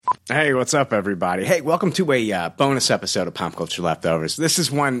Hey, what's up, everybody? Hey, welcome to a bonus episode of Pop Culture Leftovers. This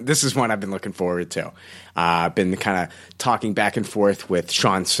is one I've been looking forward to. I've been kind of talking back and forth with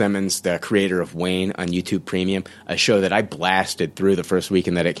Sean Simmons, the creator of Wayne on YouTube Premium, a show that I blasted through the first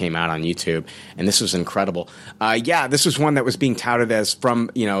weekend that it came out on YouTube, and this was incredible. This was one that was being touted as from,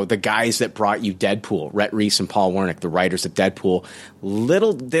 the guys that brought you Deadpool, Rhett Reese and Paul Wernick, the writers of Deadpool.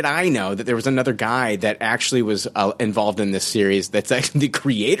 Little did I know that there was another guy that actually was involved in this series that's actually the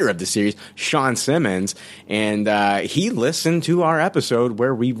creator of the series, Sean Simmons, and he listened to our episode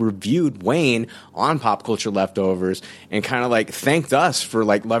where we reviewed Wayne on Pop Culture Leftovers and kind of thanked us for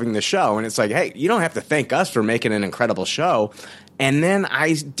loving the show. And it's hey, you don't have to thank us for making an incredible show. And then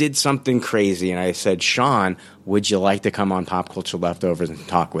I did something crazy and I said, Sean, would you like to come on Pop Culture Leftovers and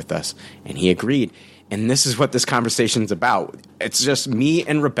talk with us? And he agreed. And this is what this conversation's about. It's just me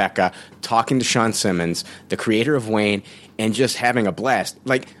and Rebecca talking to Sean Simmons, the creator of Wayne, and just having a blast.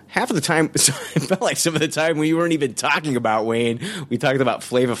 Half of the time, it felt like some of the time we weren't even talking about Wayne. We talked about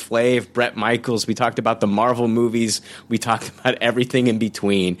Flava Flav, Bret Michaels. We talked about the Marvel movies. We talked about everything in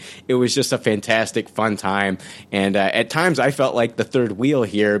between. It was just a fantastic, fun time. And at times, I felt like the third wheel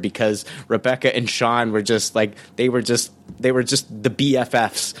here because Rebecca and Sean were just they were just the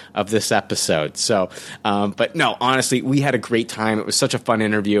BFFs of this episode. So, but no, honestly, we had a great time. It was such a fun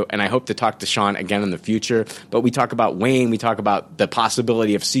interview, and I hope to talk to Sean again in the future. But we talk about Wayne. We talk about the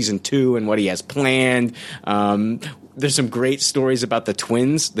possibility of season 2 and what he has planned. There's some great stories about the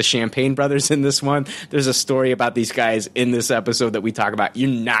twins, the Champagne brothers in this one. There's a story about these guys in this episode that we talk about. You're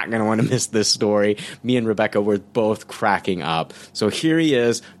not going to want to miss this story. Me and Rebecca were both cracking up. So here he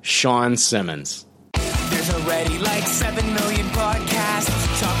is, Sean Simmons. There's already 7 million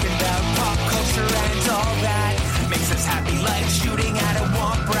podcasts talking about pop culture and all that. Makes us happy like shooting at a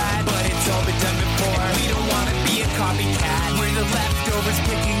womp rat. But it's all been done before. And we don't want to be a copycat. We're the leftovers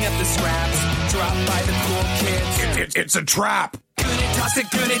picking up the scraps dropped by the cool kids. It's a trap. Good at toss it,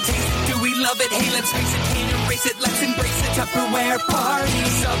 good at taste it. Do we love it? Hey, let's face it, can't erase it. Let's embrace it. Tupperware party.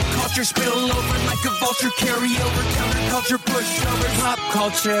 Subculture spill over like a vulture. Carry over counterculture, pushovers, pop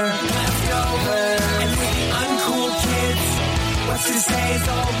culture leftovers. And with the uncool kids, what's to say has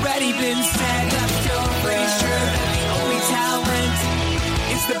already been said. Leftovers. Pretty sure that the only talent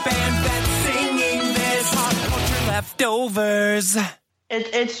is the band that's singing this. Pop culture leftovers.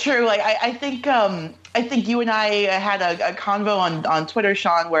 It's true. I think you and I had a convo on Twitter,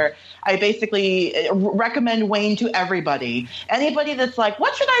 Sean, where I basically recommend Wayne to everybody. Anybody that's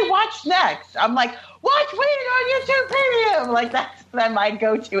what should I watch next? I'm watch Wayne on YouTube Premium. That's my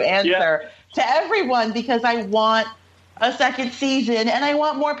go-to answer to everyone because I want a second season and I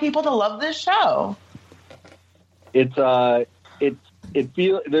want more people to love this show. There's a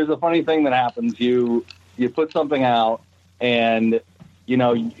funny thing that happens. You put something out and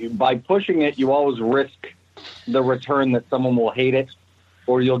by pushing it, you always risk the return that someone will hate it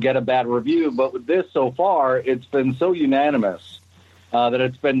or you'll get a bad review. But with this so far, it's been so unanimous that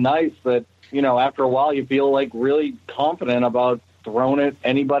it's been nice that, after a while you feel really confident about throwing it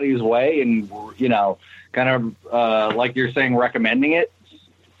anybody's way and, kind of like you're saying, recommending it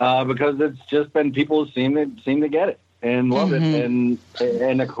because it's just been people who seem to get it and love it and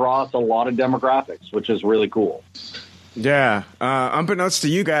across a lot of demographics, which is really cool. Yeah. Unbeknownst to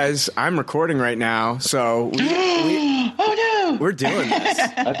you guys, I'm recording right now, so we're doing this.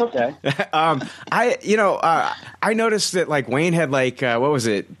 That's okay. I noticed that Wayne had what was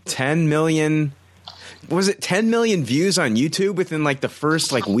it, 10 million? Was it 10 million views on YouTube within the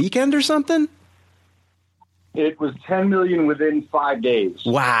first weekend or something? It was 10 million within 5 days.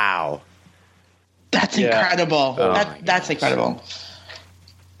 Wow. That's incredible. That's incredible.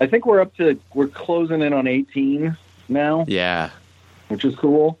 I think we're closing in on 18 now. Yeah. Which is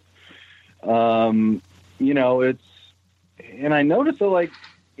cool. And I noticed that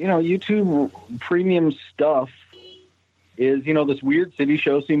YouTube Premium stuff is, this Weird City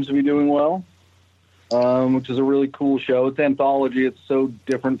show seems to be doing well, which is a really cool show. It's anthology. It's so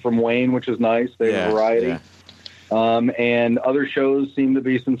different from Wayne, which is nice. They have variety. Yeah. And other shows seem to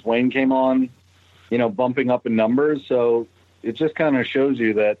be, since Wayne came on, bumping up in numbers. So it just kind of shows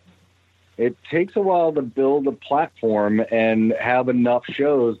you that it takes a while to build a platform and have enough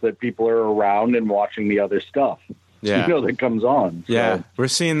shows that people are around and watching the other stuff. Yeah. That comes on. So, yeah, we're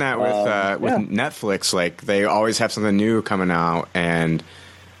seeing that with Netflix. They always have something new coming out, and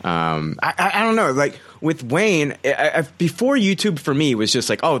I don't know. With Wayne, before YouTube for me was just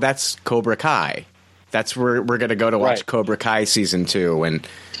that's Cobra Kai. That's where we're going to go to watch Cobra Kai season 2. And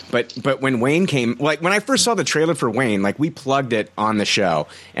but when Wayne came, like when I first saw the trailer for Wayne, like we plugged it on the show,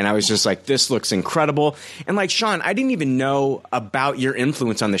 and I was just like, this looks incredible. And like Sean, I didn't even know about your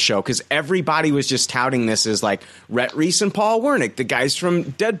influence on the show because everybody was just touting this as like Rhett Reese and Paul Wernick, the guys from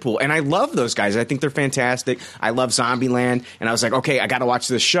Deadpool, and I love those guys. I think they're fantastic. I love Zombieland, and I was like, okay, I got to watch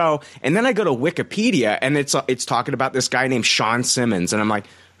this show. And then I go to Wikipedia, and it's talking about this guy named Sean Simmons, and I'm like,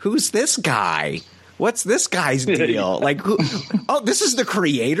 who's this guy? What's this guy's deal? Like, this is the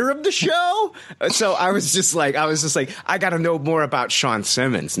creator of the show? So I was just like, I got to know more about Sean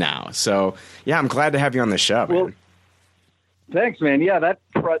Simmons now. So, yeah, I'm glad to have you on the show, man. Well, thanks, man. Yeah,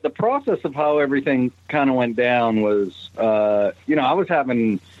 the process of how everything kind of went down was, I was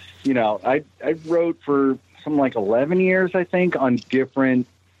having, I wrote for something like 11 years, I think, on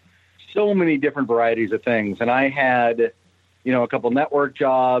so many different varieties of things. And I had a couple network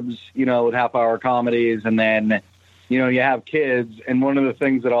jobs, with half-hour comedies, and then, you have kids. And one of the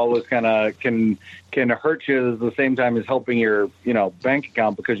things that always kind of can hurt you at the same time as helping your, bank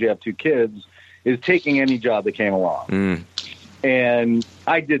account because you have 2 kids is taking any job that came along. Mm. And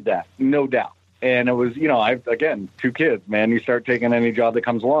I did that, no doubt. And it was, again, 2 kids, man. You start taking any job that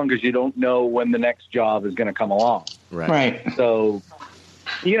comes along because you don't know when the next job is going to come along. Right. So,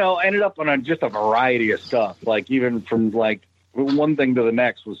 ended up on just a variety of stuff, like even from like one thing to the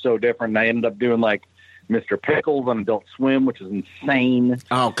next was so different. And I ended up doing like Mr. Pickles on Adult Swim, which is insane.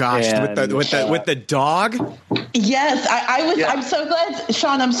 Oh gosh, and, with the dog. Yes, I was. Yeah. I'm so glad,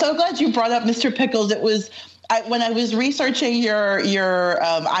 Sean. I'm so glad you brought up Mr. Pickles. It was when I was researching your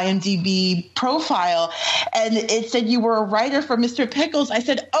IMDb profile, and it said you were a writer for Mr. Pickles. I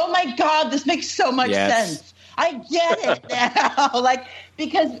said, "Oh my God, this makes so much sense. I get it now." Like,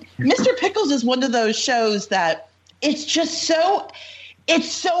 because Mr. Pickles is one of those shows that it's just so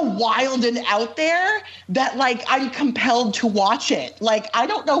wild and out there that like I'm compelled to watch it. Like, I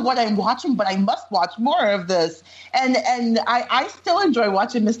don't know what I'm watching, but I must watch more of this. And I still enjoy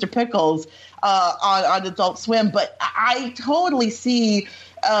watching Mr. Pickles on Adult Swim, but I totally see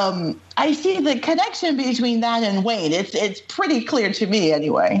the connection between that and Wayne. It's pretty clear to me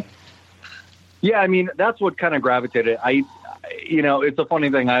anyway. Yeah, I mean, that's what kind of gravitated. It's a funny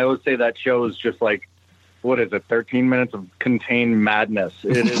thing. I always say that show is just like, what is it, 13 minutes of contained madness.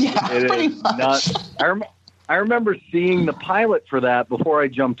 It is nuts. I remember seeing the pilot for that before I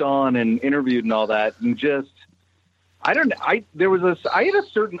jumped on and interviewed and all that, and just, I had a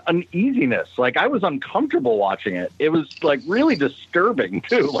certain uneasiness. Like, I was uncomfortable watching it. It was like really disturbing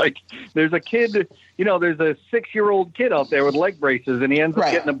too. Like, there's a kid, there's a 6-year-old kid out there with leg braces, and he ends up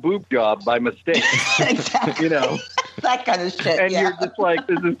getting a boob job by mistake. Exactly. That kind of shit. And you're just like,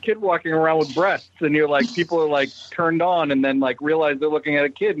 there's this kid walking around with breasts, and you're like, people are like turned on, and then like realize they're looking at a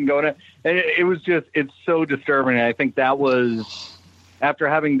kid and going, and it was just, it's so disturbing. And I think that was, after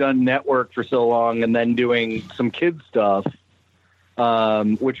having done network for so long and then doing some kids stuff,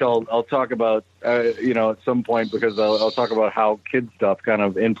 which I'll talk about, at some point, because I'll talk about how kids stuff kind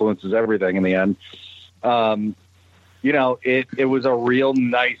of influences everything in the end. It was a real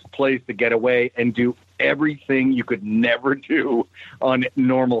nice place to get away and do everything you could never do on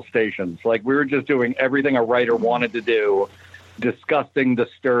normal stations. Like, we were just doing everything a writer wanted to do, disgusting,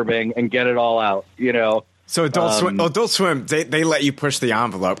 disturbing, and get it all out, So Adult Swim, they let you push the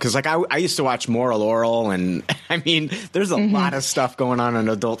envelope, because like I used to watch Moral Orel, and I mean, there's a lot of stuff going on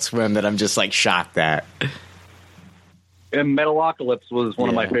Adult Swim that I'm just like shocked at. And Metalocalypse was one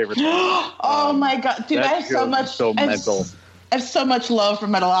of my favorites. Oh my God, dude! I have so much. Mental. I have so much love for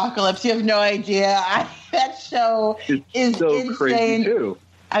Metalocalypse. You have no idea. That show is so insane. Crazy too.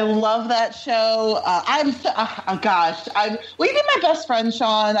 I love that show. Will you be my best friend,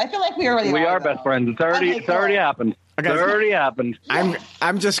 Sean? I feel like we are best friends. It's already happened. It's already happened.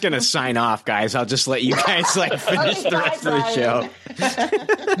 I'm just gonna sign off, guys. I'll just let you guys like finish the rest of the show.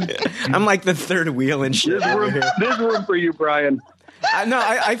 I'm like the third wheel and shit. There's room for you, Brian.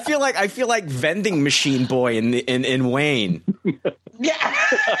 I feel like vending machine boy in Wayne. Yeah.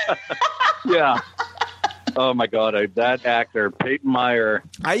 Yeah. Oh my God, that actor, Peyton Meyer.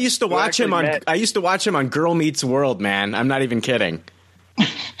 I used to watch him on Girl Meets World, man. I'm not even kidding.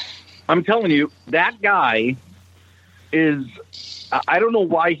 I'm telling you, that guy is, I don't know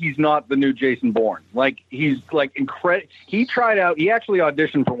why he's not the new Jason Bourne. Like, he's like incredible. He tried out, he actually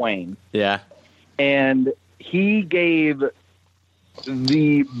auditioned for Wayne. Yeah. And he gave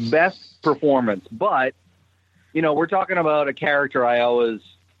the best performance. But, we're talking about a character I always,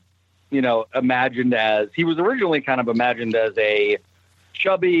 imagined as, he was originally kind of imagined as a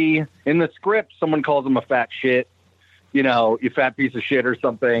chubby, in the script, someone calls him a fat shit. you fat piece of shit or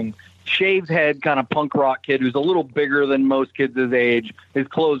something. Shaved head, kind of punk rock kid who's a little bigger than most kids his age. His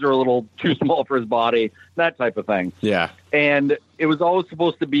clothes are a little too small for his body, that type of thing. Yeah. And it was always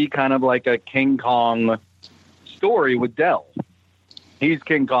supposed to be kind of like a King Kong story with Del. He's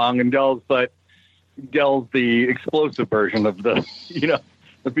King Kong and Del's the explosive version of the,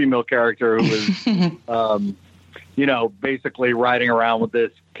 the female character who was, basically riding around with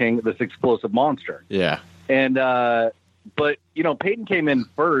this explosive monster. Yeah. And, but, Peyton came in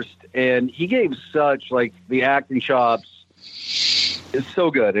first, and he gave such, the acting chops is so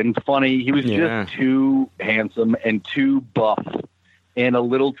good and funny. He was just too handsome and too buff and a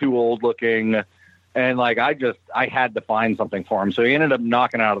little too old looking. And, I had to find something for him. So he ended up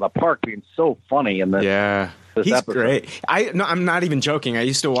knocking out of the park, being so funny in this. Yeah. He's episode. Great. I'm not even joking. I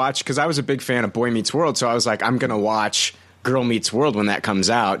used to watch, because I was a big fan of Boy Meets World, so I was like, I'm going to watch Girl Meets World when that comes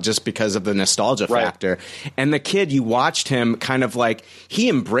out, just because of the nostalgia factor. And the kid, you watched him kind of he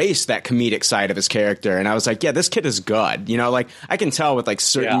embraced that comedic side of his character. And I was like, yeah, this kid is good. I can tell with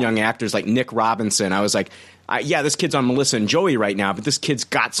certain young actors like Nick Robinson. I was like, this kid's on Melissa and Joey right now, but this kid's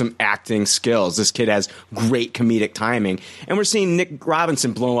got some acting skills. This kid has great comedic timing. And we're seeing Nick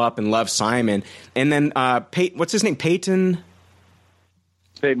Robinson blow up and love Simon. And then what's his name? Peyton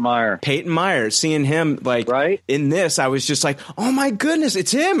Meyer, seeing him in this, I was just like, oh my goodness,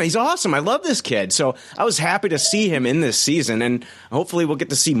 it's him. He's awesome. I love this kid. So I was happy to see him in this season, and hopefully we'll get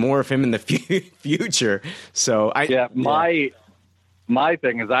to see more of him in the future. So my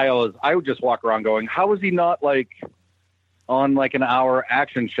thing is I would just walk around going, how is he not on an hour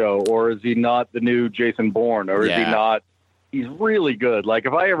action show, or is he not the new Jason Bourne, or is he not, he's really good.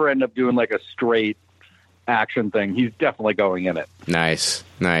 If I ever end up doing a straight action thing, he's definitely going in it. Nice.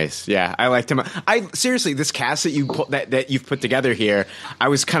 Yeah, I liked him. Seriously, this cast that you've put together here, I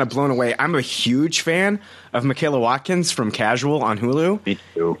was kind of blown away. I'm a huge fan of Michaela Watkins from Casual on Hulu. Me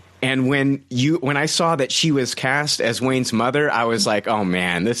too. And when I saw that she was cast as Wayne's mother, I was like, oh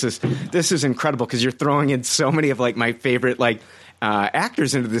man, this is incredible, because you're throwing in so many of my favorite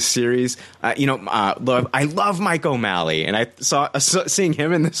actors into this series. I love Mike O'Malley, and I saw seeing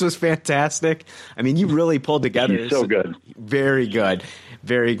him, and this was fantastic. I mean, you really pulled together. He's so good. Very good.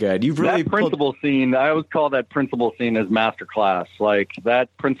 Very good. You've really that principal scene. I always call that principal scene as masterclass.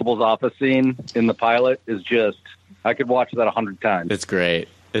 That principal's office scene in the pilot is just, I could watch that 100 times. It's great.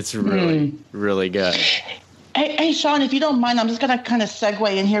 It's really, really good. Hey, Sean, if you don't mind, I'm just going to kind of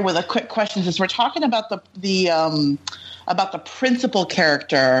segue in here with a quick question, since we're talking about the principal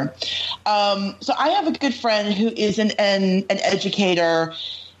character. So I have a good friend who is an educator.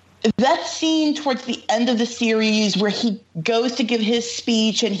 That scene towards the end of the series where he goes to give his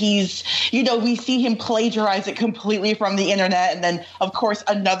speech, and he's, we see him plagiarize it completely from the internet. And then, of course,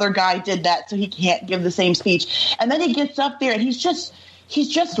 another guy did that, so he can't give the same speech. And then he gets up there, and he's just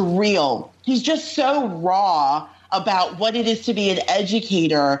real. He's just so raw about what it is to be an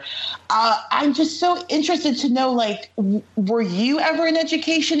educator. I'm just so interested to know, were you ever in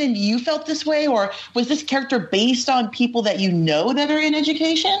education and you felt this way, or was this character based on people that that are in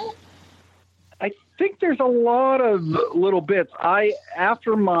education? I think there's a lot of little bits.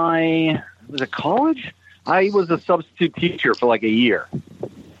 After was it college? I was a substitute teacher for a year.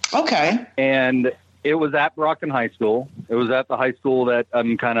 Okay. And it was at Brockton High School. It was at the high school that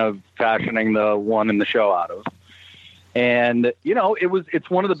I'm kind of fashioning the one in the show out of. And, it's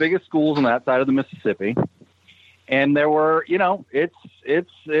one of the biggest schools on that side of the Mississippi. And there were, it's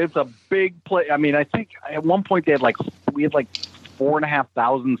a big place. I mean, I think at one point we had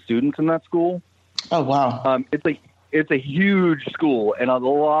 4,500 students in that school. Oh, wow. It's a huge school, and a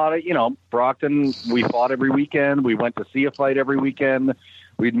lot of, Brockton, we fought every weekend. We went to see a fight every weekend.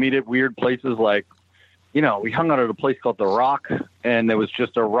 We'd meet at weird places we hung out at a place called The Rock, and there was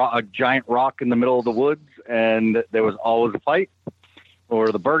just a giant rock in the middle of the woods, and there was always a fight.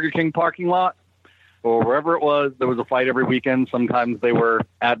 Or the Burger King parking lot, or wherever it was, there was a fight every weekend. Sometimes they were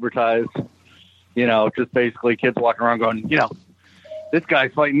advertised, just basically kids walking around going, this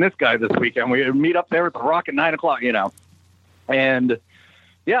guy's fighting this guy this weekend. We meet up there at The Rock at 9:00, And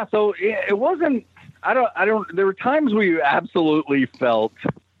yeah, so it wasn't, there were times where you absolutely felt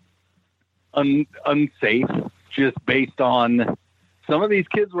unsafe, just based on some of these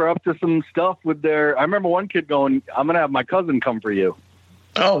kids were up to some stuff with I remember one kid going, I'm going to have my cousin come for you.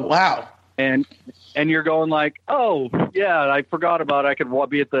 Oh, wow. And you're going oh yeah, I forgot about it. I could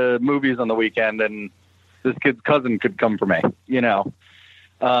be at the movies on the weekend, and this kid's cousin could come for me,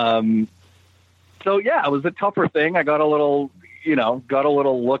 So yeah, it was a tougher thing. I got a little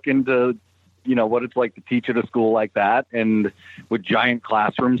look into what it's like to teach at a school like that, and with giant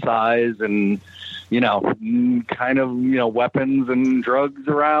classroom size and, kind of, weapons and drugs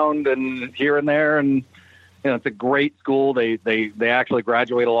around and here and there. And, it's a great school. They actually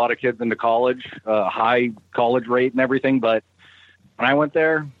graduate a lot of kids into college, high college rate and everything. But when I went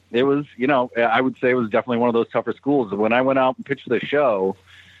there, it was, I would say it was definitely one of those tougher schools. When I went out and pitched the show,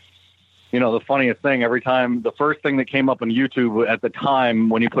 the funniest thing, every time, the first thing that came up on YouTube at the time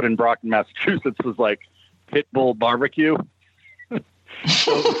when you put in Brockton, Massachusetts, was like Pitbull barbecue.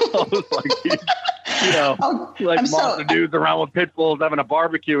 So I was like, monster dudes around with pit bulls having a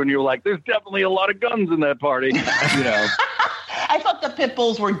barbecue, and you were like, there's definitely a lot of guns in that party. I thought the pit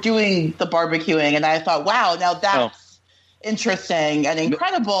bulls were doing the barbecuing, and I thought, wow, now that's interesting and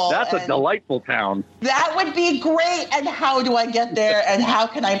incredible. That's a delightful town. That would be great. And how do I get there? And how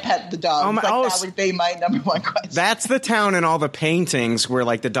can I pet the dogs? That would be my number one question. That's the town in all the paintings where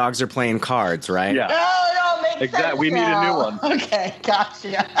like the dogs are playing cards, right? Yeah. No, makes exactly. sense We need a new one. Okay,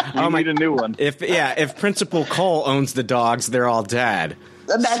 gotcha. We need a new one. If Principal Cole owns the dogs, they're all dead.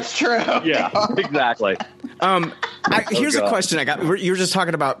 That's true. Yeah, exactly. Here's a question I got. You were just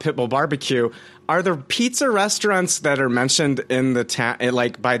talking about Pitbull barbecue. Are there pizza restaurants that are mentioned in the town,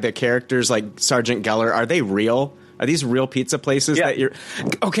 like by the characters, like Sergeant Geller? Are they real? Are these real pizza places that you're?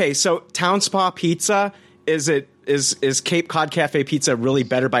 Okay, so Town Spa Pizza, is Cape Cod Cafe Pizza really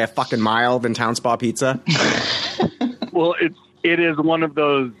better by a fucking mile than Town Spa Pizza? Well, it is one of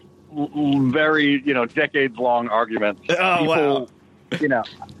those very decades long arguments. Oh, wow.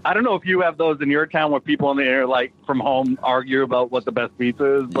 I don't know if you have those in your town where people in the air, like from home, argue about what the best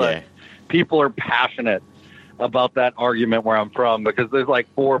pizza is, but people are passionate about that argument where I'm from, because there's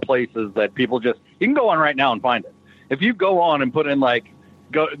like 4 places that people you can go on right now and find it. If you go on and put in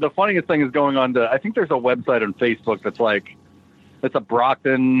the funniest thing is going on to, I think there's a website on Facebook that's like, it's a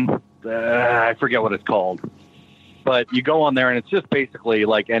Brockton, I forget what it's called, but you go on there and it's just basically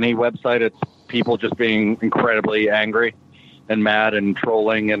like any website. It's people just being incredibly angry and mad and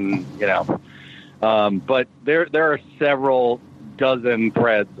trolling and, but there are several dozen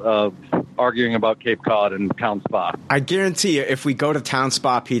threads of arguing about Cape Cod and Town Spa. I guarantee you, if we go to Town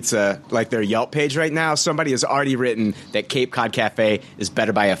Spa Pizza, like their Yelp page right now, somebody has already written that Cape Cod Cafe is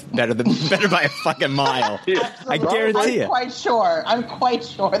better by a fucking mile. I guarantee you. I'm quite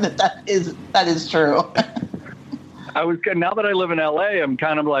sure that is true. Now that I live in LA, I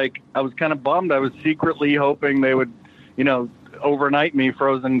was kind of bummed. I was secretly hoping they would, overnight me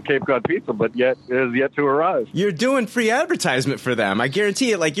frozen Cape Cod pizza, but yet it has yet to arrive. You're doing free advertisement for them. I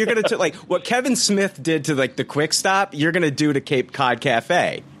guarantee it. Like, you're going to like what Kevin Smith did to like the Quick Stop, you're going to do to Cape Cod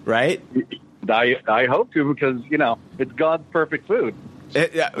Cafe, right? I hope to, because it's God's perfect food.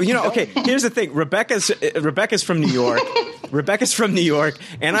 Okay, here's the thing. Rebecca's from New York. Rebecca's from New York,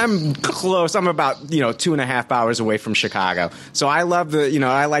 and I'm close. I'm about 2.5 hours away from Chicago. So I love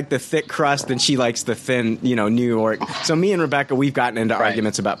I like the thick crust, and she likes the thin, New York. So me and Rebecca, we've gotten into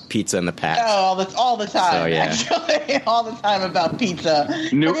arguments about pizza in the past. Oh, all the time. So, yeah. Actually, all the time about pizza.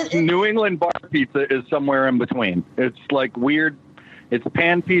 New England bar pizza is somewhere in between. It's like weird. It's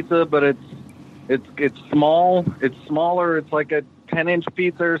pan pizza, but it's small. It's smaller. It's like a 10-inch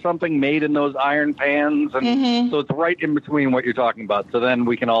pizza or something made in those iron pans, and so it's right in between what you're talking about. So then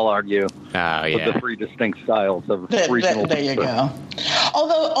we can all argue with the 3 distinct styles of regional there pizza. You go.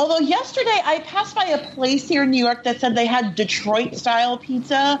 Although yesterday I passed by a place here in New York that said they had Detroit style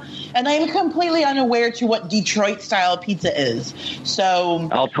pizza, and I am completely unaware to what Detroit style pizza is. So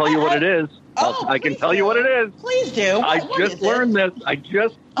I'll tell you what it is. I can tell you what it is. Please do. I just learned this. I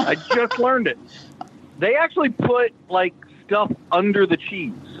just learned it. They actually put like stuff under the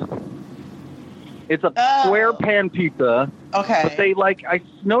cheese. It's a square pan pizza. Okay. But they I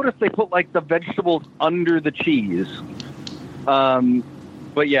noticed they put like the vegetables under the cheese.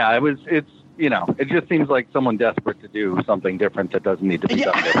 But yeah, it just seems like someone desperate to do something different that doesn't need to be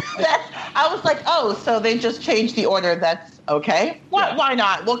done differently. I was like, so they just changed the order. That's okay. Why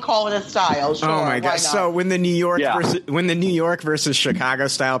not? We'll call it a style. Sure. Oh my god! So when the New York versus Chicago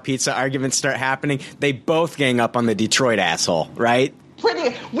style pizza arguments start happening, they both gang up on the Detroit asshole, right?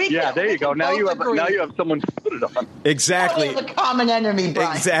 There you go. Now you have someone to put it on. Exactly. It's a common enemy,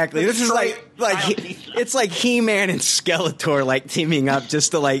 Brian. Exactly. This is it's like He-Man and Skeletor teaming up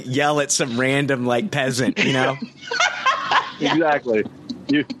just to yell at some random peasant, Exactly.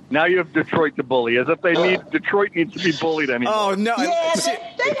 Now you have Detroit to bully, as if Detroit needs to be bullied anymore. Oh no! Yeah,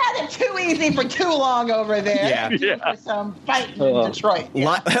 they've had it too easy for too long over there. Yeah. For some fighting in Detroit.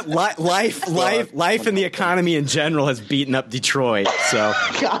 Yeah. Life and the economy in general has beaten up Detroit. So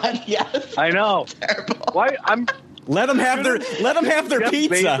God, yes. I know. Terrible. Why Let them have their Jeff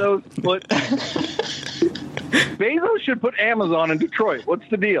pizza. Bezos should put Amazon in Detroit. What's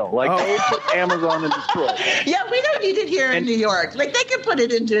the deal? Like, they put Amazon in Detroit. Yeah, we don't need it here in New York. Like, they can put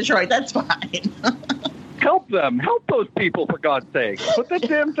it in Detroit. That's fine. Help them. Help those people, for God's sake. Put that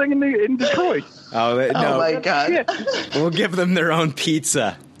damn thing in Detroit. Oh, no. Oh, my God. Yeah. We'll give them their own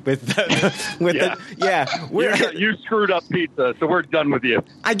pizza. You screwed up pizza, so we're done with you.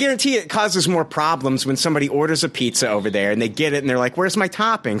 I guarantee it causes more problems when somebody orders a pizza over there and they get it and they're like, "Where's my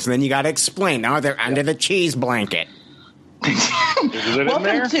toppings?" And then you got to explain. No, they're under the cheese blanket.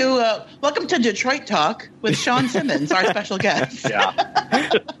 Welcome to Detroit Talk with Sean Simmons, our special guest. Yeah,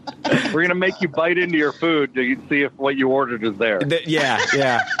 we're gonna make you bite into your food to see if what you ordered is there.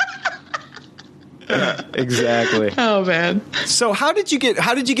 Yeah. Exactly. Oh man. So how did you get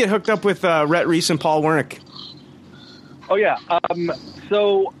hooked up with Rhett Reese and Paul Wernick? Oh yeah.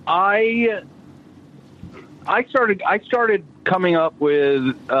 So I started coming up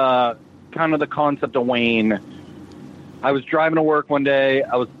with kind of the concept of Wayne. I was driving to work one day.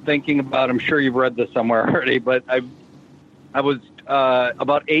 I was thinking about, I'm sure you've read this somewhere already, but I was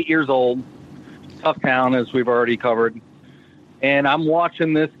about 8 years old, tough town, as we've already covered. And I'm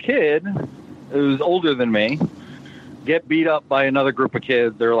watching this kid who's older than me get beat up by another group of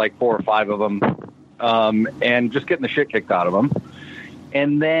kids. There were like 4 or 5 of them, and just getting the shit kicked out of him.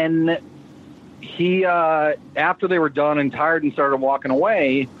 And then he, after they were done and tired and started walking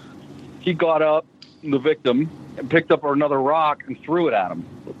away, he got up, the victim, and picked up another rock and threw it at him.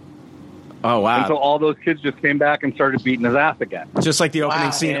 Oh wow! And so all those kids just came back and started beating his ass again, just like the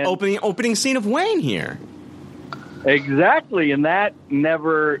opening scene. Opening scene of Wayne here. Exactly, and that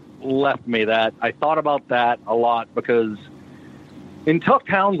never left me. That I thought about that a lot, because in tough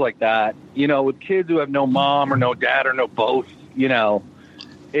towns like that, with kids who have no mom or no dad or no both, you're not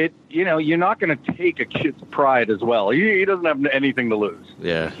going to take a kid's pride as well. He doesn't have anything to lose.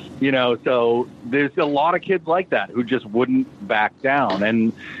 Yeah. So there's a lot of kids like that who just wouldn't back down.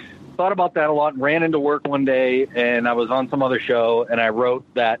 And thought about that a lot, and ran into work one day, and I was on some other show, and I wrote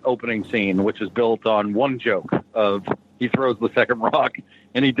that opening scene, which is built on one joke of he throws the second rock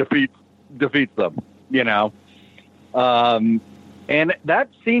and he defeats them, and that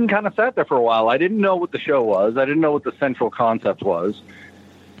scene kind of sat there for a while. I didn't know what the show was. I didn't know what the central concept was.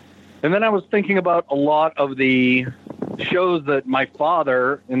 And then I was thinking about a lot of the shows that my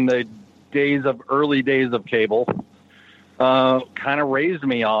father, in the early days of cable, kind of raised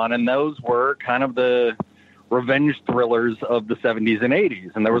me on, and those were kind of the revenge thrillers of the 70s and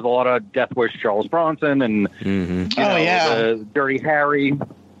 80s. And there was a lot of Death Wish, Charles Bronson, and the Dirty Harry.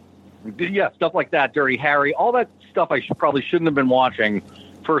 Yeah, stuff like that, Dirty Harry, all that stuff I probably shouldn't have been watching.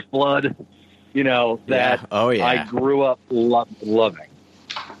 First Blood, I grew up loving.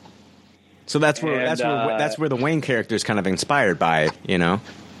 So that's where the Wayne character is kind of inspired by it,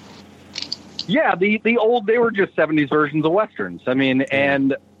 Yeah, the old, they were just 70s versions of Westerns. I mean,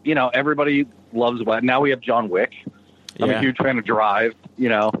 and, everybody loves Western. Now we have John Wick. I'm a huge fan of Drive,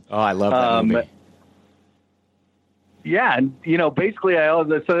 Oh, I love that movie. Yeah, and, basically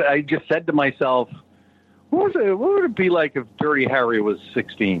I just said to myself, what would it be like if Dirty Harry was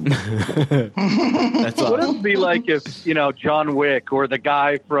 16? That's awesome. What would it be like if, John Wick or the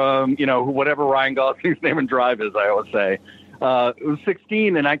guy from, whatever Ryan Gosling's name in Drive is, I always say, it was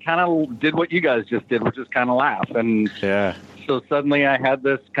 16, and I kind of did what you guys just did, which is kind of laugh. And so suddenly I had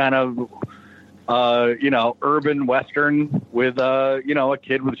this kind of, urban Western with, a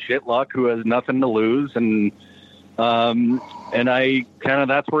kid with shit luck who has nothing to lose. And I kind of,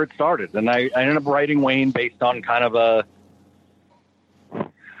 that's where it started. And I ended up writing Wayne based on kind of a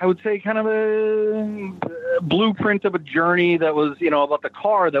blueprint of a journey that was, about the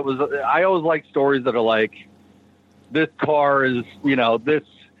car that was, I always like stories that are like, this car is,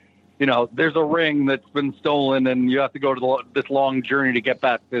 there's a ring that's been stolen and you have to go to this long journey to get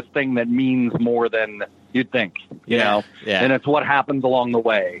back this thing that means more than you'd think, and it's what happens along the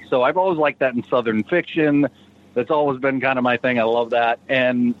way. So I've always liked that in Southern fiction. That's always been kind of my thing. I love that.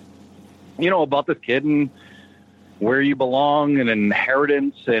 And, about this kid and where you belong and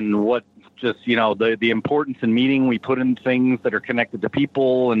inheritance and what just, the importance and meaning we put in things that are connected to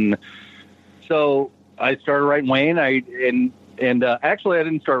people. And so I started writing Wayne. Actually, I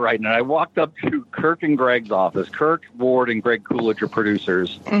didn't start writing it. I walked up to Kirk and Greg's office. Kirk Ward and Greg Coolidge are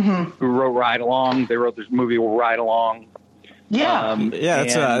producers who wrote Ride Along. They wrote this movie Ride Along. Yeah,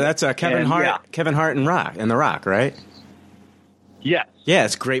 that's Kevin Hart and The Rock, right? Yes. Yeah,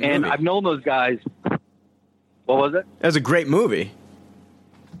 it's a great movie. And I've known those guys. What was it? It was a great movie.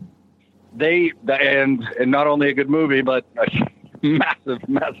 And not only a good movie, but a massive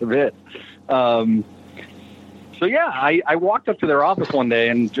hit. So yeah, I walked up to their office one day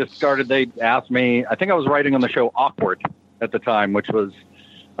and just started. They asked me. I think I was writing on the show Awkward at the time, which was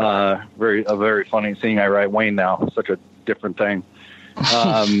very funny. Seeing I write Wayne now, such a different thing.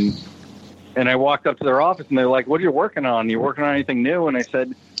 And I walked up to their office and they're like, "What are you working on? You working on anything new?" And I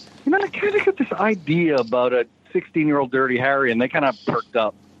said, I kind of got this idea about a 16-year-old Dirty Harry, and they kind of perked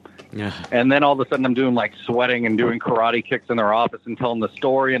up. Yeah. And then all of a sudden I'm doing like sweating and doing karate kicks in their office and telling the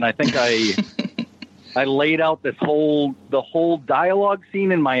story. And I think I laid out the whole dialogue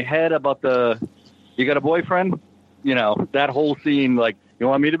scene in my head about you got a boyfriend? That whole scene, like, you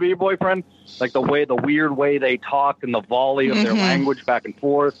want me to be your boyfriend? Like the weird way they talked and the volley of their language back and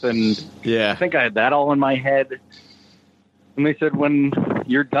forth. And I think I had that all in my head. And they said, when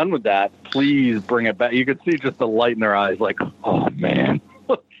you're done with that, please bring it back. You could see just the light in their eyes, like, oh man,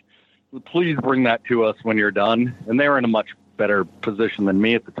 please bring that to us when you're done. And they were in a much better position than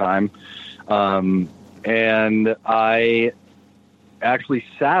me at the time. And I actually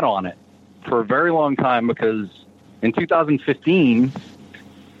sat on it for a very long time because in 2015,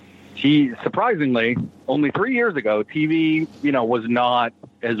 surprisingly, only 3 years ago, TV, was not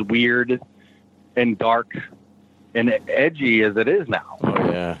as weird and dark and edgy as it is now.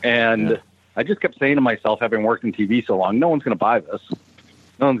 Oh, yeah. And I just kept saying to myself, having worked in TV so long, no one's going to buy this.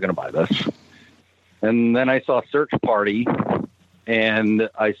 No one's going to buy this. And then I saw Search Party, and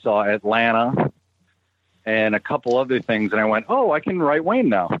I saw Atlanta, and a couple other things, and I went, oh, I can write Wayne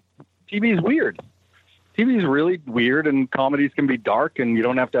now. TV's weird. TV's really weird, and comedies can be dark, and you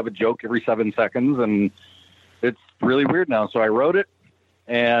don't have to have a joke every 7 seconds, and it's really weird now. So I wrote it,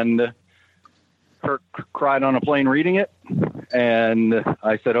 and Kirk cried on a plane reading it, and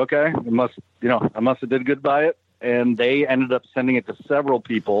I said, okay, I must have did good by it. And they ended up sending it to several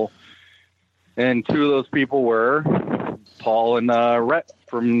people, and two of those people were Paul and Rhett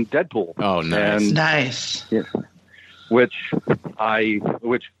from Deadpool. Oh, nice. And, nice. Yeah, which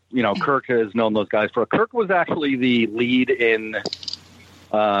Kirk has known those guys for. Kirk was actually the lead in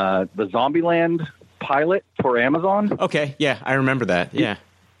the Zombieland pilot for Amazon. Okay, yeah, I remember that. Yeah.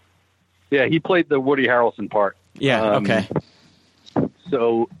 Yeah, he played the Woody Harrelson part. Yeah, okay.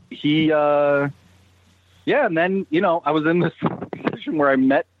 So he, and then, I was in this position where I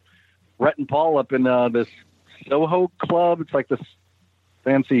met Rhett and Paul up in this Soho club. It's like this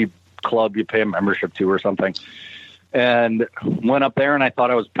fancy club you pay a membership to or something. And went up there, and I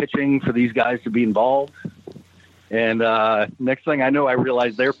thought I was pitching for these guys to be involved. And next thing I know, I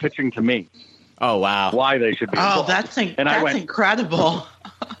realized they're pitching to me. Oh, wow. Why they should be involved. Oh, that's incredible.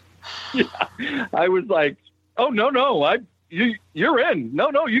 Yeah, I was like, oh, no, you're in.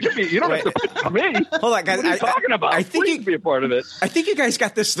 No, you can be. You don't have to pitch to me. Hold on, guys. What are you talking about? I think you can be a part of it. I think you guys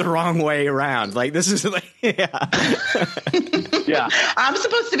got this the wrong way around. Like, this is like, yeah. Yeah. I'm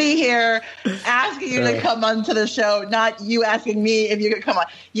supposed to be here asking you to come onto the show, not you asking me if you could come on.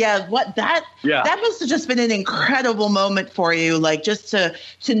 Yeah, that must have just been an incredible moment for you, like just to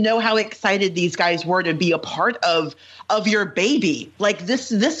know how excited these guys were to be a part of your baby. Like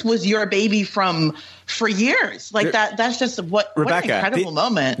this was your baby for years. Like that's just Rebecca, what an incredible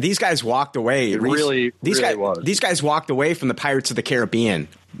moment. These guys walked away. These guys walked away from the Pirates of the Caribbean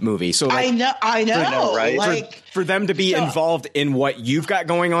movie. So like, I know, right? Like for them to be involved in what you've got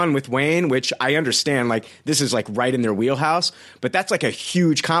going on with Wayne, which I understand, like this is like right in their wheelhouse, but that's like a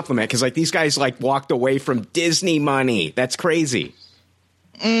huge compliment because like these guys like walked away from Disney money. That's crazy.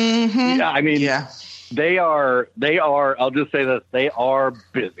 Mm-hmm. Yeah, I mean, they are. I'll just say this: they are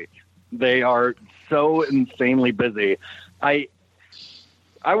busy. They are so insanely busy. I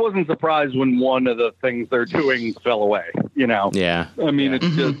wasn't surprised when one of the things they're doing fell away, Yeah. I mean, it's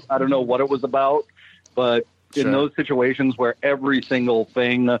just, I don't know what it was about, but in those situations where every single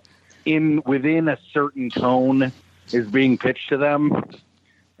thing within a certain tone is being pitched to them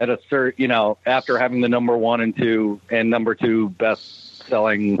at a certain, after having the number 1 and number 2 best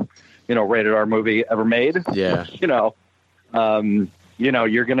selling, rated R movie ever made. Yeah.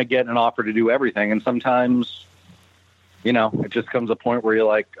 You're going to get an offer to do everything. And sometimes, it just comes a point where you're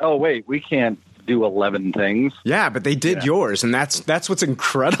like, oh, wait, we can't do 11 things. Yeah, but they did yours. And that's what's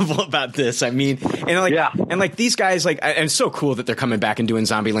incredible about this. I mean, and like these guys, like, and it's so cool that they're coming back and doing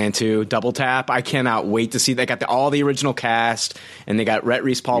Zombieland 2, Double Tap. I cannot wait to see. They got all the original cast and they got Rhett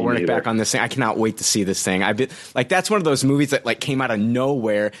Reese, Paul Wernick back on this thing. I cannot wait to see this thing. That's one of those movies that like came out of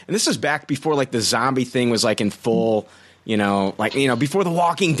nowhere. And this was back before like the zombie thing was like in full, before The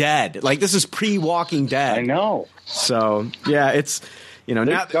Walking Dead. Like this is pre-Walking Dead. I know. So yeah, it's they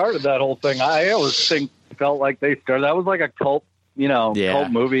started that whole thing. I always felt like they started. That was like a cult,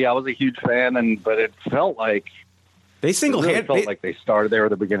 cult movie. I was a huge fan, but it felt like They It really felt like they started there at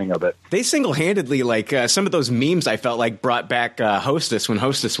the beginning of it. They single-handedly, like some of those memes, I felt like brought back Hostess when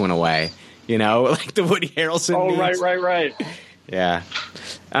Hostess went away. You know, like the Woody Harrelson. Oh, memes. right. Yeah.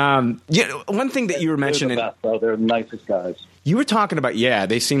 One thing that you were mentioning. They're the best, though. They're the nicest guys. You were talking about,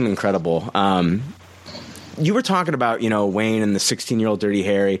 they seem incredible. You were talking about, Wayne and the 16-year-old Dirty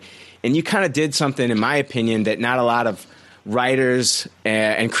Harry, and you kind of did something, in my opinion, that not a lot of writers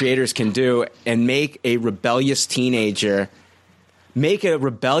and creators can do, and make a rebellious teenager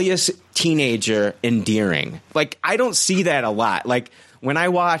endearing. Like, I don't see that a lot. Like, when I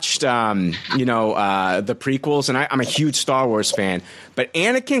watched, the prequels, and I'm a huge Star Wars fan, but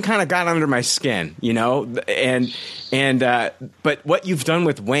Anakin kind of got under my skin, but what you've done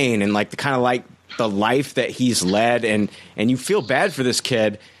with Wayne and like the kind of like the life that he's led, and you feel bad for this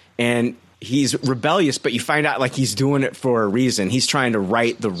kid, and he's rebellious, but you find out like he's doing it for a reason. He's trying to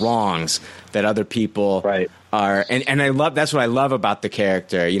right the wrongs that other people are, and I love, that's what I love about the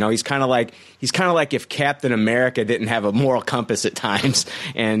character. He's kind of like if Captain America didn't have a moral compass at times,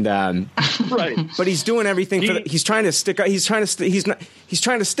 and right. But he's doing everything he's trying to stick up. He's trying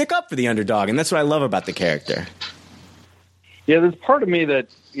to stick up for the underdog, and that's what I love about the character. Yeah, there's part of me that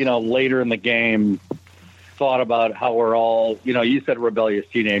later in the game thought about how we're all, you said rebellious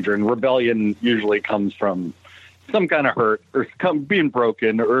teenager, and rebellion usually comes from some kind of hurt or being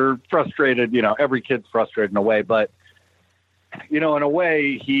broken or frustrated. Every kid's frustrated in a way, but in a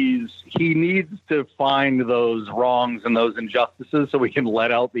way he needs to find those wrongs and those injustices so he can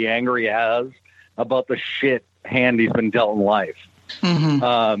let out the anger he has about the shit hand he's been dealt in life.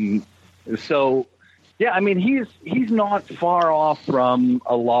 Mm-hmm. So yeah, I mean, he's not far off from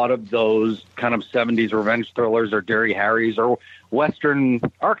a lot of those kind of 70s revenge thrillers or Dirty Harrys or Western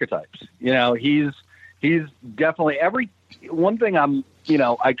archetypes. He's definitely one thing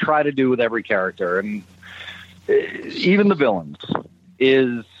I try to do with every character, and even the villains,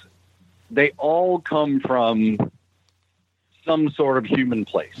 is they all come from some sort of human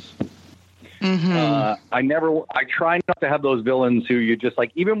place. Mm-hmm. I try not to have those villains who you just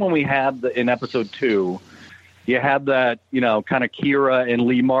like, even when we had in episode 2, you had that, kind of Kira and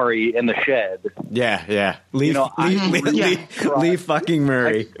Lee Murray in the shed. Yeah. Lee fucking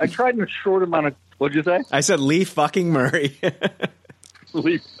Murray. I tried in a short amount of, what'd you say? I said Lee fucking Murray.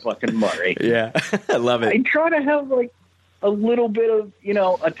 Lee fucking Murray. Yeah. I love it. I try to have like a little bit of,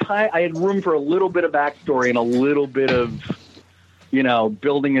 I had room for a little bit of backstory and a little bit of,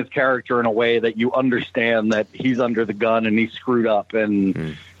 building his character in a way that you understand that he's under the gun and he's screwed up,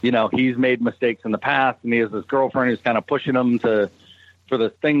 and he's made mistakes in the past, and he has this girlfriend who's kind of pushing him for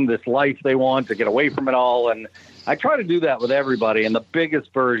this life they want to get away from it all. And I try to do that with everybody. And the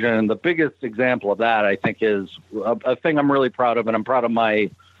biggest version, the biggest example of that, I think, is a thing I'm really proud of, and I'm proud of my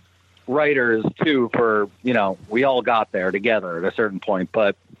writers too, for, we all got there together at a certain point,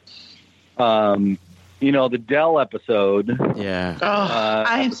 but, the Dell episode. Yeah.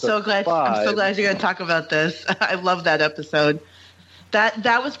 I'm so glad. I'm so glad you're going to talk about this. I love that episode.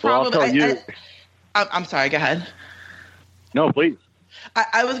 That was probably. I'm sorry. Go ahead. No, please.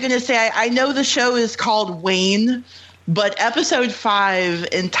 I was going to say I know the show is called Wayne, but episode 5,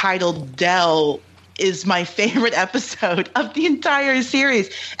 entitled Dell, is my favorite episode of the entire series.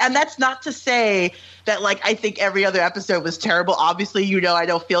 And that's not to say that I think every other episode was terrible. Obviously, I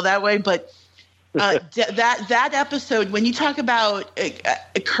don't feel that way, but. That episode, when you talk about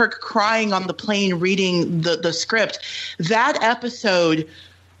Kirk crying on the plane reading the script, that episode,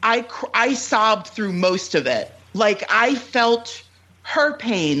 I sobbed through most of it. I felt her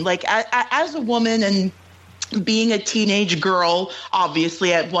pain. As a woman and being a teenage girl,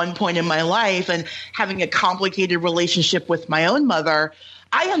 obviously at one point in my life, and having a complicated relationship with my own mother,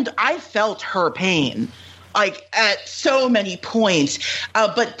 I felt her pain. At so many points,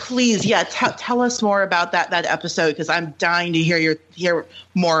 but please, tell us more about that episode, because I'm dying to hear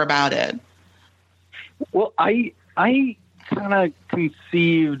more about it. Well, I kind of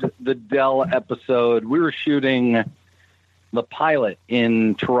conceived the Dell episode. We were shooting the pilot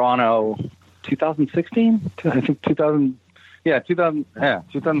in Toronto, 2016. I think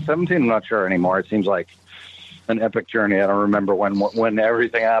 2017. I'm not sure anymore. It seems like an epic journey. I don't remember when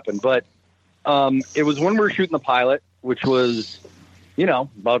everything happened, but. It was when we were shooting the pilot, which was,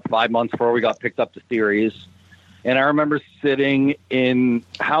 about 5 months before we got picked up to series. And I remember sitting in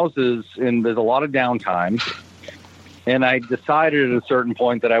houses, and there's a lot of downtime. And I decided at a certain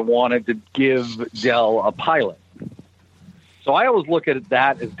point that I wanted to give Dell a pilot. So I always look at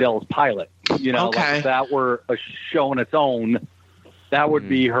that as Dell's pilot. Okay. If that were a show on its own, that would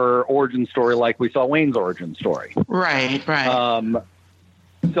be her origin story, like we saw Wayne's origin story. Right.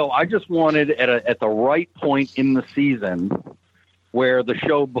 So I just wanted at the right point in the season where the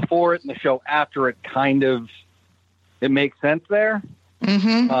show before it and the show after it it makes sense there.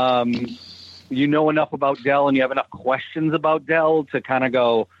 Mm-hmm. You know enough about Del and you have enough questions about Del to kind of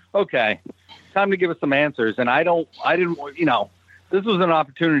go, okay, time to give us some answers. And I didn't, this was an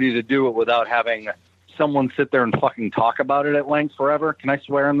opportunity to do it without having someone sit there and fucking talk about it at length forever. Can I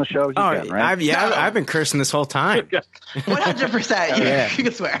swear on the show? You can, right? I've been cursing this whole time. 100%. Yeah. You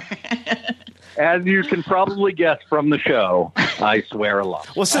can swear. As you can probably guess from the show, I swear a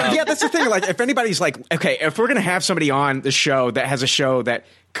lot. Well, so that's the thing. Like, if anybody's like, okay, if we're gonna have somebody on the show that has a show that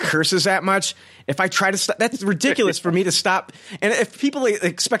curses that much, if I try to stop, that's ridiculous for me to stop. And if people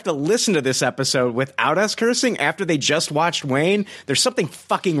expect to listen to this episode without us cursing after they just watched Wayne, there's something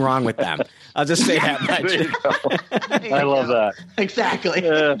fucking wrong with them. I'll just say that much. I love that. Exactly.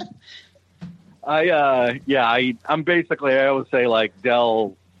 I'm basically, I always say, like,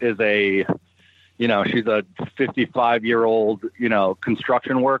 Del is she's a 55-year-old,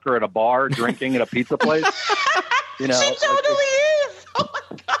 construction worker at a bar drinking at a pizza place. She totally is. Oh my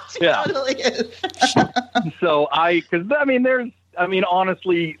God, she totally is. So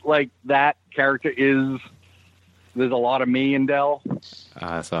honestly, like, that character there's a lot of me in Del.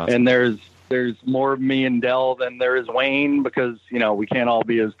 That's awesome. And there's more of me in Del than there is Wayne because, we can't all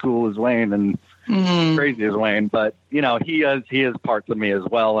be as cool as Wayne and crazy as Wayne, but he has parts of me as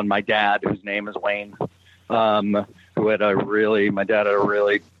well. And my dad, whose name is Wayne, who had my dad had a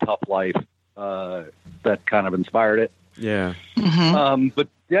really tough life, that kind of inspired it. Yeah. Mm-hmm. But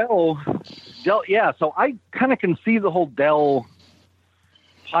Del, yeah. So I kind of can see the whole Del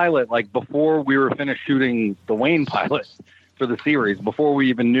pilot, like, before we were finished shooting the Wayne pilot for the series, before we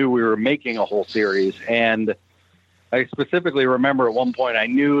even knew we were making a whole series. And I specifically remember at one point I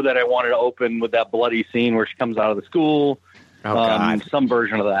knew that I wanted to open with that bloody scene where she comes out of the school, some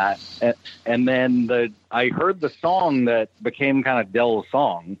version of that. And then I heard the song that became kind of Del's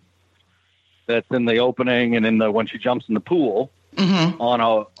song that's in the opening and when she jumps in the pool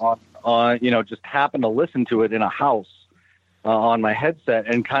on just happened to listen to it in a house on my headset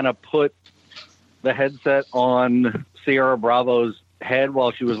and kind of put the headset on Sierra Bravo's head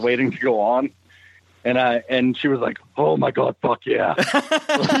while she was waiting to go on. And she was like, "Oh my God, fuck yeah."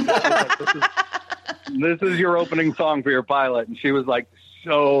 This is your opening song for your pilot. And she was like,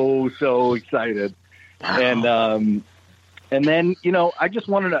 so excited. And then, I just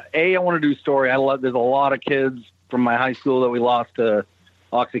wanted I want to do story. There's a lot of kids from my high school that we lost to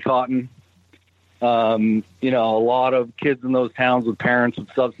OxyContin. A lot of kids in those towns with parents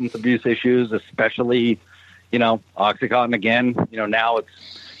with substance abuse issues, especially, OxyContin again. Now it's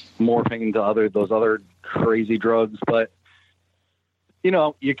morphing into those other crazy drugs, but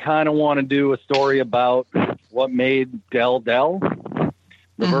you kind of want to do a story about what made Del, the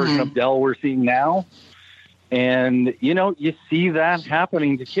version of Del we're seeing now. And, you see that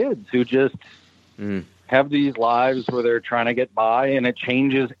happening to kids who just have these lives where they're trying to get by, and it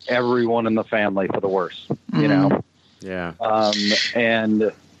changes everyone in the family for the worse, Yeah.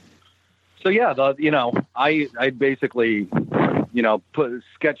 And so, yeah, I basically,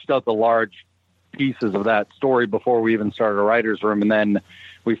 sketched out the large pieces of that story before we even started a writer's room. And then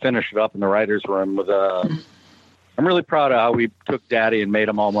we finished it up in the writer's room with I'm really proud of how we took Daddy and made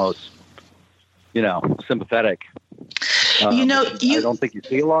him almost, sympathetic. I don't think you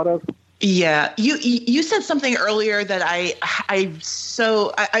see a lot of. Yeah. You said something earlier that I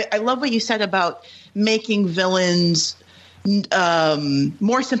love what you said about making villains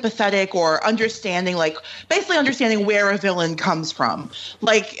more sympathetic or understanding, like basically understanding where a villain comes from.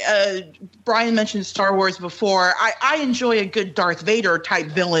 Like Brian mentioned Star Wars before. I enjoy a good Darth Vader type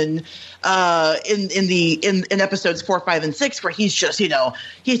villain in episodes 4, 5, and 6, where he's just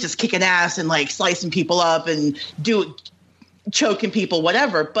kicking ass and like slicing people up and choking people,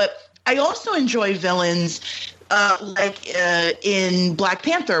 whatever. But I also enjoy villains in Black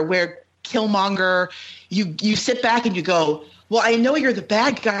Panther, where Killmonger, you sit back and you go, well, I know you're the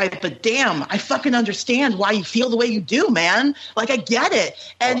bad guy, but damn, I fucking understand why you feel the way you do, man. Like, I get it.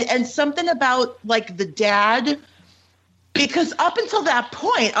 And something about like the dad, because up until that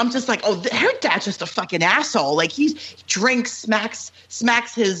point, I'm just like, oh, her dad's just a fucking asshole. Like, he drinks,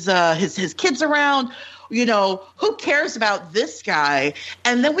 smacks his kids around. Who cares about this guy?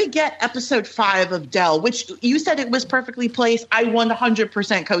 And then we get episode 5 of Del, which you said it was perfectly placed. I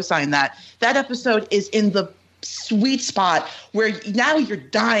 100% co-sign that. That episode is in the sweet spot where now you're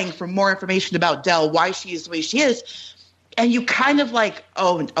dying for more information about Del, why she is the way she is. And you kind of like,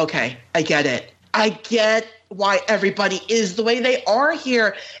 oh, okay, I get it. I get why everybody is the way they are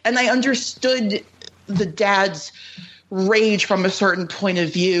here. And I understood the dad's rage from a certain point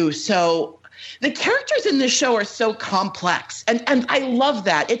of view. So the characters in this show are so complex, and I love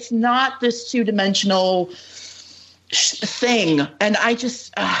that. It's not this two-dimensional thing, and I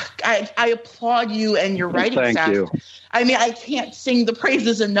just I applaud you and your writing Thank staff. you. I mean, I can't sing the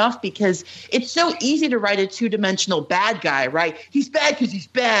praises enough, because it's so easy to write a two-dimensional bad guy, right? He's bad because he's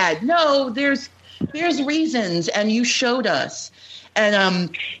bad. No, there's reasons, and you showed us.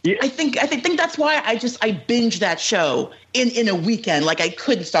 And Yeah. I think that's why I binged that show in a weekend. Like, I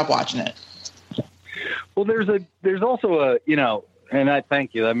couldn't stop watching it. Well, there's also a, you know, and I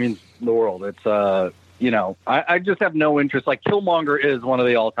thank you. That means the world. It's, you know, I just have no interest. Like, Killmonger is one of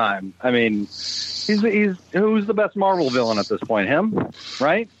the all-time. I mean, he's who's the best Marvel villain at this point? Him,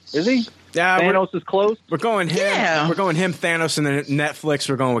 right? Is he? Yeah, Thanos is close. We're going him. Yeah. We're going him, Thanos, and then Netflix.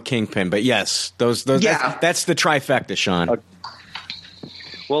 We're going with Kingpin. But yes, those. Yeah. That's the trifecta, Sean. Okay.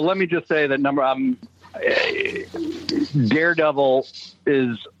 Well, let me just say that Daredevil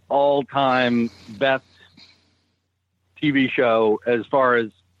is all-time best TV show as far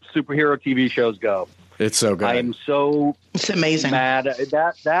as superhero TV shows go. It's so good. I am so It's amazing. mad.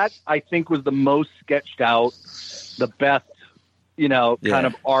 That I think was the most sketched out, the best, you know, kind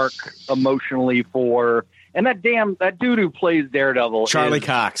of arc emotionally for. And that dude who plays Daredevil, Charlie is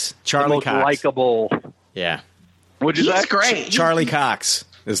Cox. the Charlie most Cox. likable. Yeah. Which is He's that? great. Charlie Cox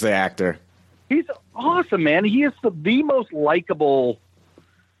is the actor. He's awesome, man. He is the most likable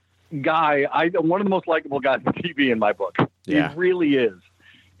guy. One of the most likable guys on TV in my book. Yeah. He really is.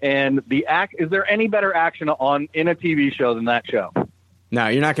 And is there any better action in a TV show than that show? No,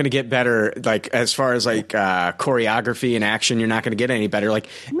 you're not going to get better. Like, as far as like choreography and action, you're not going to get any better. Like,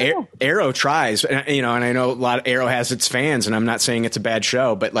 No. Arrow tries, you know, and I know a lot of Arrow has its fans, and I'm not saying it's a bad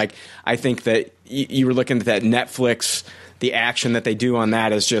show, but like, I think that you were looking at that Netflix. The action that they do on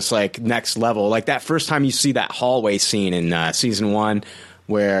that is just like next level. Like, that first time you see that hallway scene in season 1,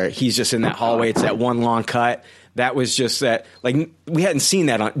 where he's just in that hallway, it's that one long cut. That was just that, like, we hadn't seen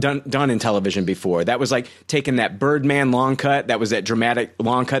that done in television before. That was like taking that Birdman long cut. That was that dramatic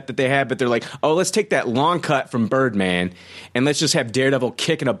long cut that they had. But they're like, oh, let's take that long cut from Birdman and let's just have Daredevil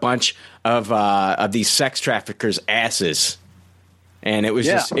kicking a bunch of these sex traffickers' asses. And it was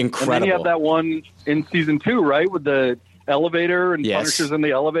just incredible. And then you have that one in season 2, right, with the elevator and Punisher's in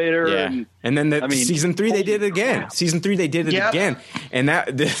the elevator. Yeah. And then season 3, they did it again. Crap. Season 3, they did it again. And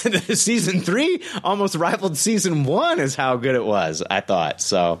that the season 3 almost rivaled season 1 is how good it was, I thought.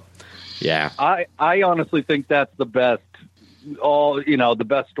 So, yeah. I honestly think that's the best, the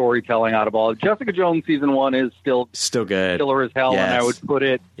best storytelling out of all. Jessica Jones season 1 is still good. Killer as hell. Yes. And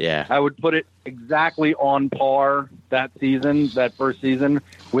I would put it exactly on par that first season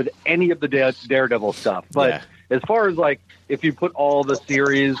with any of the Daredevil stuff. But as far as like, if you put all the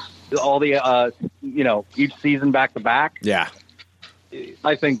series, all the, each season back to back. Yeah.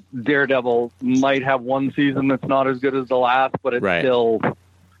 I think Daredevil might have one season that's not as good as the last, but it's still,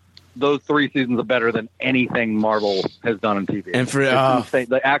 those 3 seasons are better than anything Marvel has done on TV. And for insane.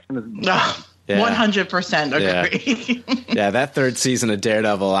 The action is 100% agree. Yeah, that 3rd season of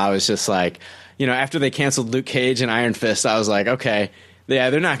Daredevil, I was just like, after they canceled Luke Cage and Iron Fist, I was like, okay.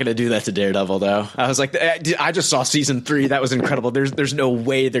 Yeah, they're not going to do that to Daredevil, though. I was like, I just saw season 3. That was incredible. There's no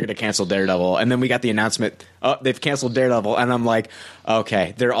way they're going to cancel Daredevil. And then we got the announcement, they've canceled Daredevil. And I'm like,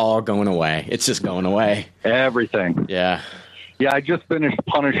 okay, they're all going away. It's just going away. Everything. Yeah. Yeah, I just finished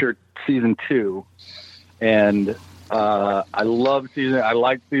Punisher season 2. And I liked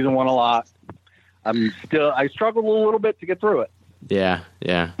season 1 a lot. I struggled a little bit to get through it. Yeah.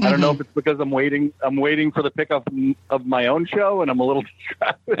 I don't know if it's because I'm waiting for the pickup of my own show and I'm a little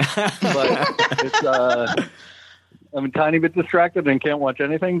distracted, but I'm a tiny bit distracted and can't watch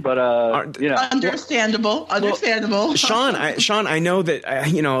anything, but Understandable. Well, Sean, I know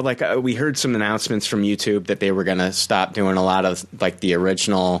that, we heard some announcements from YouTube that they were going to stop doing a lot of like the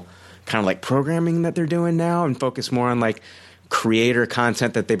original kind of like programming that they're doing now and focus more on like creator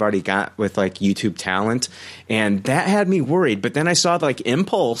content that they've already got with like YouTube talent, and that had me worried. But then I saw like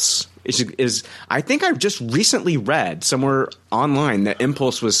Impulse is I think I've just recently read somewhere online that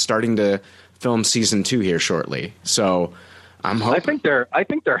Impulse was starting to film season 2 here shortly. So I'm hoping. I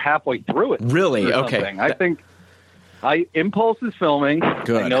think they're halfway through it. Really? Okay. I think Impulse is filming.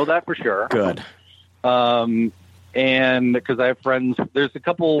 Good. I know that for sure. Good. And because I have friends, there's a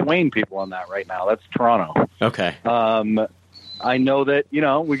couple Wayne people on that right now. That's Toronto. Okay. I know that,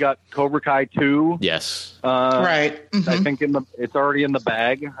 we got Cobra Kai 2. Yes. Right. Mm-hmm. I think it's already in the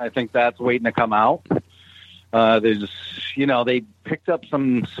bag. I think that's waiting to come out. They picked up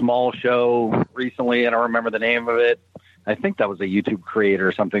some small show recently. I don't remember the name of it. I think that was a YouTube creator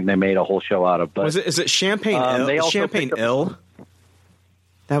or something they made a whole show out of. But Is it Champagne they Ill? also Champagne picked up- Ill?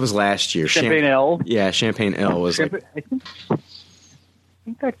 That was last year. Champagne Ill? Yeah, Champagne Ill was like, I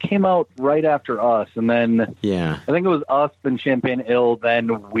think that came out right after Us, and then yeah. I think it was Us, then Champagne Ill,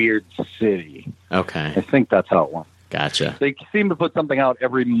 then Weird City. Okay, I think that's how it went. gotcha. They seem to put something out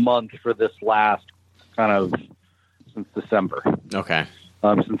every month for this last kind of since December. Okay.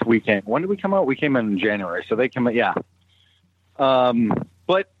 Since we came. When did we come out? We came in January, so they came out, yeah.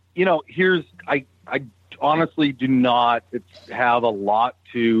 But, you know, I honestly do not have a lot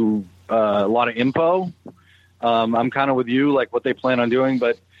of info. I'm kind of with you, like what they plan on doing.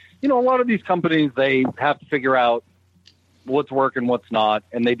 But, you know, a lot of these companies, they have to figure out what's working, what's not.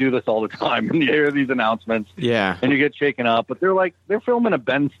 And they do this all the time. And you hear these announcements. Yeah. And you get shaken up. But they're filming a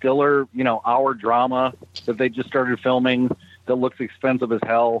Ben Stiller, you know, hour drama that they just started filming that looks expensive as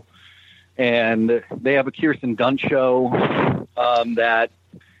hell. And they have a Kirsten Dunst show that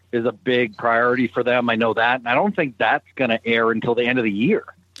is a big priority for them. I know that. And I don't think that's going to air until the end of the year.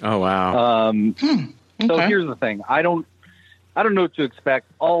 Oh, wow. So here's the thing. I don't know what to expect.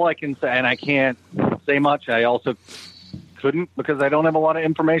 All I can say, and I can't say much. I also couldn't because I don't have a lot of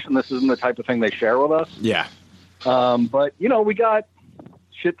information. This isn't the type of thing they share with us. Yeah. But, you know, we got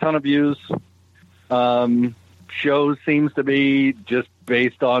shit ton of views. Shows seems to be just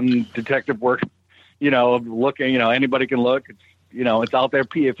based on detective work, you know, looking, you know, anybody can look. It's, you know, it's out there.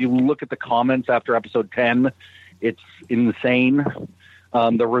 If you look at the comments after episode 10, it's insane.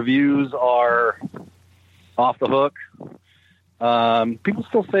 The reviews are off the hook. People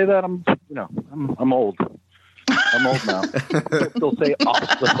still say that. I'm old. I'm old now. People still say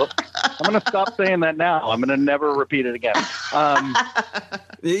off the hook. I'm going to stop saying that now. I'm going to never repeat it again.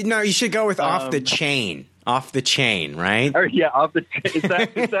 No, you should go with off the chain. Off the chain, right? Or, yeah, off the chain.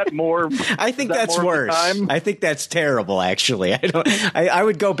 Is that more? I think that's worse. I think that's terrible, actually. I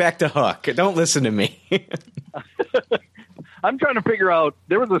would go back to hook. Don't listen to me. I'm trying to figure out,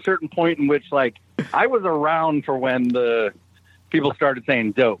 there was a certain point in which, like, I was around for when the people started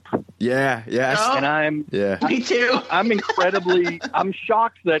saying dope. Yeah, yes. Oh. And Me too. I'm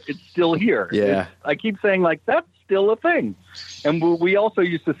shocked that it's still here. Yeah. I keep saying, like, that's still a thing. And we also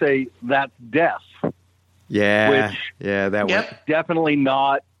used to say, that's death. Yeah. Which Yep. definitely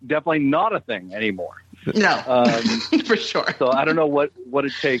not a thing anymore. No, for sure. So I don't know what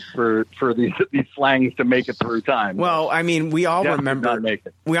it takes for these slangs to make it through time. Well, I mean, we all Definitely remember. not make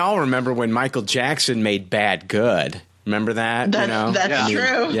it. We all remember when Michael Jackson made "Bad Good." Remember that? That's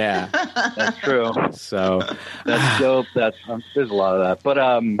true. Yeah, That's true. so That's dope. There's a lot of that. But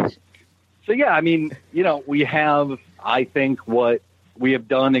so yeah, I mean, you know, we have, I think, what we have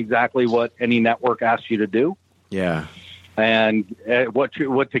done exactly what any network asks you to do, yeah, and what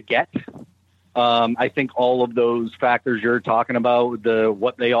to get. I think all of those factors you're talking about,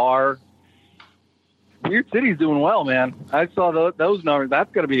 what they are. Weird City's doing well, man. I saw those numbers.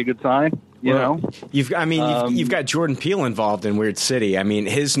 That's going to be a good sign. You know, you've got Jordan Peele involved in Weird City. I mean,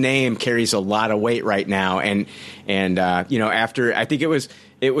 his name carries a lot of weight right now, and you know, after I think it was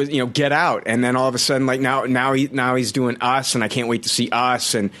you know, Get Out, and then all of a sudden, like now he's doing Us, and I can't wait to see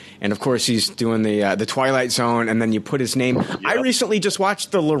Us, and of course he's doing the Twilight Zone, and then you put his name. Yep. I recently just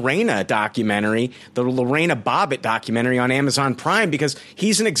watched the Lorena documentary, the Lorena Bobbitt documentary on Amazon Prime, because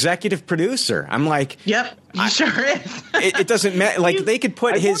he's an executive producer. I'm like, Yep, he sure is. it doesn't matter. Like they could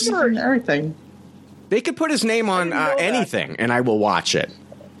put Everything. They could put his name on anything, and I will watch it.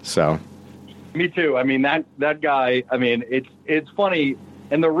 So, me too. I mean, that guy. I mean, it's funny,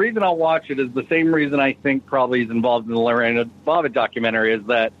 and the reason I'll watch it is the same reason I think probably he's involved in the Lorena Bobbitt documentary, is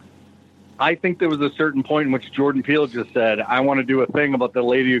that I think there was a certain point in which Jordan Peele just said, "I want to do a thing about the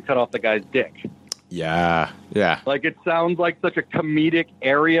lady who cut off the guy's dick." yeah. Like, it sounds like such a comedic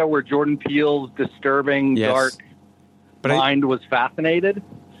area where Jordan Peele's disturbing, dark mind was fascinated.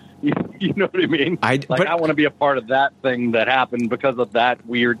 You know what I mean? I want to be a part of that thing that happened because of that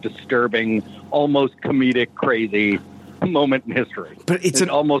weird, disturbing, almost comedic, crazy moment in history. But it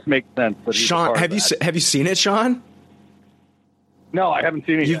almost makes sense. That Sean, have you seen it, Sean? No, I haven't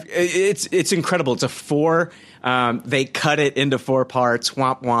seen it yet. It's incredible. It's a 4. They cut it into 4 parts.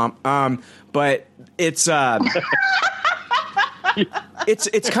 Womp womp. But it's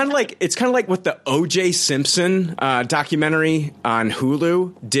it's kind of like what the O.J. Simpson documentary on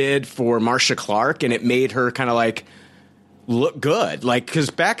Hulu did for Marcia Clark, and it made her kind of like look good, like, because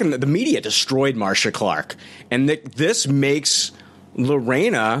back in the media destroyed Marcia Clark, and this makes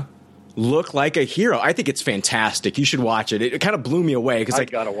Lorena look like a hero. I think it's fantastic. You should watch it. It kind of blew me away because I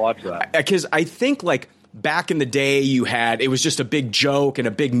gotta watch that, because I think like back in the day, it was just a big joke and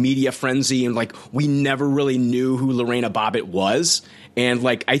a big media frenzy, and like we never really knew who Lorena Bobbitt was. And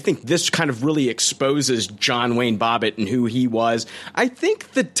like I think this kind of really exposes John Wayne Bobbitt and who he was. I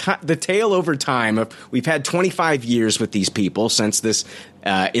think the tale over time of we've had 25 years with these people since this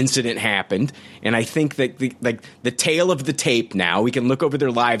incident happened, and I think that the tale of the tape now, we can look over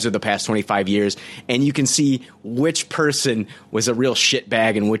their lives of the past 25 years, and you can see which person was a real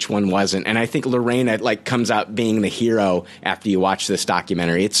shitbag and which one wasn't. And I think Lorena like comes out being the hero after you watch this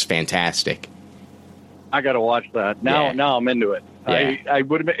documentary. It's fantastic. I got to watch that now. Yeah. Now I'm into it. Yeah. I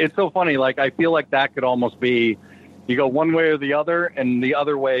would. It's so funny. Like I feel like that could almost be, you go one way or the other, and the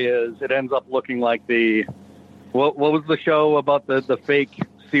other way is it ends up looking like the what was the show about the fake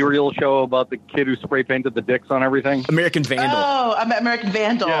serial show about the kid who spray painted the dicks on everything? American Vandal. Oh, American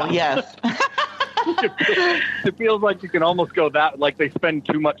Vandal. Yeah. Yes. It feels like you can almost go that, like they spend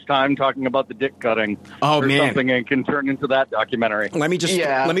too much time talking about the dick cutting or something, and can turn into that documentary. Let me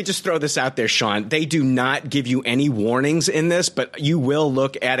just throw this out there, Sean. They do not give you any warnings in this, but you will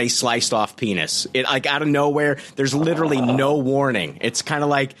look at a sliced off penis. It like out of nowhere. There's literally no warning. It's kind of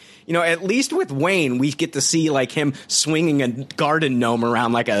like, you know, at least with Wayne, we get to see like him swinging a garden gnome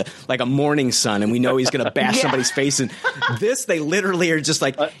around like a morning sun, and we know he's going to bash somebody's face. And this, they literally are just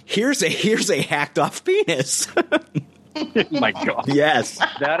like, here's a hacked off penis. My God. Yes.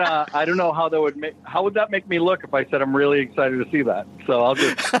 That I don't know how that make me look if I said I'm really excited to see that. So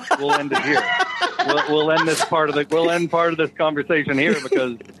we'll end it here. We'll end part of this conversation here,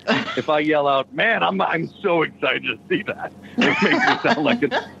 because if I yell out, "Man, I'm so excited to see that," it makes me sound like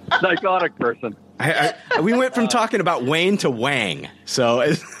a psychotic person. We went from talking about Wayne to Wang. So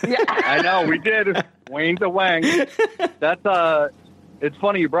I know we did. Wayne to Wang. That's it's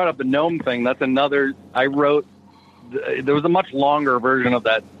funny you brought up the gnome thing. That's another I wrote. There was a much longer version of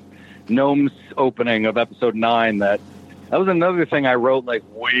that Gnomes opening of episode 9. That was another thing I wrote like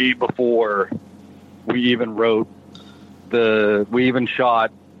way before we even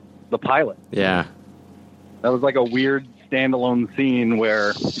shot the pilot. Yeah. That was like a weird standalone scene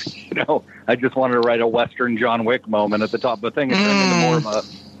where, you know, I just wanted to write a Western John Wick moment at the top of the thing. It turned into more of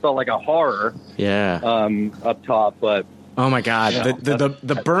felt like a horror. Yeah. Up top, but oh my God, you know,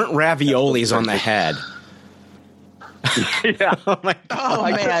 the burnt raviolis on the head. Yeah.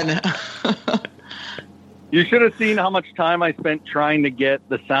 Oh man. You should have seen how much time I spent trying to get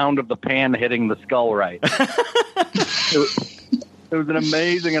the sound of the pan hitting the skull right. It was an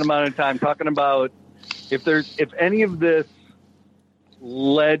amazing amount of time talking about if any of this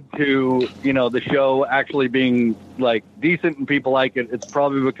led to, you know, the show actually being like decent and people like it, it's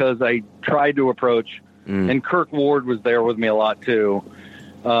probably because I tried to approach, and Kirk Ward was there with me a lot too,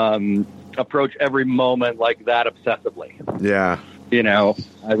 approach every moment like that obsessively. Yeah. You know,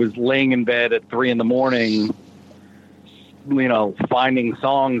 I was laying in bed at 3 a.m, you know, finding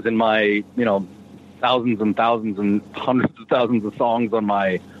songs in my, you know, thousands and thousands and hundreds of thousands of songs on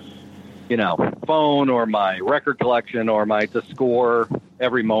my, you know, phone or my record collection or to score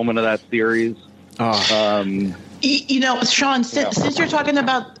every moment of that series. You know, Sean, since you're talking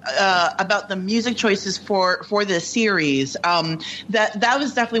about the music choices for this series, that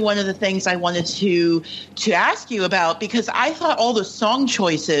was definitely one of the things I wanted to ask you about, because I thought all the song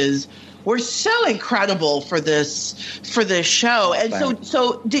choices were so incredible for this show. And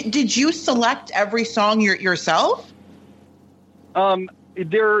so did you select every song yourself?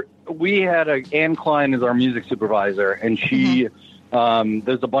 We had Ann Klein as our music supervisor, and she.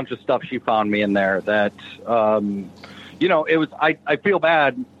 There's a bunch of stuff she found me in there that, you know, it was, I feel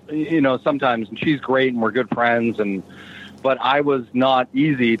bad, you know, sometimes, and she's great and we're good friends, but I was not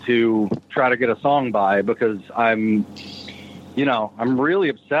easy to try to get a song by, because I'm really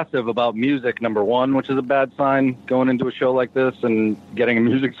obsessive about music, number one, which is a bad sign going into a show like this and getting a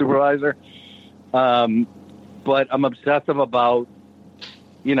music supervisor. But I'm obsessive about,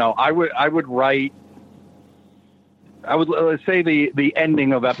 you know, I would write, let's say the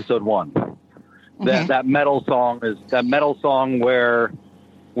ending of episode 1, that metal song where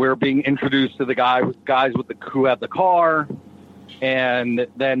we're being introduced to the guys who have the car, and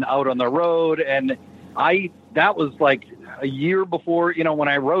then out on the road. And that was like a year before, you know, when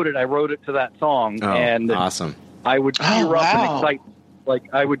I wrote it to that song. Oh, and awesome. I would tear up in excitement.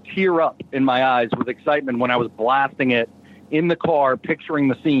 Like I would tear up in my eyes with excitement when I was blasting it in the car, picturing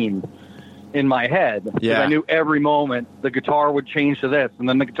the scene in my head. Yeah. I knew every moment the guitar would change to this, and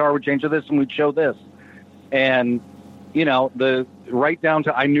then the guitar would change to this, and we'd show this. And, you know, right down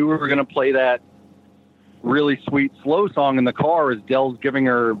to, I knew we were going to play that really sweet slow song in the car as Dell's giving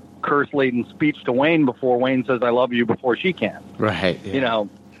her curse-laden speech to Wayne before Wayne says, "I love you," before she can. Right. Yeah. You know,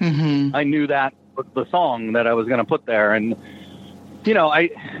 I knew that the song that I was going to put there. And, you know, I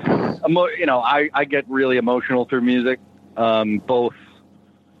get really emotional through music, both,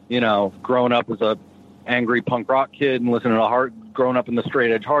 you know, growing up as a angry punk rock kid and listening to growing up in the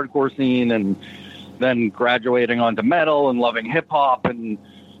straight edge hardcore scene, and then graduating onto metal and loving hip hop, and,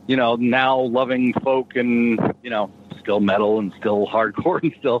 you know, now loving folk and, you know, still metal and still hardcore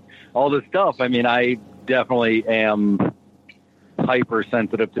and still all this stuff. I mean, I definitely am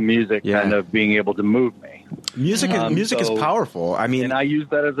hypersensitive to music, kind of being able to move me. Music is powerful. I mean, and I use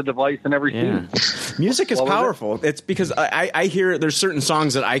that as a device in every scene. Music is powerful. It's because I hear there's certain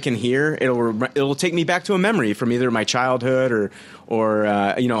songs that I can hear. It'll take me back to a memory from either my childhood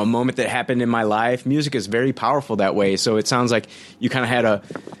or you know, a moment that happened in my life. Music is very powerful that way. So it sounds like you kind of had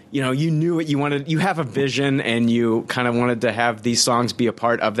you knew what you wanted. You have a vision, and you kind of wanted to have these songs be a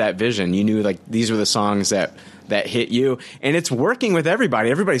part of that vision. You knew, like, these were the songs that hit you, and it's working with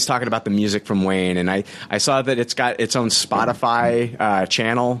everybody. Everybody's talking about the music from Wayne, and I saw that it's got its own Spotify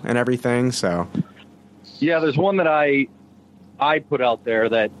channel and everything. So yeah, there's one that I put out there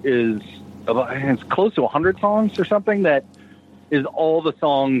that is it's close to 100 songs or something, that is all the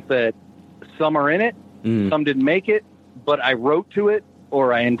songs that some are in it, some didn't make it, but I wrote to it,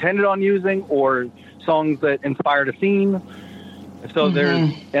 or I intended on using, or songs that inspired a scene. So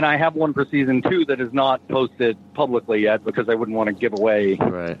there's, and I have one for season 2 that is not posted publicly yet because I wouldn't want to give away.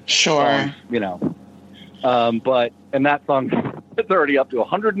 Right. Sure. You know, and that song is already up to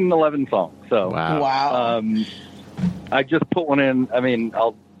 111 songs. So wow. I just put one in. I mean,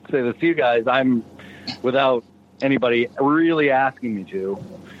 I'll say this to you guys. I'm, without anybody really asking me to,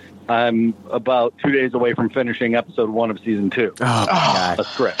 I'm about 2 days away from finishing episode 1 of season 2. Oh, God. A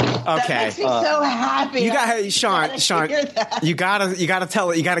script. Okay. That makes me so happy. You got Sean. You gotta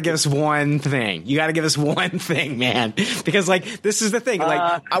tell it. You gotta give us one thing. You gotta give us one thing, man. Because, like, this is the thing.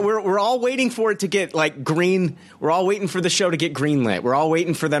 Like, we're all waiting for it to get, like, green. We're all waiting for the show to get greenlit. We're all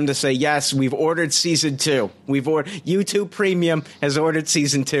waiting for them to say, yes, we've ordered season 2. YouTube Premium has ordered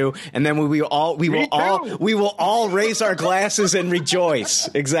season 2, and then we will all raise our glasses and rejoice.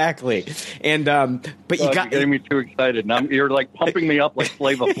 Exactly. And but you got getting me too excited. Now you're like pumping me up like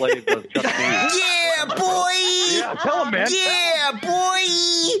Flavor Flav does Chuck D. Yeah, boy. Yeah, tell him, man. Yeah, boy.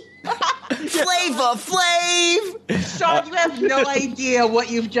 Flavor Flav. Sean, you have no idea what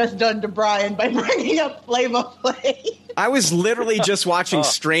you've just done to Brian by bringing up Flavor Flav. I was literally just watching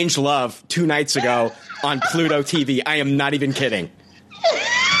Strange Love 2 nights ago on Pluto TV. I am not even kidding.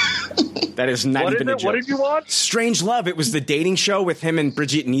 That is not even a joke. What did you watch? Strange Love. It was the dating show with him and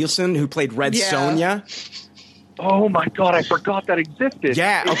Brigitte Nielsen, who played Red Sonja. Oh my God, I forgot that existed.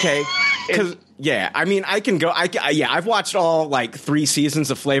 Yeah, okay. Because I mean, I can go. I've watched all, like, 3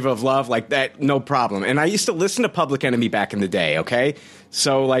 seasons of Flavor of Love, like that, no problem. And I used to listen to Public Enemy back in the day. Okay,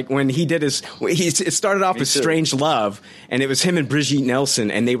 so, like, when he did it started off with Strange Love, and it was him and Brigitte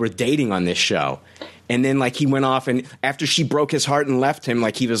Nielsen, and they were dating on this show. And then, like, he went off, and after she broke his heart and left him,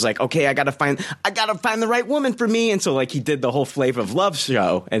 like, he was like, okay, I gotta find the right woman for me. And so, like, he did the whole Flavor of Love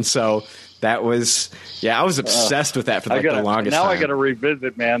show. And so that was, I was obsessed with that for, like, the longest time. Now I gotta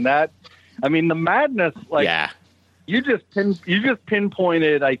revisit, man. That, I mean, the madness, like, you just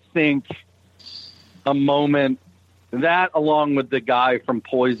pinpointed, I think, a moment, that along with the guy from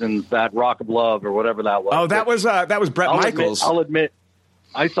Poison's, that Rock of Love or whatever that was. Oh, that was Bret Michaels. I'll admit,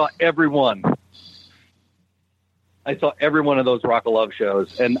 I saw every one of those Rock of Love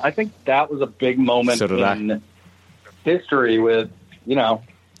shows, and I think that was a big moment in history with, you know,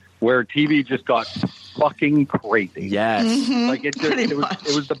 where TV just got fucking crazy. Yes. Like, it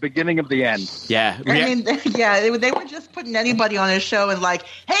was the beginning of the end. Yeah. I mean, they were just putting anybody on a show and, like,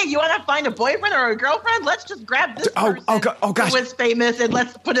 hey, you want to find a boyfriend or a girlfriend? Let's just grab this person who was famous and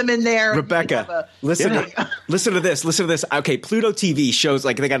let's put him in there. Rebecca, listen to this. Okay, Pluto TV shows,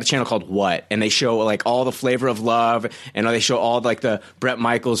 like, they got a channel called What? And they show, like, all the Flavor of Love, and they show all, like, the Bret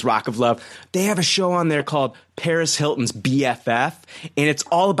Michaels Rock of Love. They have a show on there called Paris Hilton's BFF, and it's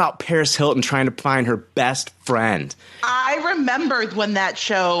all about Paris Hilton trying to find her best friend. I remembered when that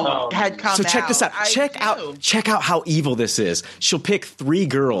show had come out. So check this out. Check out how evil this is. She'll pick 3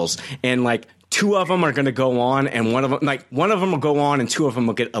 girls, and, like, 2 of them are going to go on, and one of them will go on, and 2 of them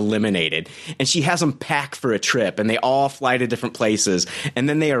will get eliminated. And she has them pack for a trip, and they all fly to different places, and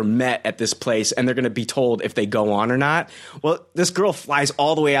then they are met at this place, and they're going to be told if they go on or not. Well, this girl flies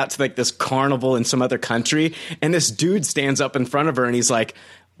all the way out to, like, this carnival in some other country, and this dude stands up in front of her, and he's like,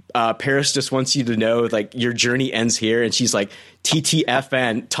 Paris just wants you to know, like, your journey ends here. And she's like,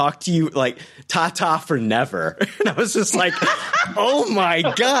 TTFN, talk to you, like, ta-ta for never. And I was just like, oh my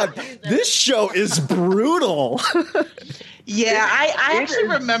God, this show is brutal. Yeah, I actually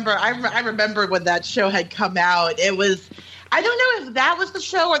remember. I remember when that show had come out. It was, I don't know if that was the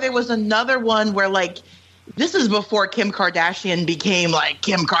show or there was another one where like, this is before Kim Kardashian became like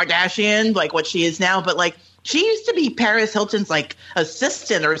Kim Kardashian, like what she is now. But like, she used to be Paris Hilton's like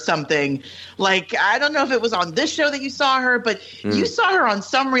assistant or something. Like, I don't know if it was on this show that you saw her, but you saw her on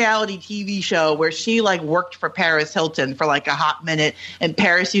some reality TV show where she like worked for Paris Hilton for like a hot minute, and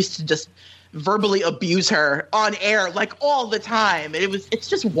Paris used to just verbally abuse her on air like all the time. It's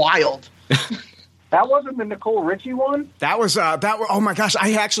just wild. That wasn't the Nicole Richie one? That was oh my gosh,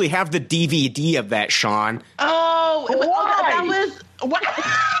 I actually have the DVD of that, Sean. Oh, Why? that was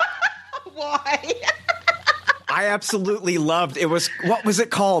why? I absolutely loved it. Was what was it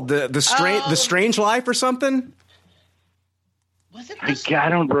called? The Strange Life or something? Was it? I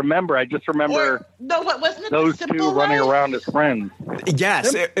don't remember. I just remember what wasn't it? those the two Simple running Life? around as friends.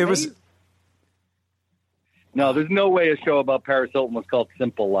 Yes, it was. No, there's no way a show about Paris Hilton was called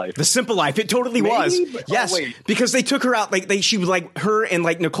Simple Life. The Simple Life. It totally Maybe, was. but- Yes, wait. because they took her out. Like she was like her and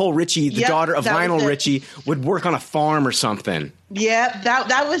like Nicole Richie, the Yep, daughter of that was Lionel it. Richie, would work on a farm or something. Yeah,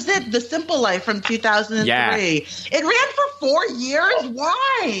 that was it. The Simple Life from 2003. Yeah. It ran for 4 years.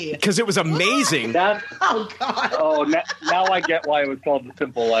 Why? Because it was amazing. That, Oh God. oh, now I get why it was called The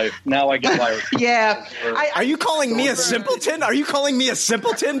Simple Life. Now I get why it was Yeah. Are you calling me a simpleton? Are you calling me a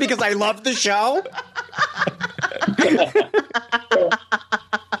simpleton because I love the show?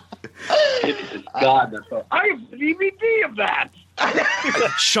 God, that's so, I have the DVD of that.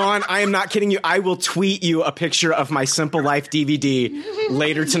 Sean, I am not kidding you. I will tweet you a picture of my Simple Life DVD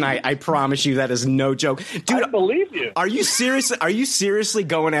later tonight. I promise you that is no joke. Dude, I believe you. are you serious? Are you seriously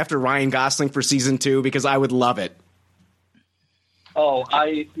going after Ryan Gosling for season 2? Because I would love it. Oh,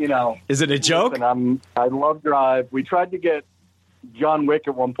 Is it a joke? listen, I love Drive. We tried to get John Wick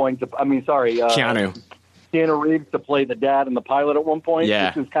at one point. Keanu. Keanu Reeves to play the dad in the pilot at one point.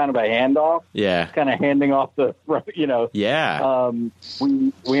 Yeah. This is kind of a handoff. Yeah. Kind of handing off the, Yeah.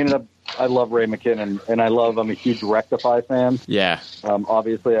 we ended up, I love Ray McKinnon, and I'm a huge Rectify fan. Yeah.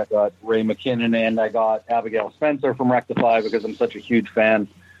 Obviously, I got Ray McKinnon, and I got Abigail Spencer from Rectify because I'm such a huge fan.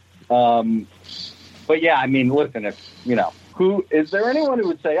 But yeah, I mean, listen, who is there anyone who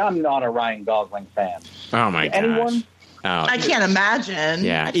would say I'm not a Ryan Gosling fan? Oh my gosh. Anyone? Oh, I can't imagine.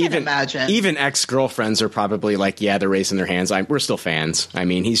 yeah, I can't imagine. Even ex-girlfriends are probably like, yeah, they're raising their hands. We're still fans. I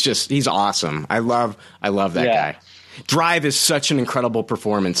mean, he's awesome. I love that Yeah. guy. Drive is such an incredible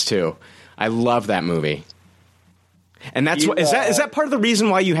performance too. I love that movie. And that's what is that part of the reason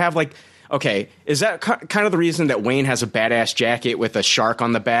why you have like, okay, is that kind of the reason that Wayne has a badass jacket with a shark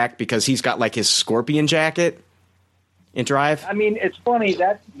on the back because he's got like his scorpion jacket in Drive? I mean, it's funny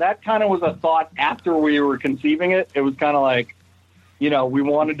that kind of was a thought after we were conceiving it. It was kind of like, we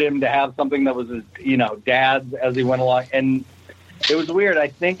wanted him to have something that was his, dad's as he went along, and it was weird. I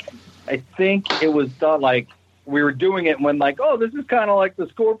think it was thought like we were doing it when like, oh, this is kind of like the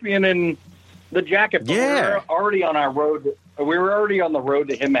scorpion in the jacket. But Yeah. we were already on our road. We were already on the road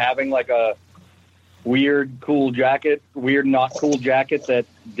to him having like a weird, not cool jacket that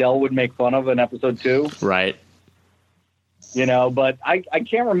Del would make fun of in episode 2. Right. But I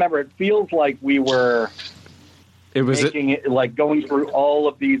can't remember. It feels like we were It was making it like going through all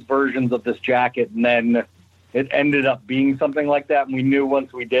of these versions of this jacket, and then it ended up being something like that. And we knew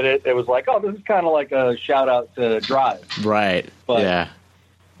once we did it, it was like, oh, this is kind of like a shout out to Drive. right. But- Yeah.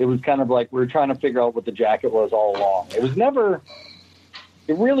 It was kind of like we were trying to figure out what the jacket was all along.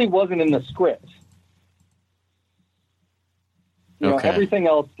 It really wasn't in the script. Okay. Everything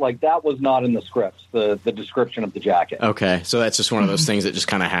else, like that was not in the script, the description of the jacket. Okay, so that's just one of those things that just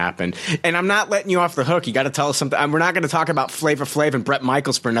kind of happened. And I'm not letting you off the hook. You got to tell us something. We're not going to talk about Flavor Flav and Bret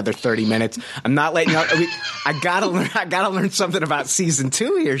Michaels for another 30 minutes. I'm not letting you off. I got to learn something about season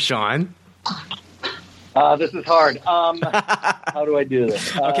 2 here, Sean. This is hard. How do I do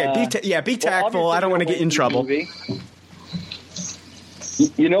this? Okay, be tactful. Well, I don't want to get you in trouble.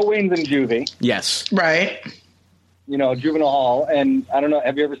 You know Wayne's in juvie. Yes. Right. Juvenile Hall. And I don't know,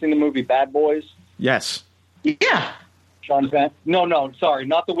 have you ever seen the movie Bad Boys? Yes. Yeah. Sean Penn? No, sorry,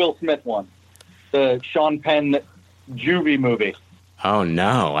 not the Will Smith one. The Sean Penn juvie movie. Oh,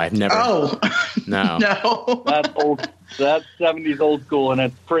 no. I've never. Oh. No. No. That's old. That's 70s old school, and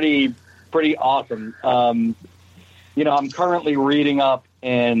it's pretty awesome. I'm currently reading up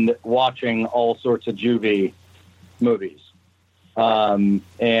and watching all sorts of juvie movies.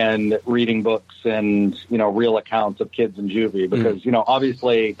 And reading books and, real accounts of kids in juvie because,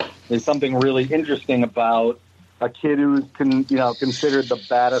 obviously there's something really interesting about a kid who's, considered the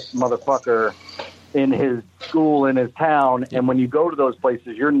baddest motherfucker in his school, in his town. And when you go to those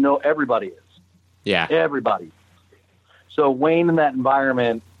places, everybody is. Yeah. Everybody. So Wayne in that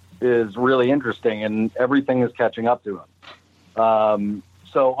environment is really interesting, and everything is catching up to him.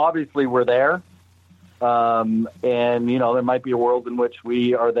 So obviously we're there. And, there might be a world in which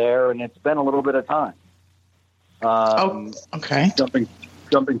we are there, and it's been a little bit of time. Okay.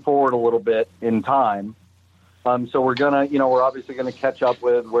 Jumping forward a little bit in time. So we're we're obviously going to catch up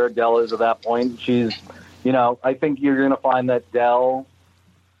with where Dell is at that point. She's, I think you're going to find that Dell,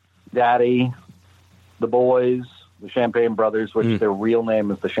 Daddy, the boys, the Champagne Brothers, which their real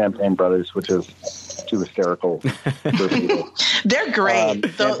name is the Champagne Brothers, which is too hysterical for people. They're great.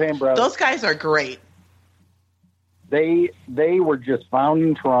 Those guys are great. They were just found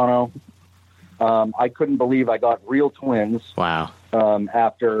in Toronto. I couldn't believe I got real twins. Wow.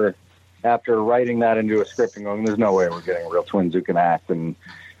 After writing that into a script and going, there's no way we're getting real twins who can act. And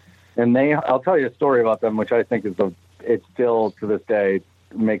I'll tell you a story about them, which I think it's still to this day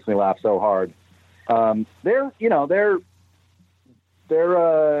makes me laugh so hard. They got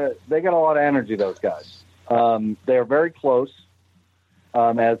a lot of energy, those guys. They're very close,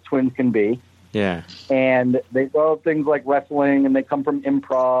 as twins can be. Yeah. And they love things like wrestling, and they come from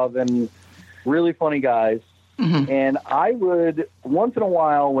improv, and really funny guys. Mm-hmm. And I would, once in a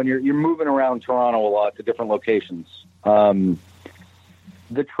while, when you're moving around Toronto a lot to different locations, the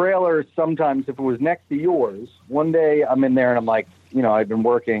trailer sometimes, if it was next to yours, one day I'm in there and I'm like, I've been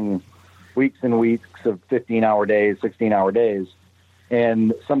working weeks and weeks of 15-hour days, 16-hour days.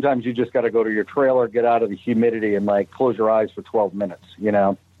 And sometimes you just got to go to your trailer, get out of the humidity, and close your eyes for 12 minutes,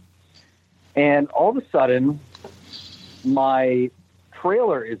 And all of a sudden, my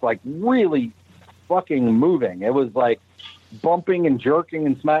trailer is really fucking moving. It was bumping and jerking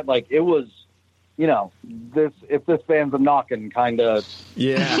and smack. It was, if this band's a knocking kind of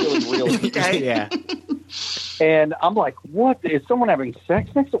really. Okay. Yeah. And I'm like, what? Is someone having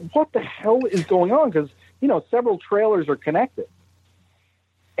sex next to? What the hell is going on? Because, several trailers are connected.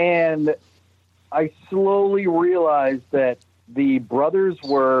 And I slowly realized that the brothers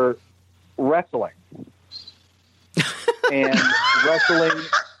were wrestling. And wrestling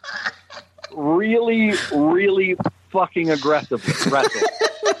really, really fucking aggressively.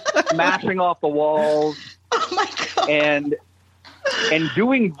 Smashing off the walls. Oh, my God. And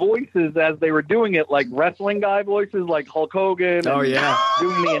doing voices as they were doing it, like wrestling guy voices, like Hulk Hogan. Oh, yeah.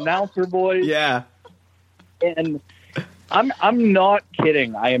 Doing the announcer voice. Yeah. And I'm not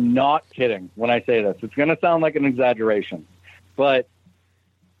kidding. I am not kidding when I say this. It's going to sound like an exaggeration. But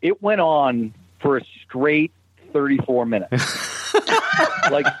it went on for a straight 34 minutes.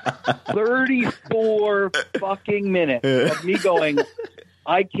 34 fucking minutes of me going,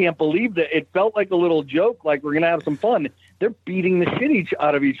 I can't believe that. It felt like a little joke, like we're going to have some fun. They're beating the shit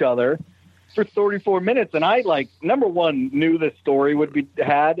out of each other for 34 minutes. And I, number one, knew this story would be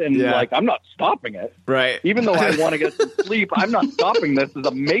had, and, I'm not stopping it. Right. Even though I want to get some sleep, I'm not stopping this. This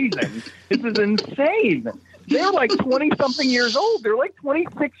is amazing. This is insane. They're 20-something years old. They're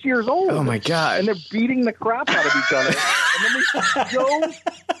 26 years old. Oh, my God. And they're beating the crap out of each other. And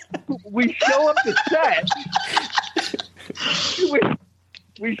then we show up to set.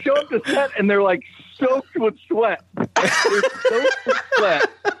 We show up to set, and they're, soaked with sweat. They're soaked with sweat.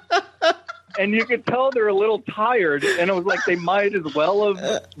 And you could tell they're a little tired. And it was like they might as well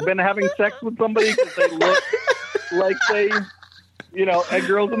have been having sex with somebody because they looked like they... had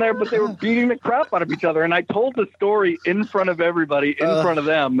girls in there, but they were beating the crap out of each other. And I told the story in front of everybody, in front of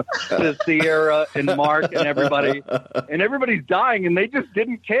them, to Sierra and Mark and everybody. And everybody's dying, and they just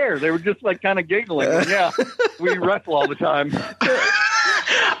didn't care. They were just kind of giggling. And, yeah, we wrestle all the time.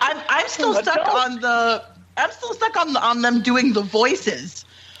 I'm still stuck on them doing the voices.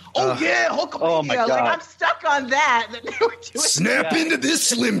 Oh yeah, oh my God. I'm stuck on that. They were doing Snap into this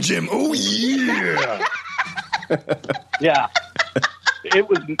Slim Jim. Oh yeah. Yeah. It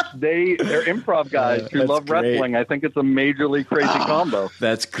was they're improv guys who love wrestling. I think it's a majorly crazy combo.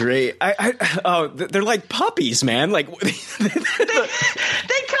 That's great. They're like puppies, man. They kind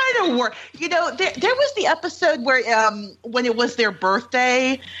of were. There was the episode where when it was their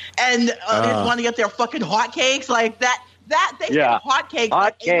birthday and they want to get their fucking hotcakes like that. They said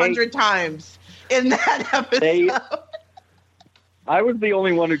hotcakes 800 times in that episode. I was the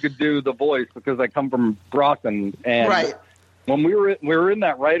only one who could do the voice because I come from Brockton, and right. When we were in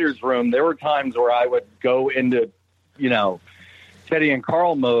that writer's room, there were times where I would go into, Teddy and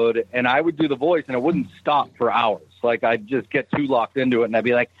Carl mode, and I would do the voice, and it wouldn't stop for hours. I'd just get too locked into it, and I'd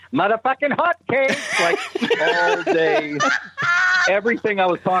be like, motherfucking hotcakes, all day. Everything I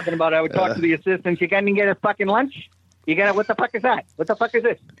was talking about, I would talk to the assistants. You got to get a fucking lunch? You got it? What the fuck is that? What the fuck is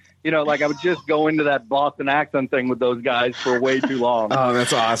this? I would just go into that Boston accent thing with those guys for way too long. Oh,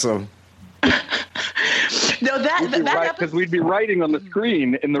 that's awesome. No, because we'd be writing on the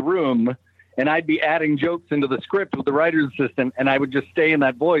screen in the room, and I'd be adding jokes into the script with the writer's assistant, and I would just stay in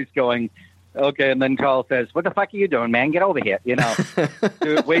that voice going, okay, and then Carl says, "What the fuck are you doing, man? Get over here."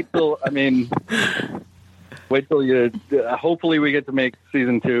 Dude, wait till you, hopefully we get to make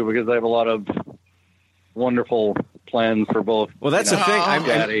season 2, because I have a lot of wonderful plans for both. Well, that's the thing.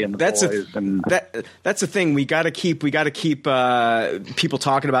 Daddy and that's the thing. We got to keep people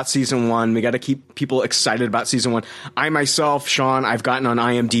talking about season 1. We got to keep people excited about season 1. I myself, Sean, I've gotten on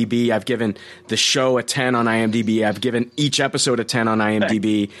IMDb. I've given the show a 10 on IMDb. I've given each episode a 10 on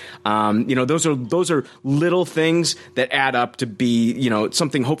IMDb. Those are little things that add up to be,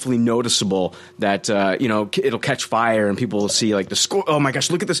 something hopefully noticeable that it'll catch fire and people will see like the score. Oh my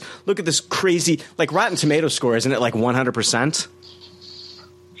gosh, look at this crazy, like Rotten Tomato score, isn't it like 100%?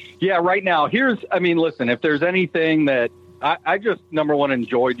 Yeah, right now. Listen, if there's anything that I just, number one,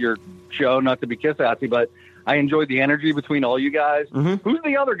 enjoyed your show, not to be kiss-assy, but I enjoyed the energy between all you guys. Mm-hmm. Who's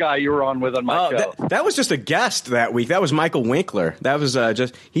the other guy you were on with on my show? That was just a guest that week. That was Michael Winkler. That was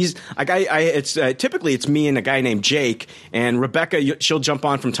typically it's me and a guy named Jake, and Rebecca, she'll jump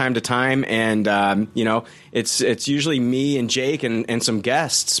on from time to time, and it's usually me and Jake and some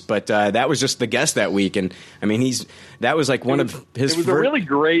guests, but that was just the guest that week, and that was like one of his. It was a really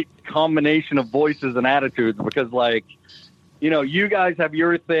great combination of voices and attitudes, because you guys have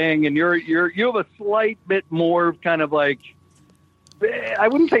your thing, and you have a slight bit more kind of like, I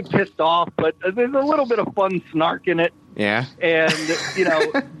wouldn't say pissed off, but there's a little bit of fun snark in it. Yeah. And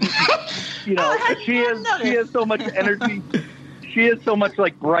she has so much energy. She has so much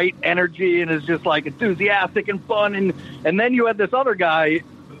like bright energy and is just like enthusiastic and fun. And then you had this other guy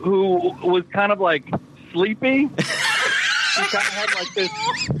who was kind of like sleepy. He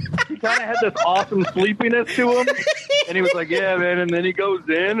kind of had this awesome sleepiness to him, and he was like, "Yeah, man." And then he goes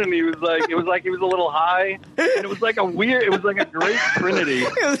in, and he was like, it was like he was a little high, and it was like a great trinity.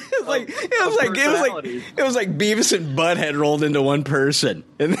 It was like Beavis and Butthead rolled into one person.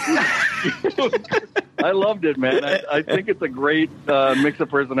 I loved it, man. I think it's a great mix of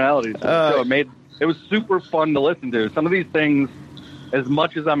personalities. So it was super fun to listen to. Some of these things, as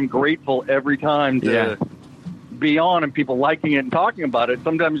much as I'm grateful every time to be on and people liking it and talking about it,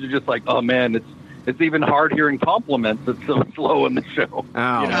 sometimes you're just like, oh man, it's even hard hearing compliments. It's so slow in the show. Oh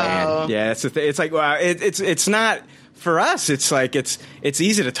man, yeah, that's the thing. It's like, wow, it's not for us. It's like it's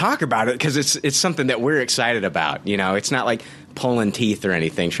easy to talk about it because it's something that we're excited about. It's not like pulling teeth or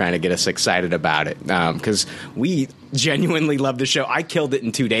anything trying to get us excited about it, because we genuinely love the show. I killed it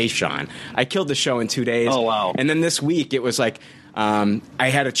in 2 days, Sean. I killed the show in 2 days. Oh wow! And then this week it was like, I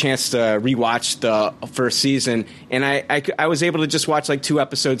had a chance to rewatch the first season, and I was able to just watch like 2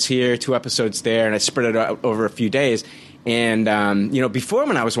 episodes here, 2 episodes there, and I spread it out over a few days. And before,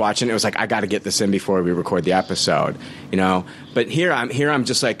 when I was watching, it was like, I got to get this in before we record the episode, But here I'm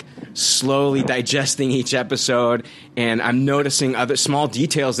just like slowly digesting each episode, and I'm noticing other small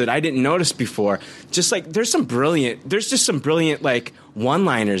details that I didn't notice before. Just like there's just some brilliant like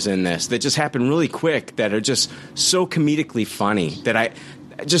one-liners in this that just happen really quick that are just so comedically funny that I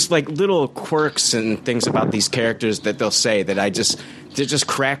just like little quirks and things about these characters that they'll say that they just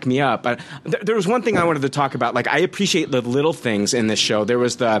crack me up. There was one thing I wanted to talk about. Like, I appreciate the little things in this show. There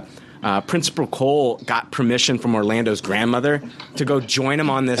was the Principal Cole got permission from Orlando's grandmother to go join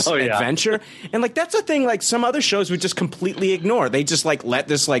him on this adventure. And like, that's a thing like some other shows would just completely ignore. They just like let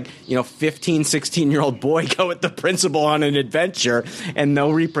this 15, 16-year-old boy go with the principal on an adventure and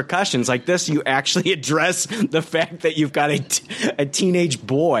no repercussions. Like this, you actually address the fact that you've got a teenage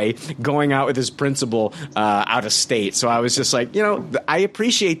boy going out with his principal out of state. So I was just like, I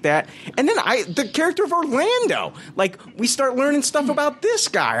appreciate that. And then the character of Orlando, like we start learning stuff about this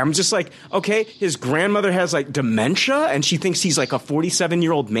guy. I'm just like, okay, his grandmother has like dementia and she thinks he's like a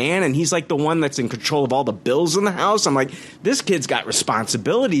 47-year-old man and he's like the one that's in control of all the bills in the house. I'm like, this kid's got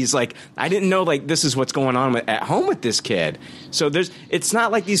responsibilities. Like, I didn't know like this is what's going on at home with this kid. So it's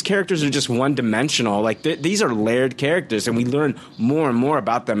not like these characters are just one-dimensional. Like these are layered characters, and we learn more and more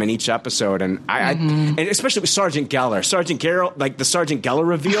about them in each episode. And and especially with Sergeant Geller, like the Sergeant Geller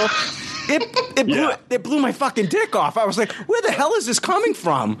reveal, it blew my fucking dick off. I was like, where the hell is this coming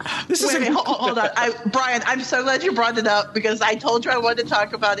from? This is hold on, Brian. I'm so glad you brought it up because I told you I wanted to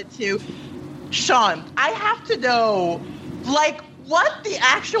talk about it too. Sean, I have to know, like, what the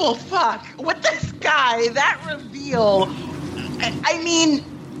actual fuck with this guy? That reveal. I mean,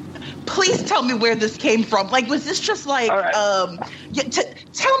 please tell me where this came from. Like, was this just like,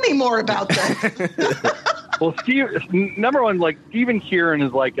 tell me more about this. Well, number one, like, Stephen Kieran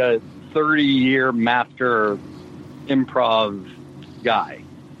is like a 30-year master improv guy.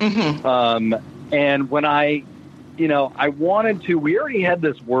 Mm-hmm. And when I wanted to, we already had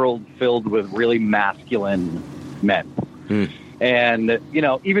this world filled with really masculine men. And,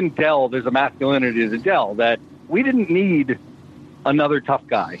 even Del, there's a masculinity to Del that we didn't need another tough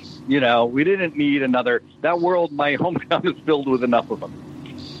guy. We didn't need that world, my hometown is filled with enough of them.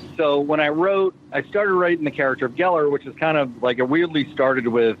 So when I started writing the character of Geller, which is kind of like, it weirdly started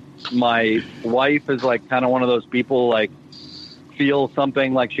with my wife is like kind of one of those people like feels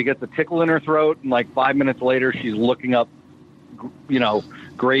something, like she gets a tickle in her throat and like 5 minutes later she's looking up,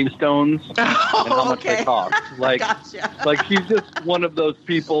 gravestones and how much they cost. Like, Gotcha. Like she's just one of those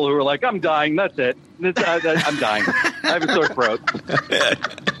people who are like, I'm dying. That's it. I'm dying. I have a sore throat.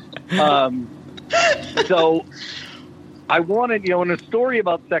 So I wanted, in a story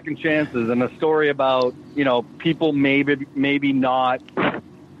about second chances and a story about, people maybe not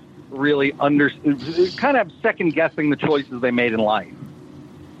really kind of second guessing the choices they made in life.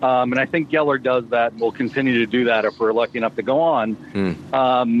 And I think Geller does that. We'll continue to do that if we're lucky enough to go on.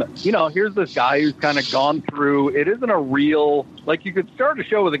 Here's this guy who's kind of gone through, it isn't a real, like you could start a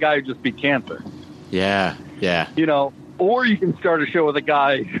show with a guy who just beat cancer. Yeah. Or you can start a show with a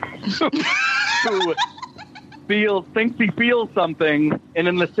guy who thinks he feels something, and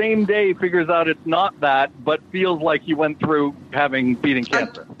in the same day figures out it's not that, but feels like he went through beating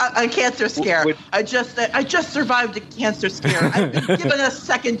cancer. A cancer scare. I just survived a cancer scare. I've been given a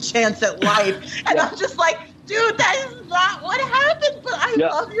second chance at life, and I'm just like, dude, that is not what happened. But I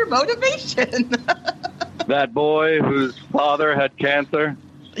love your motivation. That boy whose father had cancer,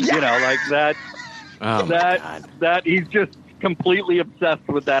 like that. Oh that he's just completely obsessed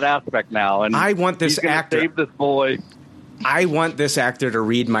with that aspect now, and I want this actor save this boy. I want this actor to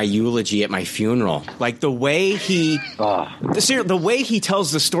read my eulogy at my funeral. Like the way he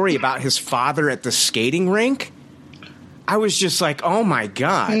tells the story about his father at the skating rink. I was just like, oh my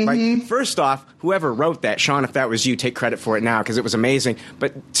God. Like, first off, whoever wrote that, Sean, if that was you, take credit for it now because it was amazing.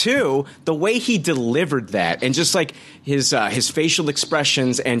 But two, the way he delivered that and just like his facial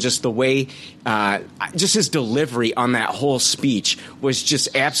expressions and just the way, just his delivery on that whole speech was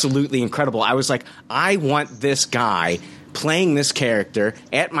just absolutely incredible. I was like, I want this guy playing this character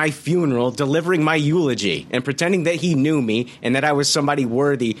at my funeral, delivering my eulogy and pretending that he knew me and that I was somebody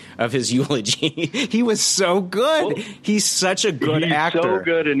worthy of his eulogy. He was so good. Well, he's such a good actor. He's so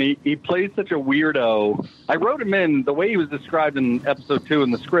good, and he plays such a weirdo. I wrote him in, the way he was described in episode 2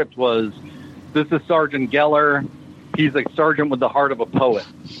 in the script was, this is Sergeant Geller. He's a sergeant with the heart of a poet.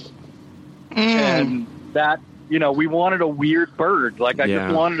 And that, we wanted a weird bird. Like, I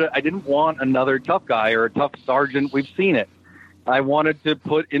didn't want another tough guy or a tough sergeant. We've seen it. I wanted to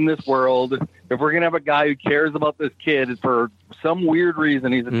put in this world, if we're going to have a guy who cares about this kid for some weird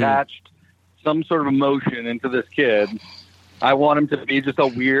reason, he's attached some sort of emotion into this kid. I want him to be just a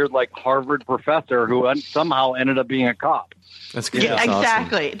weird, like, Harvard professor who somehow ended up being a cop. That's good. Yeah, that's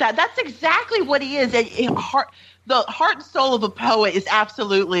exactly. Awesome. That's exactly what he is. The heart and soul of a poet is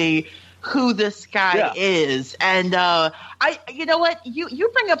absolutely who this guy is. And you know what, you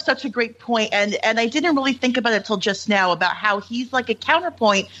bring up such a great point, and I didn't really think about it till just now about how he's like a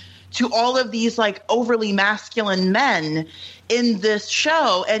counterpoint to all of these like overly masculine men in this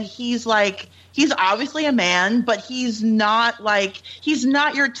show. And he's obviously a man, but he's not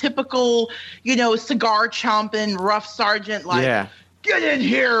your typical, cigar chomping rough sergeant, like, get in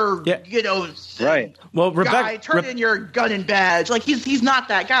here, right. Well, Rebecca, turn in your gun and badge. Like he's not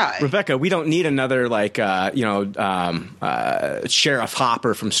that guy. Rebecca, we don't need another Sheriff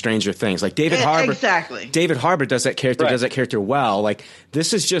Hopper from Stranger Things. Like David Harbour. Exactly. David Harbour does that character. Does that character well. Like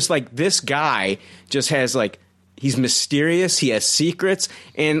this is just like this guy just has like. He's mysterious. He has secrets,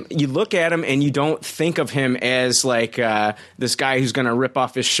 and you look at him, and you don't think of him as like this guy who's going to rip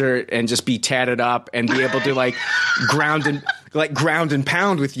off his shirt and just be tatted up and be able to like ground and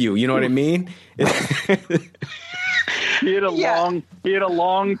pound with you. You know what I mean? He had a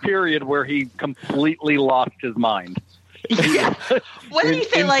long period where he completely lost his mind. Yeah. What did he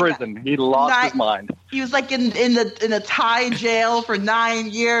say? In prison, he lost his mind. He was like in the Thai jail for 9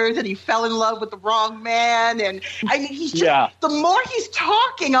 years, and he fell in love with the wrong man. And I mean, he's just the more he's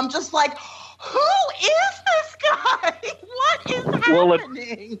talking, I'm just like, who is this guy? What is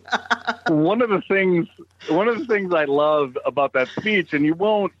happening? One of the things I love about that speech, and you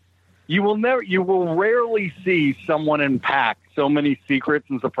will rarely see someone unpack so many secrets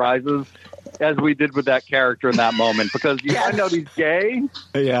and surprises as we did with that character in that moment, because you find out he's gay.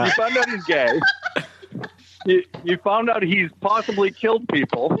 Yeah. You found out he's gay. You found out he's possibly killed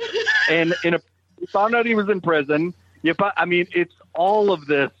people, and you found out he was in prison. It's all of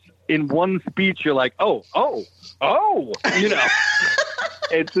this in one speech. You're like, oh,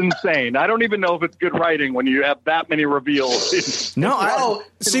 It's insane. I don't even know if it's good writing when you have that many reveals. It's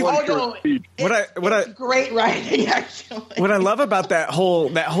great writing, actually. What I love about that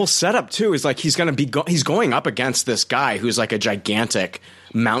whole setup too is like he's going up against this guy who's like a gigantic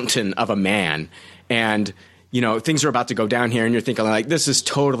mountain of a man, and things are about to go down here, and you're thinking like this is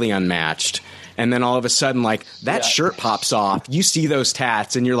totally unmatched, and then all of a sudden like that shirt pops off, you see those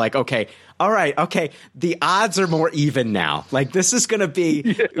tats, and you're like, okay. All right, okay. The odds are more even now. Like this is going to be,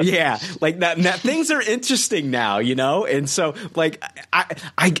 like that. Things are interesting now, And so, like,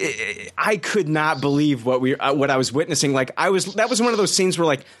 I could not believe what I was witnessing. Like, that was one of those scenes where,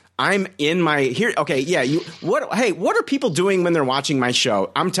 like, I'm in my here. Okay, yeah. What are people doing when they're watching my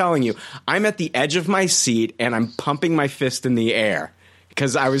show? I'm telling you, I'm at the edge of my seat and I'm pumping my fist in the air.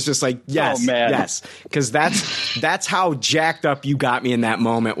 Because I was just like, yes, yes. Because that's how jacked up you got me in that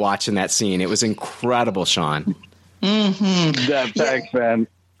moment watching that scene. It was incredible, Sean. Mm-hmm. Thanks, man.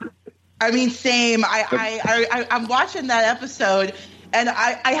 I mean, same. I'm watching that episode, and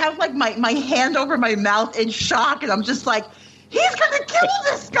I have like my hand over my mouth in shock, and I'm just like, he's gonna kill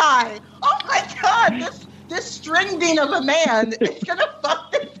this guy. Oh my God, this string bean of a man is gonna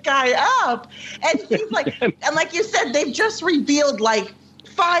fuck this guy up. And he's like, and like you said, they've just revealed like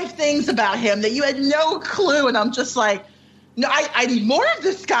 5 things about him that you had no clue, and I'm just like, no, I need more of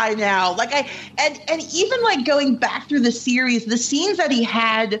this guy now. Like and even like going back through the series, the scenes that he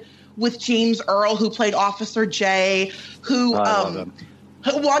had with James Earl, who played Officer J, who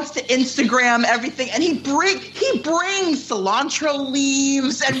wants to Instagram everything, and he brings cilantro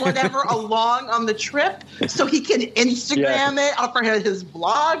leaves and whatever along on the trip so he can Instagram it for his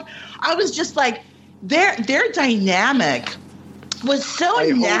blog. I was just like, their dynamic was so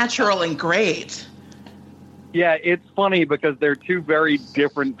natural and great. Yeah, it's funny because they're 2 very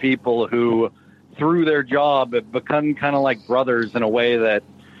different people who, through their job, have become kind of like brothers in a way that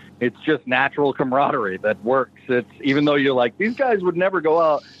it's just natural camaraderie that works. It's even though you're like, these guys would never go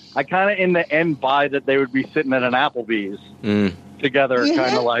out. I kind of, in the end, buy that they would be sitting at an Applebee's together,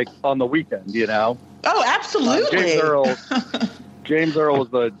 kind of like on the weekend, Oh, absolutely. James Earl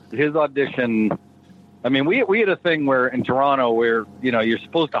was his audition. I mean, we had a thing where in Toronto where, you're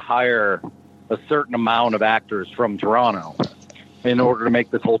supposed to hire a certain amount of actors from Toronto in order to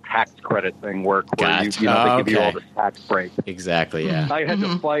make this whole tax credit thing work where they give you all this tax break. Exactly, yeah. I had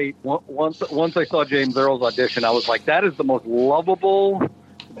to fight. Once I saw James Earl's audition, I was like, that is the most lovable,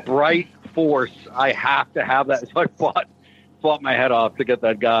 bright force. I have to have that. So I fought my head off to get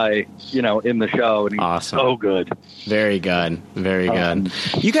that guy, in the show, and he's awesome. So good. Very good. Very good.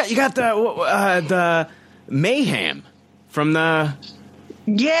 You got the Mayhem from the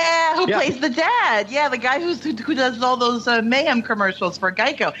who plays the dad? Yeah, the guy who does all those Mayhem commercials for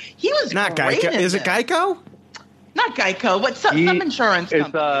Geico. He was not great Geico. Is it Geico? Not Geico. What some insurance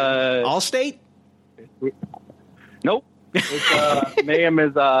company? Allstate? Nope. It's, Mayhem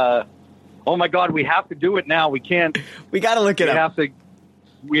is. Oh my God, we have to do it now. We can't. We got to look it up.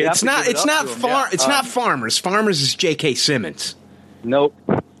 It's not Farmers. Farmers is J.K. Simmons. Nope.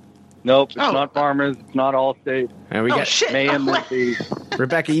 It's not Farmers. It's not Allstate. And we got shit. Mayhem.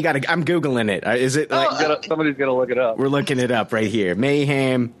 Rebecca, I'm Googling it. Is it like somebody's got to look it up? We're looking it up right here.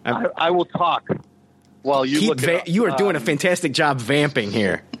 Mayhem. I will talk while you look it up. You are doing a fantastic job vamping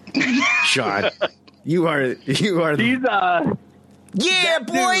here, Sean. You are. He's yeah,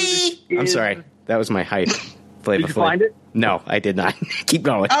 boy. I'm sorry. That was my hype. Did you find it? No, I did not. Keep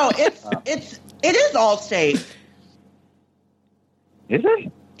going. Oh, it is Allstate. Is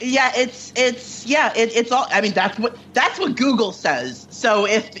it? Yeah, it's all. I mean, that's what Google says. So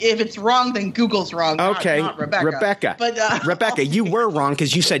if it's wrong, then Google's wrong. Okay, not Rebecca. But Rebecca, you were wrong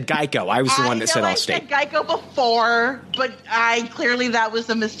because you said Geico. I was the one that said Allstate. I said Geico before, but clearly that was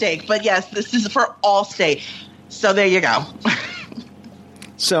a mistake. But yes, this is for Allstate. So there you go.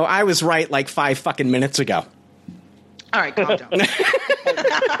 So I was right like 5 fucking minutes ago. All right, calm down.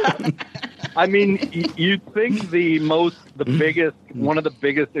 I mean, you'd think one of the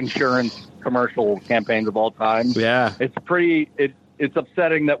biggest insurance commercial campaigns of all time. Yeah. It's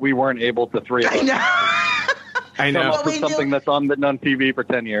upsetting that we weren't able to I know. Come up with something that's on TV for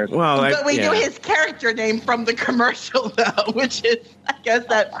 10 years. Well, but we knew his character name from the commercial, though, which is, I guess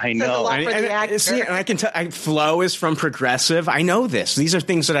that I know. says a lot for the actor. See, and I can tell. Flo is from Progressive. I know this. These are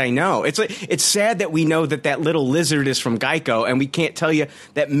things that I know. It's sad that we know that little lizard is from Geico, and we can't tell you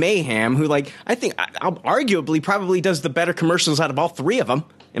that Mayhem, who I think arguably probably does the better commercials out of all 3 of them,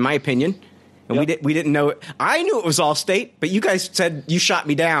 in my opinion. And we didn't know it. I knew it was Allstate, but you guys said you shot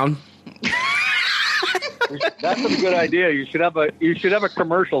me down. That's a good idea. You should have a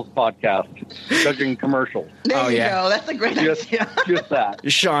commercials podcast, judging commercials. There you yeah. go. That's a great idea. Just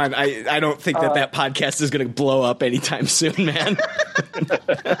that. Sean, I don't think that podcast is going to blow up anytime soon, man.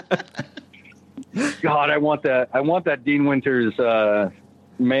 God, I want that Dean Winters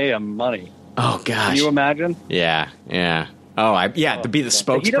mayhem money. Oh gosh. Can you imagine? Yeah. To be the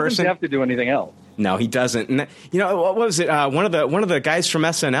spokesperson. He doesn't have to do anything else. No, he doesn't. And, what was it? One of the guys from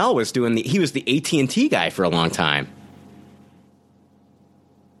SNL was he was the AT&T guy for a long time.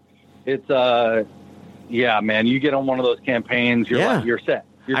 It's yeah, man. You get on one of those campaigns, you're set.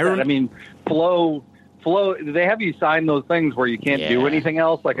 I mean, Flo. They have you sign those things where you can't do anything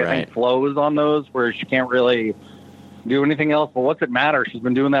else. Like I think Flo is on those where she can't really do anything else. But what's it matter? She's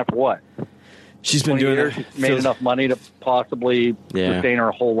been doing that for what? She's been doing years. She's made enough money to possibly sustain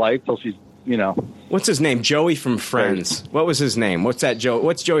her whole life till she's. What's his name? Joey from Friends. What was his name? What's that, Joe?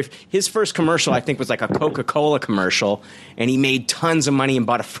 What's Joey? His first commercial, I think, was like a Coca-Cola commercial, and he made tons of money and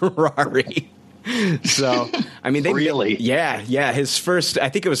bought a Ferrari. So, I mean, really? Yeah. His first, I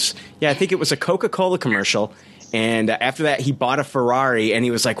think it was a Coca-Cola commercial. And after that, he bought a Ferrari, and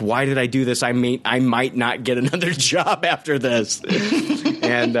he was like, "Why did I do this? I might not get another job after this."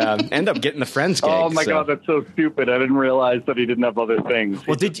 And end up getting the Friends gig. Oh my God, that's so stupid! I didn't realize that he didn't have other things.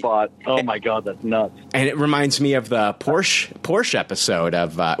 Well, oh my God, that's nuts. And it reminds me of the Porsche episode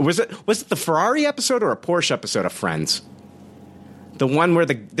of was it the Ferrari episode or a Porsche episode of Friends? The one where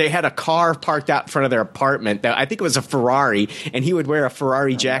they had a car parked out in front of their apartment. I think it was a Ferrari, and he would wear a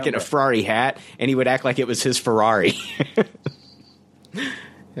Ferrari jacket and a Ferrari hat, and he would act like it was his Ferrari.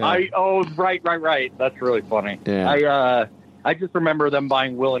 Right. That's really funny. Yeah. I just remember them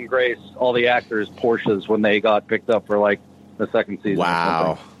buying Will and Grace, all the actors, Porsches when they got picked up for like the second season.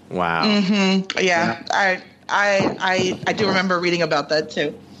 Wow. Mm-hmm. Yeah. I do remember reading about that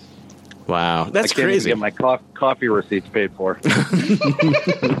too. Wow, that's I can't crazy. Even get my coffee receipts paid for.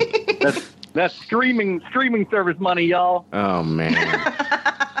 that's streaming service money, y'all. Oh man,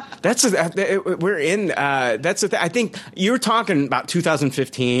 that's we're in. That's the thing. I think you were talking about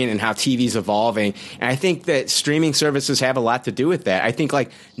 2015 and how TV's evolving, and I think that streaming services have a lot to do with that. I think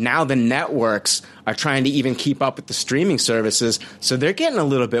like now the networks are trying to even keep up with the streaming services, so they're getting a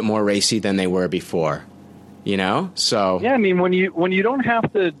little bit more racy than they were before. So yeah, I mean when you don't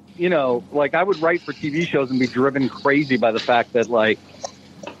have to, like I would write for TV shows and be driven crazy by the fact that like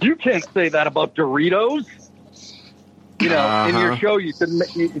you can't say that about Doritos. In your show you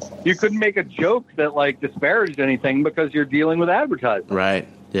couldn't make a joke that like disparaged anything because you're dealing with advertising. Right.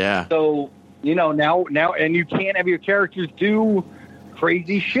 Yeah. So now and you can't have your characters do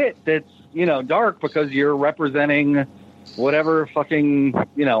crazy shit that's dark because you're representing whatever fucking,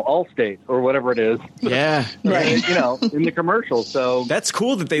 Allstate or whatever it is. Yeah. Right. In the commercial. So that's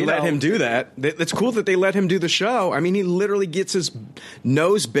cool that they let him do that. That's cool that they let him do the show. I mean, he literally gets his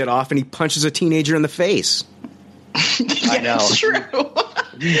nose bit off and he punches a teenager in the face. I know. It's true.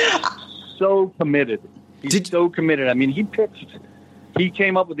 He's so committed. So committed. I mean, he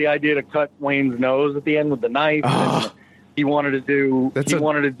came up with the idea to cut Wayne's nose at the end with the knife. And he wanted to do,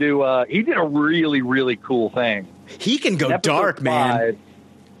 he did a really, really cool thing. He can go dark, man.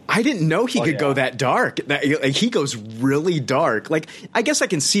 I didn't know he could go that dark. He goes really dark. Like, I guess I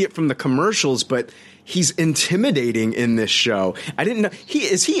can see it from the commercials, but he's intimidating in this show. I didn't know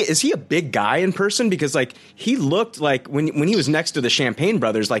is he a big guy in person? Because like he looked like when he was next to the Champagne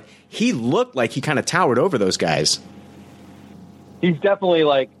brothers, like he looked like he kind of towered over those guys. He's definitely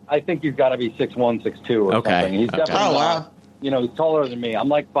like, I think he's got to be 6'1", 6'2", or something. He's definitely wow. He's taller than me. I'm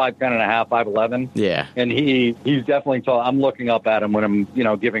like 5'10.5", 5'11". Yeah. And he's definitely tall. I'm looking up at him when I'm,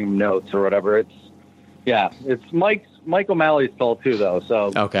 giving him notes or whatever. It's Mike O'Malley's tall too, though.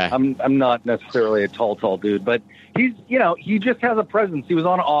 So okay. I'm not necessarily a tall dude, but he's, he just has a presence. He was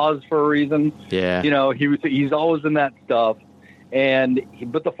on Oz for a reason. Yeah. He's always in that stuff.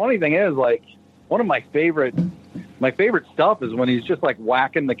 But the funny thing is, like, one of my favorite stuff is when he's just like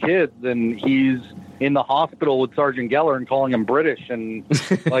whacking the kids and he's in the hospital with Sergeant Geller and calling him British, and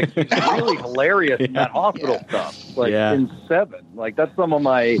like he's really hilarious in that hospital stuff. Like in Seven, like that's some of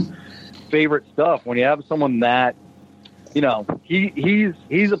my favorite stuff. When you have someone that,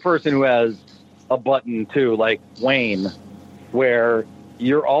 he's a person who has a button too, like Wayne, where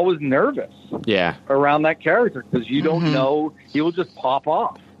you're always nervous, around that character because you don't know, he will just pop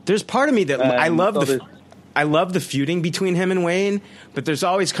off. There's part of me that I love the feuding between him and Wayne, but there's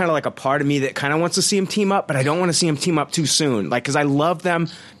always kind of like a part of me that kind of wants to see him team up, but I don't want to see him team up too soon. Like, because I love them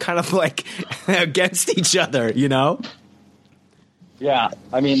kind of like against each other, Yeah,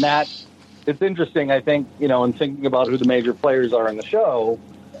 I mean, it's interesting, I think, in thinking about who the major players are in the show,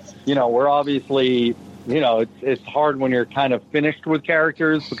 we're obviously, it's hard when you're kind of finished with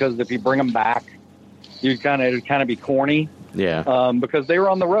characters, because if you bring them back, it'd kind of be corny. Yeah. Because they were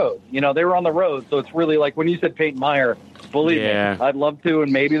on the road. They were on the road, so it's really like when you said Peyton Meyer. Believe me, I'd love to,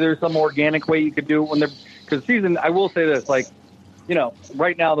 and maybe there's some organic way you could do it when they're, because I will say this, like,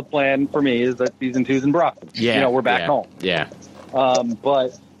 right now the plan for me is that season 2's in Brockton. Yeah. We're back home. Yeah.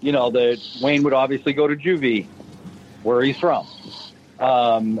 But Wayne would obviously go to juvie, where he's from.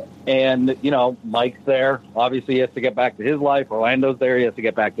 And Mike's there. Obviously, he has to get back to his life. Orlando's there. He has to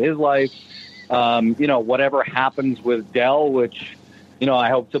get back to his life. Whatever happens with Dell, which, I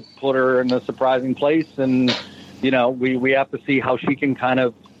hope to put her in a surprising place. And, we have to see how she can kind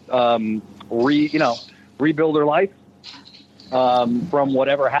of, rebuild her life, from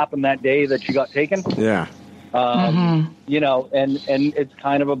whatever happened that day that she got taken. Yeah. And it's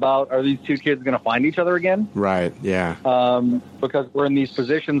kind of about, are these two kids going to find each other again? Right. Yeah. Because we're in these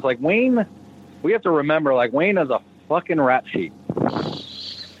positions like Wayne, we have to remember, like, Wayne has a fucking rap sheet.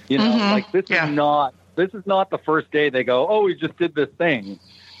 Like, this is not the first day they go, oh, we just did this thing.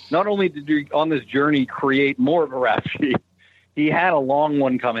 Not only did he on this journey create more of a rap sheet, he had a long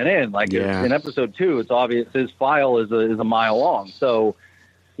one coming in. Like in episode 2, it's obvious his file is a mile long. So,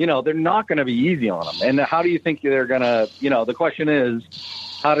 they're not going to be easy on him. And how do you think they're going to, the question is,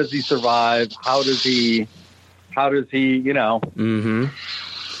 how does he survive? How does he, Mm-hmm.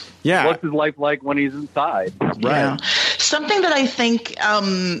 Yeah. What's his life like when he's inside? Right. Yeah. Something that I think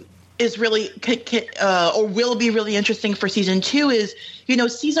is really or will be really interesting for season 2 is,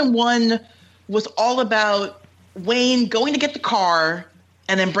 season 1 was all about Wayne going to get the car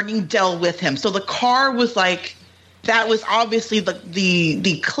and then bringing Dell with him. So the car was like, that was obviously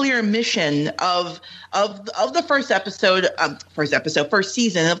the clear mission of the first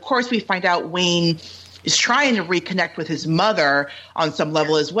season. And of course, we find out Wayne is trying to reconnect with his mother on some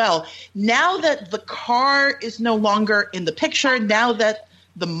level as well. Now that the car is no longer in the picture, now that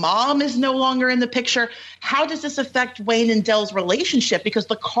the mom is no longer in the picture, how does this affect Wayne and Dell's relationship? Because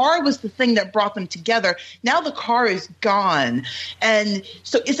the car was the thing that brought them together. Now the car is gone. And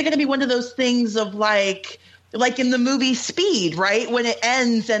so is it going to be one of those things of like in the movie Speed, right? When it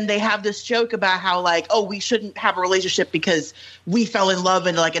ends and they have this joke about how like, oh, we shouldn't have a relationship because we fell in love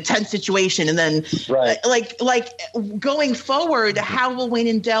in like a tense situation. And then like going forward, how will Wayne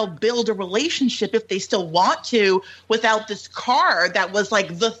and Dell build a relationship if they still want to without this car that was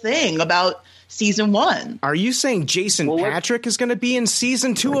like the thing about season 1? Are you saying Jason Patrick is going to be in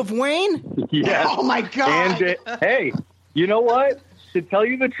season 2 of Wayne? Yeah. Oh my God. And hey, you know what? To tell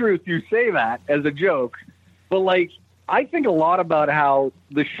you the truth, you say that as a joke. But, like, I think a lot about how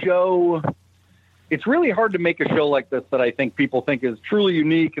the show – it's really hard to make a show like this that I think people think is truly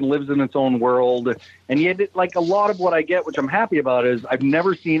unique and lives in its own world. And yet, like, a lot of what I get, which I'm happy about, is I've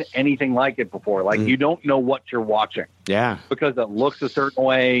never seen anything like it before. Like, you don't know what you're watching. Yeah. Because it looks a certain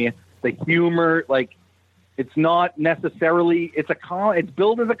way. The humor, like, it's not necessarily – it's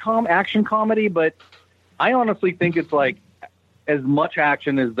billed as a action comedy, but I honestly think it's, like, as much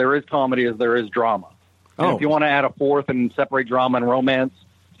action as there is comedy as there is drama. And if you want to add a fourth and separate drama and romance,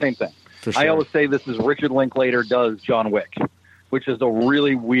 same thing. For sure. I always say this is Richard Linklater does John Wick, which is a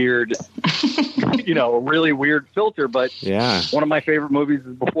really weird, a really weird filter. But one of my favorite movies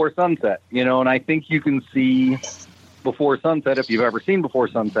is Before Sunset, and I think you can see Before Sunset, if you've ever seen Before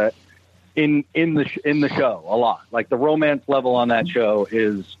Sunset, in the show a lot. Like the romance level on that show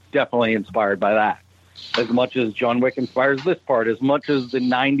is definitely inspired by that. As much as John Wick inspires this part, as much as the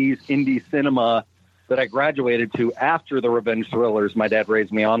 90s indie cinema that I graduated to after the revenge thrillers my dad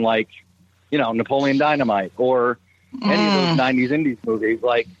raised me on, like, Napoleon Dynamite or any of those 90s indies movies,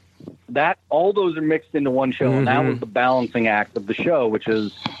 like that, all those are mixed into one show. And that was the balancing act of the show, which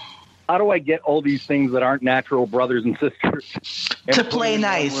is, how do I get all these things that aren't natural brothers and sisters to play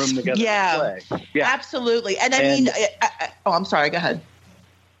nice? Yeah, absolutely. And I mean, I'm sorry, go ahead.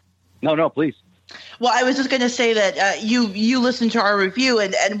 No, please. Well, I was just going to say that you listened to our review,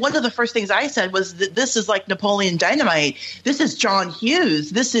 and one of the first things I said was that this is like Napoleon Dynamite. This is John Hughes.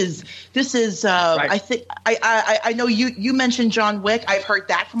 This is. Right. I think I know you mentioned John Wick. I've heard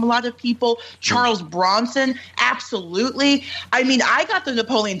that from a lot of people. Charles Bronson, absolutely. I mean, I got the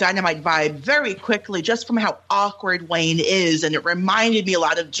Napoleon Dynamite vibe very quickly just from how awkward Wayne is, and it reminded me a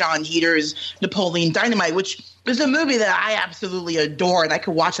lot of John Heater's Napoleon Dynamite, which is a movie that I absolutely adore, and I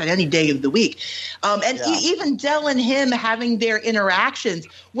could watch that any day of the week. Even Dell and him having their interactions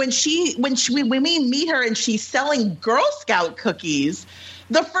when we meet her and she's selling Girl Scout cookies.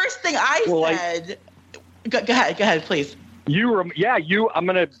 The first thing I said, go ahead, please. I'm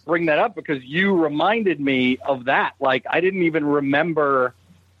going to bring that up because you reminded me of that. Like, I didn't even remember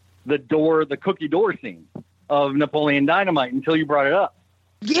the cookie door scene of Napoleon Dynamite until you brought it up.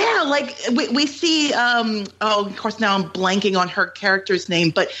 Yeah, like we see. Of course, now I'm blanking on her character's name,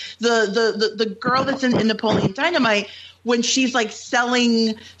 but the girl that's in Napoleon Dynamite, when she's like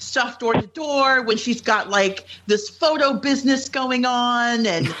selling stuff door to door, when she's got like this photo business going on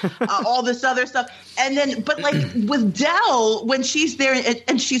and all this other stuff, and then but like with Dell, when she's there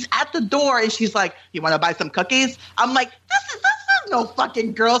and she's at the door and she's like, "You want to buy some cookies?" I'm like, this is no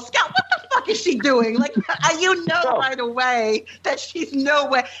fucking Girl Scout. What the fuck is she doing? Like, you know right away that she's no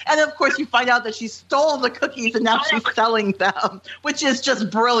way. And of course, you find out that she stole the cookies and now she's selling them, which is just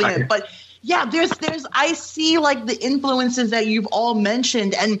brilliant. But yeah, there's I see like the influences that you've all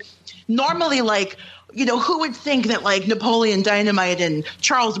mentioned, and normally like, you know, who would think that like Napoleon Dynamite and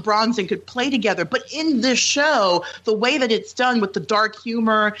Charles Bronson could play together? But in this show, the way that it's done with the dark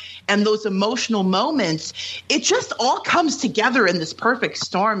humor and those emotional moments, it just all comes together in this perfect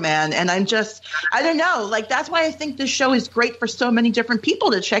storm, man. And I don't know, like that's why I think this show is great for so many different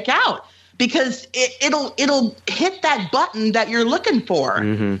people to check out, because it'll hit that button that you're looking for.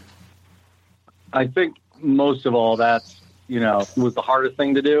 Mm-hmm. I think most of all that's, you know, was the hardest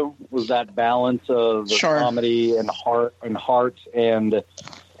thing to do, was that balance of comedy and heart and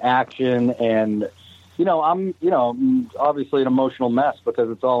action. And, you know, I'm obviously an emotional mess because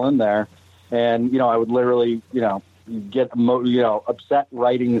it's all in there. And, you know, I would literally, you know, get, upset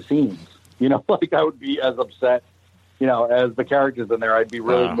writing scenes, you know, like I would be as upset, you know, as the characters in there. I'd be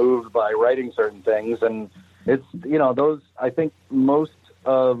really moved by writing certain things. And it's, you know, those, I think most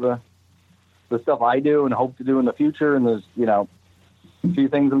of the stuff I do and hope to do in the future, and there's, you know, a few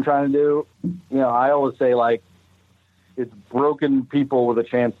things I'm trying to do, you know, I always say like it's broken people with a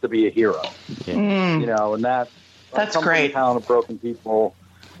chance to be a hero, you know, and that's great. Town of broken people,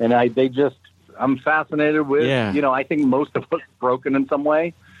 and I'm fascinated with, you know, I think most of us broken in some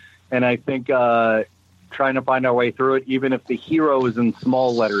way, and I think trying to find our way through it, even if the hero is in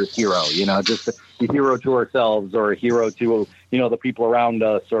small letters, hero, you know, just a hero to ourselves or a hero to, you know, the people around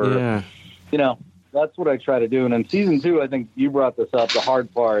us, or you know, that's what I try to do. And in season 2, I think you brought this up,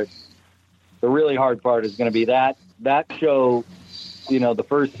 the really hard part is going to be that show, you know, the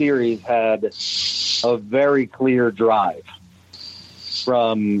first series had a very clear drive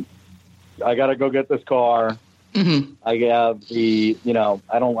from, I got to go get this car. Mm-hmm. I have the, you know,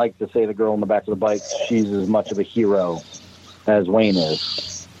 I don't like to say the girl in the back of the bike, she's as much of a hero as Wayne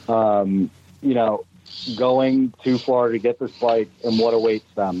is. You know, going to Florida to get this bike and what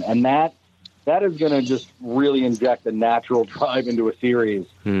awaits them. And that is going to just really inject a natural drive into a series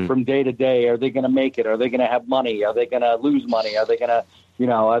from day to day. Are they going to make it? Are they going to have money? Are they going to lose money? Are they going to, you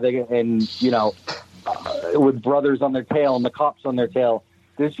know, with brothers on their tail and the cops on their tail,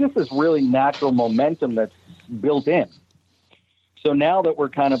 there's just this really natural momentum that's built in. So now that we're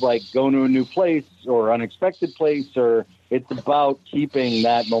kind of like going to a new place or unexpected place, or it's about keeping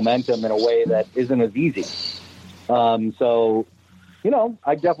that momentum in a way that isn't as easy. So, you know,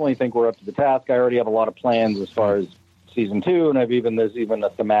 I definitely think we're up to the task. I already have a lot of plans as far as season 2, and there's even a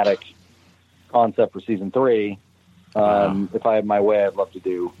thematic concept for season 3. If I had my way, I'd love to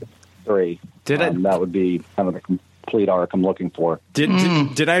do 3. That would be kind of the complete arc I'm looking for.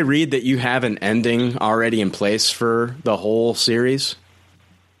 Did I read that you have an ending already in place for the whole series?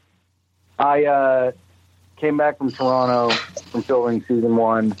 I came back from Toronto from filming season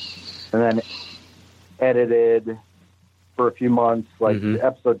 1, and then edited for a few months. Like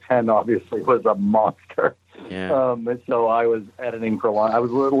episode 10 obviously was a monster. And so I was editing for a while. I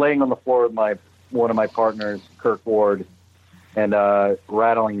was laying on the floor with one of my partners, Kirk Ward, and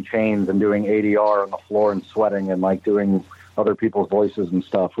rattling chains and doing ADR on the floor and sweating and like doing other people's voices and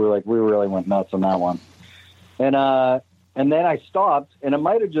stuff. We really went nuts on that one. And then I stopped, and it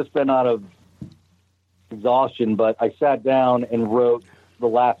might have just been out of exhaustion, but I sat down and wrote the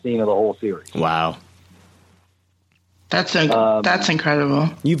last scene of the whole series. Wow. That's incredible.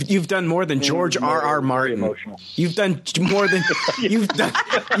 You've done more than George R.R. Martin. Emotional. You've done more than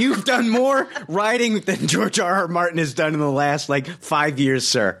you've done more writing than George R.R. Martin has done in the last 5 years,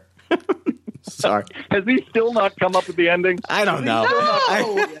 sir. Sorry. Has he still not come up with the ending? I don't know. No,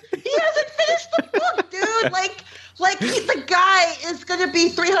 he hasn't finished the book, dude. The guy is going to be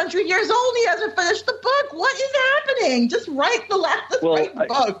 300 years old. He hasn't finished the book. What is happening? Just write the last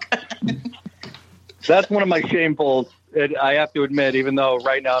book. That's one of my shameful. I have to admit, even though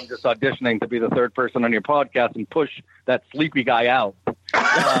right now I'm just auditioning to be the third person on your podcast and push that sleepy guy out.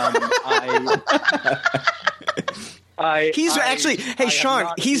 Sean,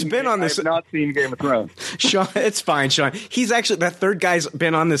 he's been on this. I've not seen Game of Thrones. Sean, it's fine, Sean. He's actually, that third guy's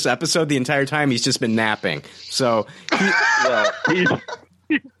been on this episode the entire time. He's just been napping. So,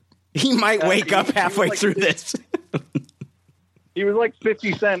 He might wake up halfway like, through this. He was like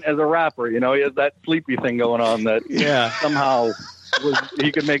 50 Cent as a rapper. You know, he has that sleepy thing going on that somehow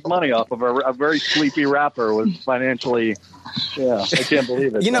he could make money off of. A very sleepy rapper was financially. Yeah, I can't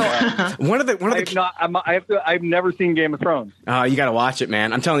believe it. You know, one of the I've never seen Game of Thrones. Oh, you got to watch it,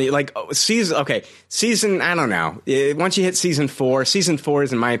 man. I'm telling you, like season. I don't know. Once you hit season 4 is,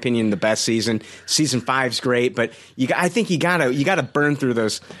 in my opinion, the best season. Season 5's great, but I think you gotta burn through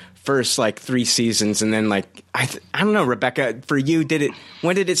those first like 3 seasons, and then like I don't know, Rebecca, for you,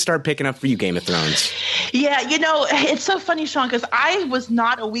 when did it start picking up for you, Game of Thrones? Yeah, you know, it's so funny, Sean, because I was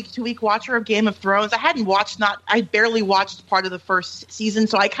not a week-to-week watcher of Game of Thrones. I barely watched part of the first season,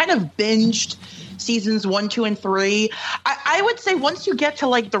 so I kind of binged seasons 1, 2, and 3. I would say once you get to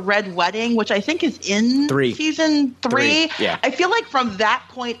like the Red Wedding, which I think is in season 3, yeah. I feel like from that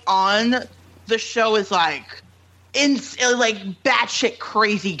point on, the show is like batshit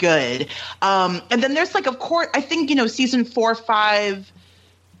crazy good. And then there's like, of course, I think, you know, season 4, 5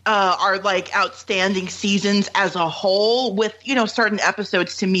 are like outstanding seasons as a whole, with, you know, certain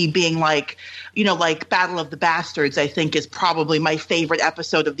episodes to me being like, you know, like Battle of the Bastards, I think is probably my favorite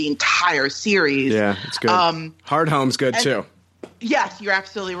episode of the entire series. Yeah, it's good. Hard Home's good too. Yes, you're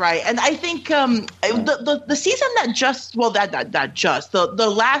absolutely right. And I think the season that just, well,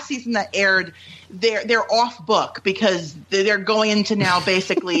 the last season that aired, they're off book because they're going into now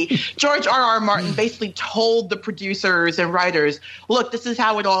basically George R.R. Martin basically told the producers and writers, look, this is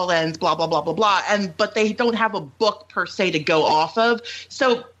how it all ends, blah, blah, blah, blah, blah. But they don't have a book per se to go off of.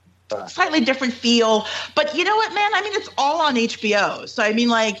 So slightly different feel. But you know what, man? I mean, it's all on HBO. So, I mean,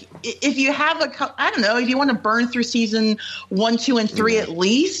 like, if you have if you want to burn through season 1, 2, and 3 at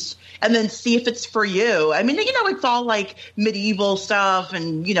least, and then see if it's for you. I mean, you know, it's all like medieval stuff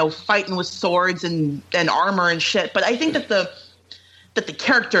and, you know, fighting with swords and armor and shit. But I think that the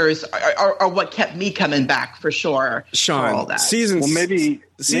characters are what kept me coming back for sure. Sean, for all that. Maybe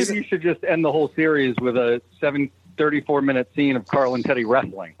you should just end the whole series with a 34-minute scene of Carl and Teddy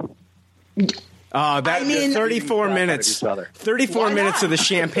wrestling. 34 minutes. 34 minutes of the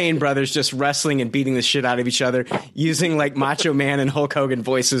Champagne Brothers just wrestling and beating the shit out of each other using like Macho Man and Hulk Hogan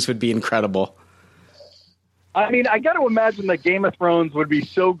voices would be incredible. I mean, I got to imagine that Game of Thrones would be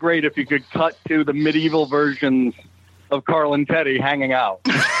so great if you could cut to the medieval versions of Carl and Teddy hanging out.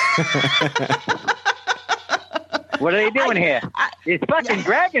 What are they doing here? It's fucking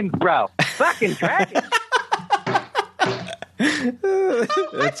dragons, bro. Fucking dragons.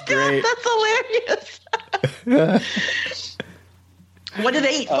 That's great. That's hilarious. What do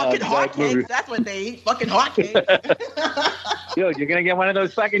they eat? Fucking hotcakes. That's what they eat. Fucking hotcakes. Yo, you're gonna get one of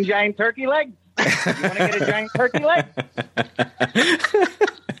those fucking giant turkey legs? You want to get a giant turkey leg?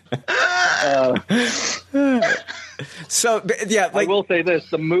 So yeah, like, I will say this: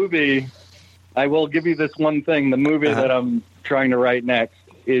 the movie. I will give you this one thing: the movie that I'm trying to write next,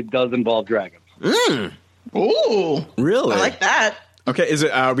 it does involve dragons. Ooh, really? I like that. Okay, is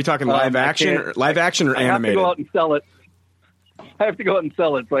it? Are we talking live action or animated? I have to go out and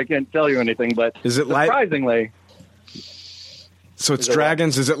sell it. So I can't tell you anything. But is it surprisingly? So it's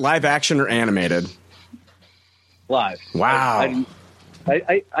dragons. Is it live action or animated? Live. Wow.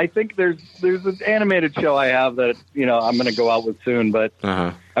 I think there's an animated show I have that, you know, I'm going to go out with soon, but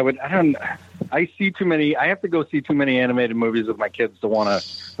I see too many. I have to go see too many animated movies with my kids to want to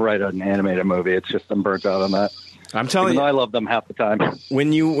write an animated movie. It's just I'm burnt out on that. I'm telling you, I love them half the time.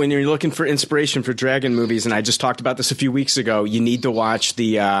 When you're looking for inspiration for dragon movies, and I just talked about this a few weeks ago, you need to watch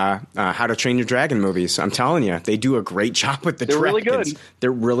the How to Train Your Dragon movies. I'm telling you, they do a great job with the dragons. Really good.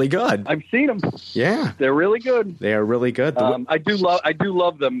 They're really good. I've seen them. Yeah, they're really good. They are really good. I do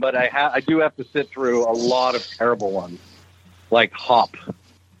love them, but I do have to sit through a lot of terrible ones, like Hop.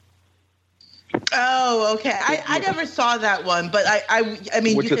 Oh, okay. I never saw that one, but I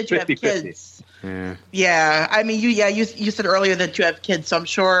mean, which you said 50, you have kids. 50. Yeah. I mean, you said earlier that you have kids, so I'm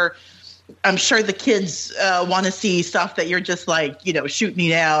sure the kids want to see stuff that you're just like, you know, shoot me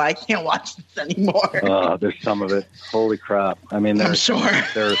now. I can't watch this anymore. There's some of it. Holy crap! I mean, I'm sure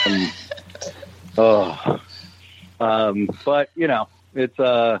there are some. But you know, it's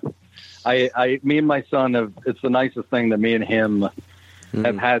me and my son have. It's the nicest thing that me and him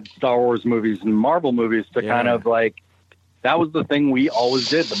have had Star Wars movies and Marvel movies to kind of like. That was the thing we always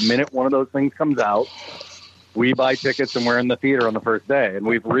did. The minute one of those things comes out, we buy tickets and we're in the theater on the first day. And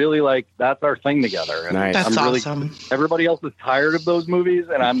we've really that's our thing together. And Nice. That's I'm awesome. Everybody else is tired of those movies,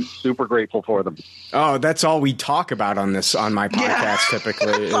 and I'm super grateful for them. Oh, that's all we talk about on my podcast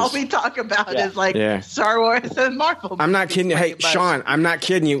typically. That's all we talk about is Yeah. Star Wars and Marvel. I'm not kidding you. Hey, But- Sean, I'm not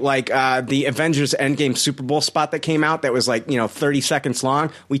kidding you. Like the Avengers Endgame Super Bowl spot that came out that was 30 seconds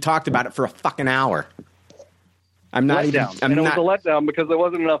long. We talked about it for a fucking hour. I'm not even. Letdown. I'm and not. it was a letdown because there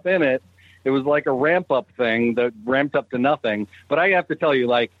wasn't enough in it. It was like a ramp-up thing that ramped up to nothing. But I have to tell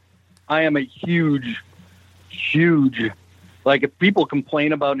you, I am a huge, if people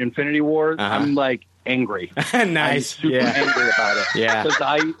complain about Infinity Wars, I'm, angry. Nice. I'm super angry about it. Yeah. Because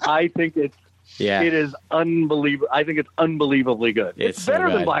I think it is unbelievable. I think it's unbelievably good. It's so better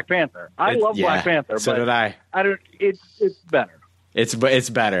good. than Black Panther. I love Black Panther. So but did I. It's better. It's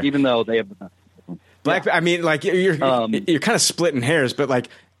better. Even though they have Black. I mean, you're kind of splitting hairs, but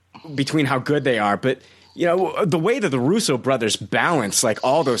between how good they are, but the way that the Russo brothers balance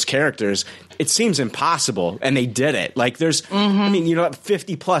all those characters, it seems impossible, and they did it. There's,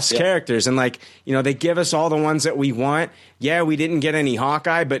 50 plus characters, and they give us all the ones that we want. Yeah, we didn't get any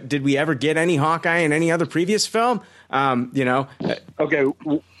Hawkeye, but did we ever get any Hawkeye in any other previous film? Okay,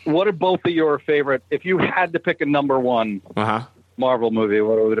 what are both of your favorite? If you had to pick a number one Marvel movie,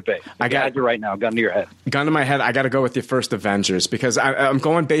 what would it be? I got you right now, gun to your head. Gun to my head, I got to go with the first Avengers because I'm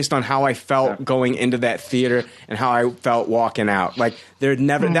going based on how I felt going into that theater and how I felt walking out.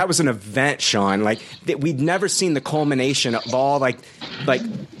 That was an event, Sean. We'd never seen the culmination of all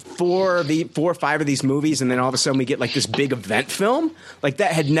four or five of these movies, and then all of a sudden we get this big event film that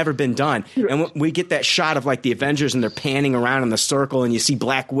had never been done. And we get that shot of the Avengers and they're panning around in the circle, and you see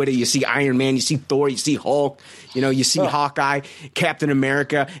Black Widow, you see Iron Man, you see Thor, you see Hulk, you see Hawkeye, Captain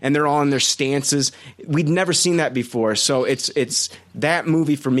America, and they're all in their stances. We'd never seen that before, so it's that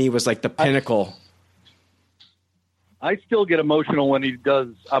movie for me was the pinnacle. I still get emotional when he does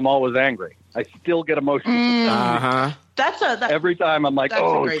I'm Always Angry. I still get emotional. Every time I'm like,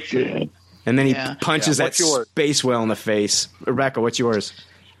 oh, shit. And then he punches that What's yours? space whale in the face. Rebecca, what's yours?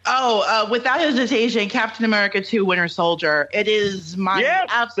 Without hesitation, Captain America 2 Winter Soldier. It is my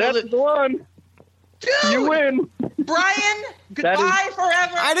absolute... that's the one. Dude, you win. Brian, goodbye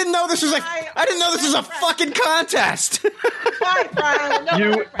forever. I didn't know this was a fucking contest. Bye, Brian.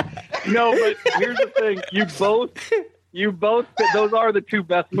 No, but here's the thing. You both, those are the two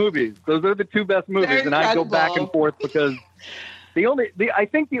best movies. Those are the two best movies, and I go back and forth because I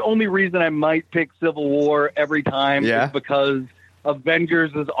think the only reason I might pick Civil War every time is because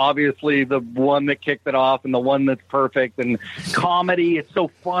Avengers is obviously the one that kicked it off and the one that's perfect, and comedy, it's so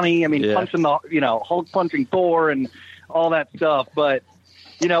funny. I mean, punching Hulk punching Thor and all that stuff, but.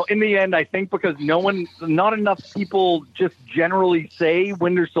 In the end, I think because not enough people just generally say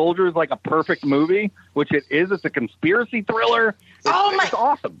Winter Soldier is a perfect movie, which it is. It's a conspiracy thriller. It's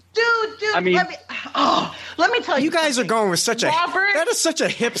awesome. Dude. I mean, let me tell you. You guys are going with that is such a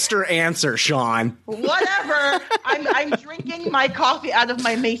hipster answer, Sean. Whatever. I'm drinking my coffee out of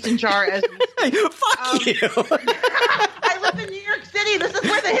my mason jar as we speak. Fuck you. I live in New York City. This is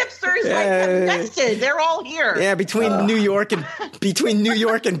where the hipsters have nested. They're all here. Yeah, between New York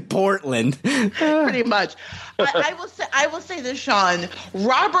and Portland. Pretty much. I will say this, Sean.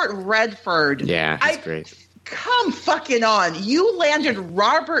 Robert Redford. Yeah, that's great. Come fucking on. You landed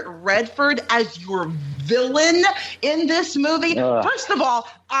Robert Redford as your villain in this movie. First of all,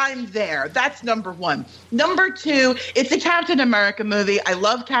 I'm there. That's number one. Number two, it's a Captain America movie. I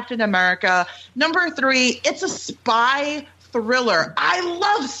love Captain America. Number three, it's a spy thriller. I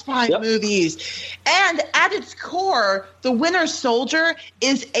love spy movies. And at its core, The Winter Soldier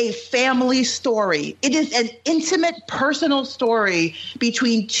is a family story. It is an intimate, personal story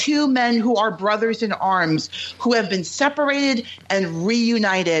between two men who are brothers in arms, who have been separated and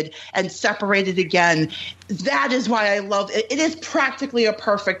reunited and separated again. That is why I love it. It is practically a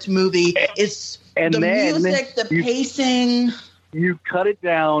perfect movie. It's music, the pacing. You cut it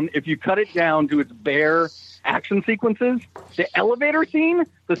down. If you cut it down to its bare action sequences, the elevator scene,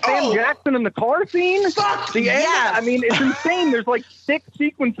 the Sam Jackson in the car scene, the end. I mean, it's insane. There's 6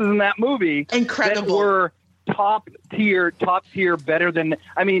 sequences in that movie. Incredible. That were top tier, better than.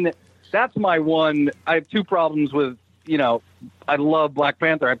 I mean, that's my one. I have 2 problems with. I love Black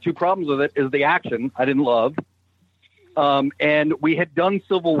Panther. I have 2 problems with it. Is the action I didn't love, and we had done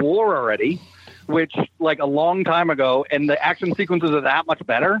Civil War already, which a long time ago, and the action sequences are that much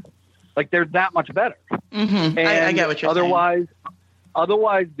better. They're that much better. Mm-hmm. I get what you're saying.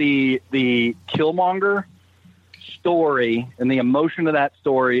 Otherwise, the Killmonger story and the emotion of that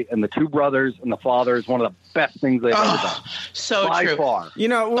story and the two brothers and the father is one of the best things they've ever done. So by true. far. You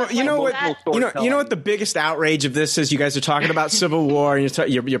know what the biggest outrage of this is? You guys are talking about Civil War, and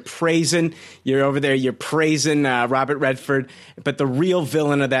you're praising Robert Redford, but the real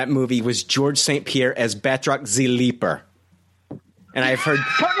villain of that movie was George St. Pierre as Batroc the Leaper. And I've heard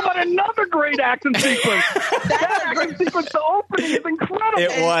talk about another great action sequence. That action sequence, the opening is incredible.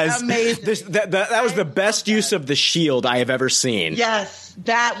 It was amazing. That was the best use of the shield I have ever seen. Yes,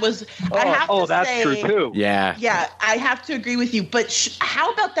 that was. I have to that's say, true too. Yeah, I have to agree with you. But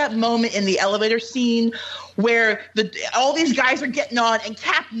how about that moment in the elevator scene where all these guys are getting on and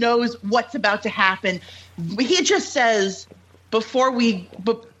Cap knows what's about to happen? He just says,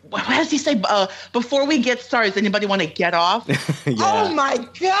 what does he say? Before we get started, does anybody want to get off? Yeah. Oh my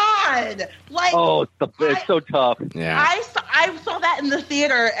God! It's so tough. Yeah. I saw that in the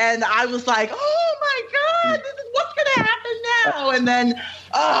theater, and I was like, oh my God, what's going to happen now? And then,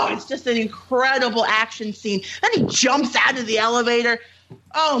 it's just an incredible action scene. Then he jumps out of the elevator.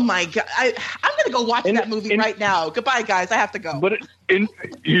 Oh my God! I'm going to go watch that movie right now. Goodbye, guys. I have to go. But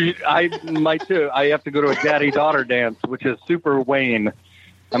I might too. I have to go to a daddy-daughter dance, which is super Wayne.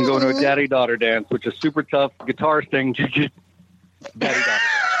 I'm going to a daddy-daughter dance, which is super tough. Guitar sting,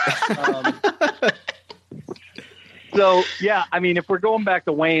 daddy-daughter. So, yeah, I mean, if we're going back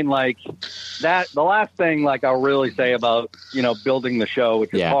to Wayne, like that, the last thing, like I'll really say about, building the show,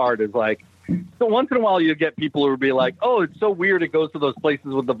 which is hard, is like, so once in a while you get people who will be like, oh, it's so weird it goes to those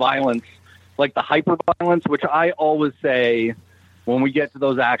places with the violence, like the hyper-violence, which I always say when we get to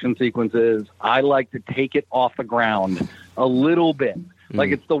those action sequences, I like to take it off the ground a little bit.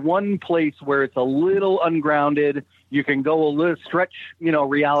 Like it's the one place where it's a little ungrounded. You can go a little stretch,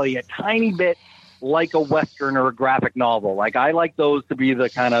 reality a tiny bit like a Western or a graphic novel. Like I like those to be the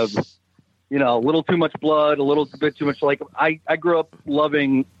kind of, a little too much blood, a little bit too much. Like I grew up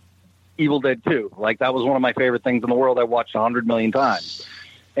loving Evil Dead 2. Like that was one of my favorite things in the world. I watched 100 million times.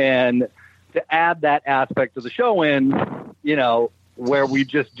 And to add that aspect of the show in, where we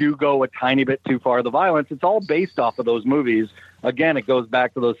just do go a tiny bit too far, the violence, it's all based off of those movies. Again, it goes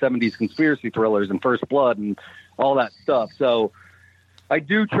back to those 70s conspiracy thrillers and First Blood and all that stuff. So I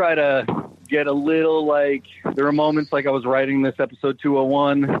do try to get a little there are moments like I was writing this episode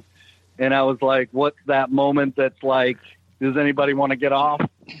 201 and I was like, what's that moment that's like, does anybody want to get off?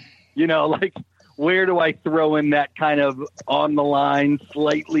 Where do I throw in that kind of on the line,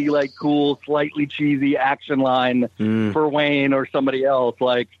 slightly cool, slightly cheesy action line for Wayne or somebody else,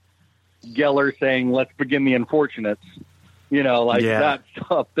 like Geller saying, let's begin the unfortunates. That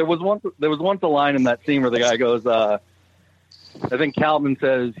stuff. There was once a line in that scene where the guy goes, I think Calvin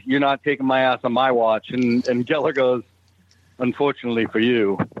says, you're not taking my ass on my watch. And Geller goes, unfortunately for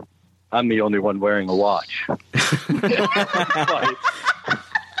you, I'm the only one wearing a watch.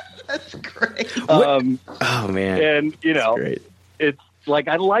 That's great. Oh man. And, great. It's like,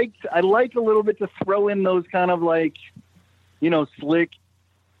 I like a little bit to throw in those kind of slick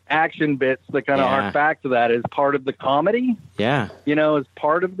action bits that kind of hark back to that as part of the comedy. Yeah. As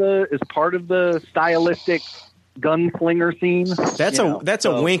part of the stylistic gunslinger scene. That's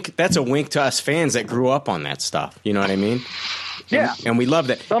a wink to us fans that grew up on that stuff. You know what I mean? Yeah. And we love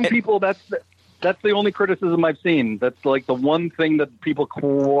that. Some people, that's the only criticism I've seen. That's like the one thing that people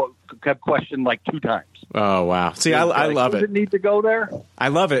kept questioned like 2 times. Oh, wow. See, I love it. Does it need to go there? I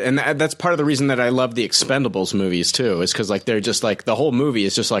love it. And that's part of the reason that I love the Expendables movies, too, is because they're just the whole movie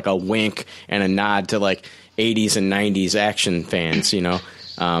is just like a wink and a nod to 80s and 90s action fans,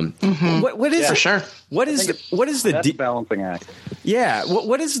 What is for sure? What is the balancing act? Yeah,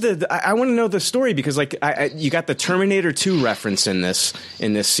 what is I want to know the story because you got the Terminator 2 reference in this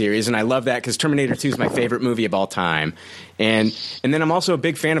series, and I love that because Terminator 2 is my favorite movie of all time, and then I'm also a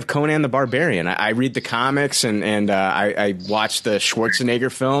big fan of Conan the Barbarian. I read the comics and I watch the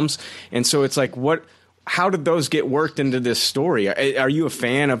Schwarzenegger films, and so it's how did those get worked into this story? Are you a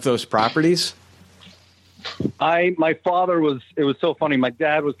fan of those properties? My father was, it was so funny. My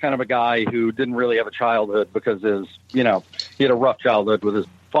dad was kind of a guy who didn't really have a childhood because he had a rough childhood with his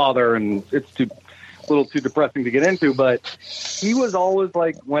father and it's a little too depressing to get into, but he was always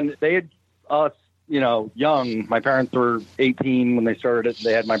when they had us, young, my parents were 18 when they started it.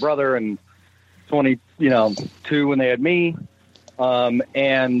 They had my brother and 22 when they had me.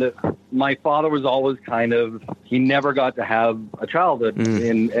 And my father was always he never got to have a childhood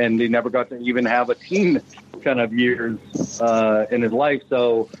and he never got to even have a teen kind of years, in his life.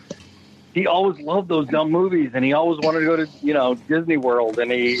 So he always loved those dumb movies and he always wanted to go to, Disney World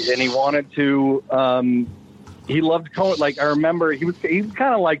and he wanted to, he loved Conan. I remember he was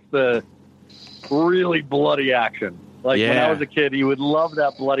kind of like the really bloody action. Like when I was a kid, he would love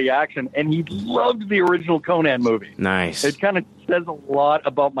that bloody action, and he loved the original Conan movie. Nice. It kind of says a lot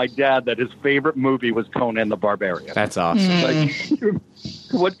about my dad that his favorite movie was Conan the Barbarian. That's awesome. Like,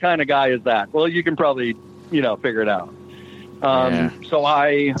 what kind of guy is that? Well, you can probably, figure it out. So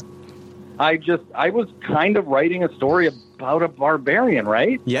I was kind of writing a story about a barbarian,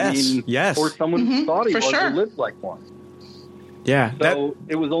 right? Yes. Yes. Or someone who thought he was sure. or lived like one. Yeah. So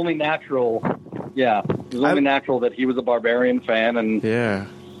it was only natural. Yeah. It was only natural that he was a barbarian fan, and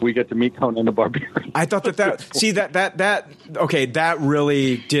we get to meet Conan the Barbarian. I thought that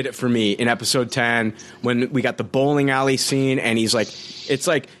really did it for me in episode 10 when we got the bowling alley scene, and he's like, it's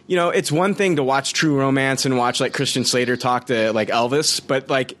like, it's one thing to watch True Romance and watch like Christian Slater talk to like Elvis, but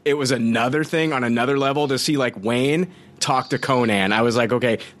like it was another thing on another level to see like Wayne talk to Conan. I was like,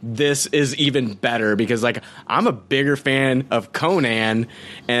 okay, this is even better because like I'm a bigger fan of Conan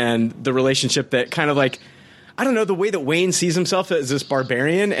and the relationship that kind of like, I don't know, the way that Wayne sees himself as this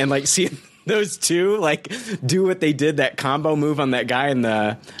barbarian and like seeing those two like do what they did, that combo move on that guy in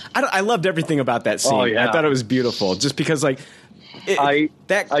the I loved everything about that scene. Oh, yeah. I thought it was beautiful just because like I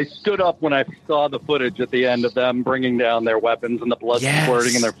stood up when I saw the footage at the end of them bringing down their weapons and the blood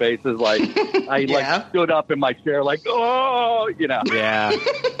squirting in their faces. Like I stood up in my chair, like, oh, Yeah.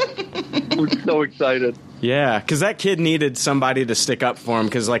 I was so excited. Yeah, because that kid needed somebody to stick up for him.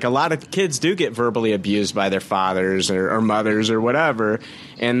 Because like a lot of kids do get verbally abused by their fathers or mothers or whatever,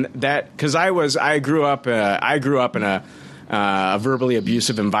 and that because I grew up in a verbally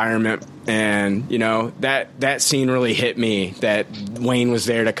abusive environment, and that scene really hit me. That Wayne was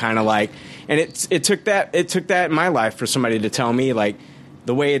there to kind of like, and it took that in my life for somebody to tell me like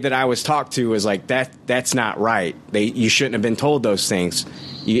the way that I was talked to was like that's not right. You shouldn't have been told those things.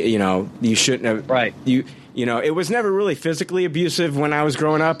 You shouldn't have. Right. It was never really physically abusive when I was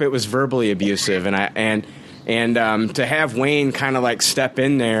growing up. It was verbally abusive, and to have Wayne kind of like step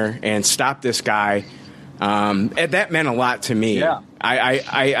in there and stop this guy. That meant a lot to me. Yeah.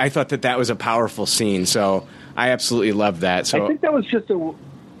 I thought that was a powerful scene, so I absolutely loved that. So I think that was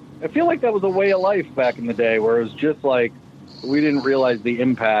I feel like that was a way of life back in the day where it was just like we didn't realize the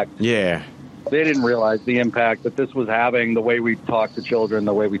impact. Yeah. They didn't realize the impact that this was having, the way we talk to children,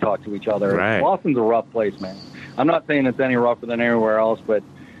 the way we talk to each other. Right. Boston's a rough place, man. I'm not saying it's any rougher than anywhere else, but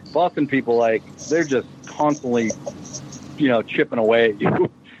Boston people, like, they're just constantly, chipping away at you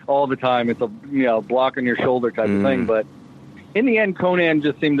all the time. It's a, block on your shoulder type of thing. But in the end, Conan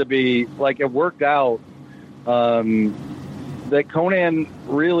just seemed to be, like, it worked out that Conan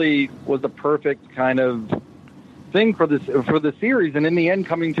really was the perfect kind of thing for the series, and in the end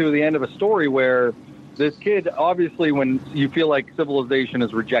coming to the end of a story where this kid, obviously when you feel like civilization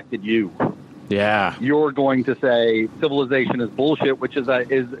has rejected you, you're going to say civilization is bullshit, which is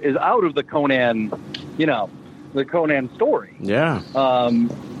out of the Conan, the Conan story.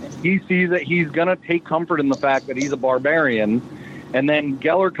 He sees that he's going to take comfort in the fact that he's a barbarian, and then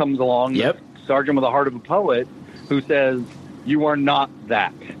Geller comes along, Sergeant with the heart of a poet, who says, you are not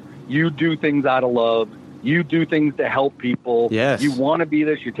that. You do things out of love. You do things to help people. Yes. You want to be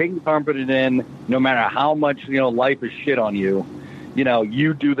this. You're taking confidence in, no matter how much life is shit on you.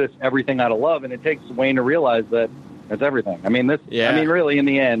 You do this everything out of love, and it takes Wayne to realize that that's everything. I mean, really, in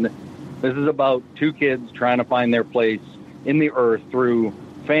the end, this is about two kids trying to find their place in the earth through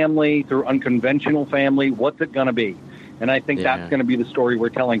family, through unconventional family. What's it going to be? And I think that's going to be the story we're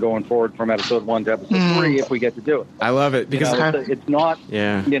telling going forward from episode 1 to episode 3 if we get to do it. I love it because it's not,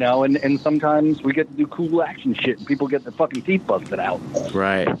 and sometimes we get to do cool action shit and people get their fucking teeth busted out.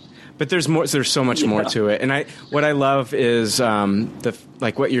 Right. But there's more. There's so much more to it. And what I love is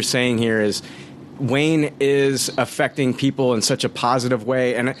what you're saying here is Wayne is affecting people in such a positive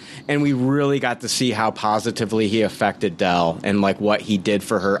way, and we really got to see how positively he affected Dell and like what he did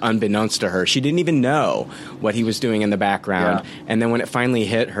for her, unbeknownst to her. She didn't even know what he was doing in the background, and then when it finally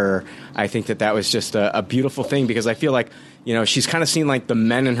hit her, I think that was just a beautiful thing because I feel like she's kind of seen like the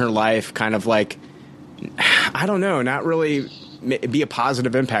men in her life kind of like I don't know, not really be a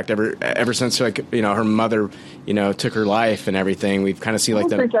positive impact ever since like her mother took her life and everything. We've kind of seen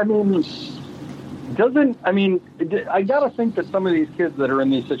like I gotta think that some of these kids that are in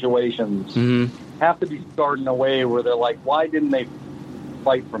these situations have to be scarred in a way where they're like, why didn't they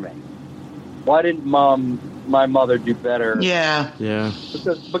fight for me? Why didn't my mother do better? Yeah.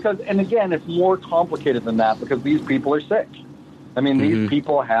 Because, and again, it's more complicated than that because these people are sick. I mean, these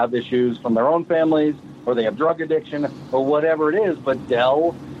people have issues from their own families, or they have drug addiction, or whatever it is. But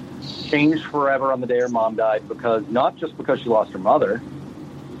Dell changed forever on the day her mom died because not just because she lost her mother,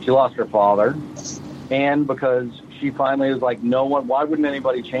 she lost her father, and because she finally was like, why wouldn't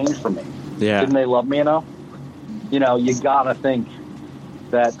anybody change for me? Yeah. Didn't they love me enough? You know, you gotta think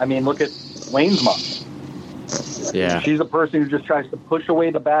that. I mean, look at Wayne's mom. Yeah. She's a person who just tries to push away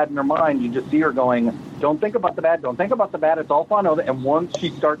the bad in her mind. You just see her going, don't think about the bad, don't think about the bad, it's all fun. And once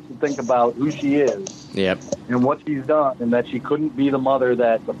she starts to think about who she is and what she's done, and that she couldn't be the mother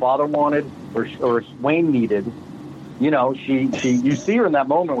that the father wanted or Wayne needed, you know, you see her in that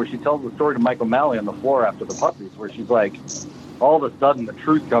moment where she tells the story to Mike O'Malley on the floor after the puppies, where she's like, all of a sudden the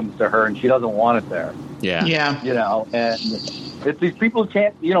truth comes to her and she doesn't want it there. Yeah. Yeah. You know, and it's these people who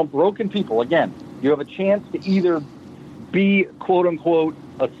can't, you know, broken people, again, you have a chance to either be, quote unquote,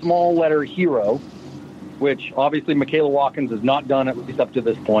 a small letter hero, which obviously Michaela Watkins has not done, at least up to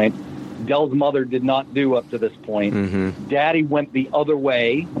this point. Dell's mother did not do up to this point. Mm-hmm. Daddy went the other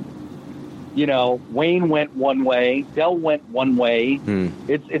way. You know, Wayne went one way. Dell went one way. Mm.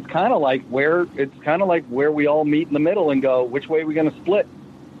 It's kind of like where we all meet in the middle and go, which way are we going to split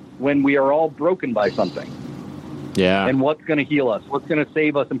when we are all broken by something? Yeah. And what's going to heal us? What's going to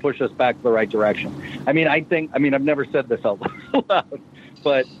save us and push us back to the right direction? I mean, I've never said this out loud,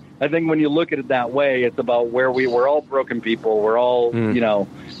 but I think when you look at it that way, it's about where we're all broken people. We're all, you know,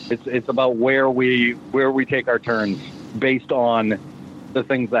 it's about where we take our turns based on the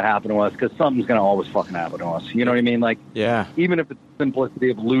things that happen to us, because something's going to always fucking happen to us. You know what I mean? Like, yeah. Even if it's the simplicity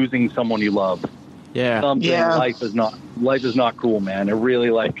of losing someone you love. Yeah. Life is not cool, man. It really,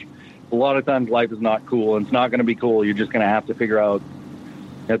 like, a lot of times life is not cool, and it's not going to be cool. You're just going to have to figure out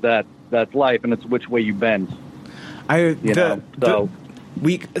that's life, and it's which way you bend. With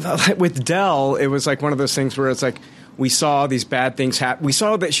Dell, it was like one of those things where it's like we saw these bad things happen. We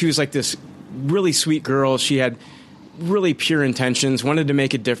saw that she was like this really sweet girl. She had really pure intentions, wanted to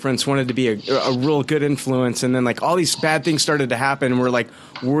make a difference, wanted to be a real good influence, and then like all these bad things started to happen, and we're like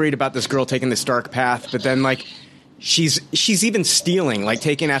worried about this girl taking this dark path. But then like she's even stealing, like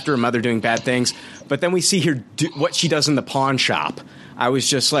taking after her mother, doing bad things. But then we see her do what she does in the pawn shop. I was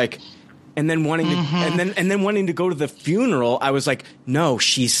just like, and then wanting to, and then wanting to go to the funeral. I was like, no,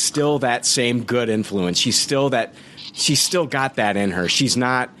 she's still that same good influence. She's still got that in her. She's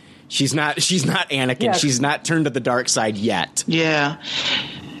not Anakin. Yeah. She's not turned to the dark side yet. Yeah.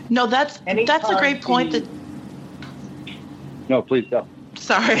 No, that's a great point. No, please go.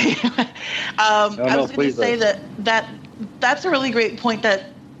 Sorry. I was going to say that's a really great point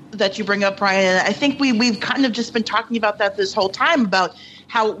that you bring up, Brian. And I think we've kind of just been talking about that this whole time, about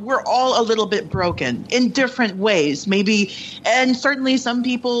how we're all a little bit broken in different ways, maybe, and certainly some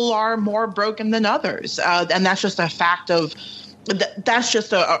people are more broken than others, and that's just a fact of. That's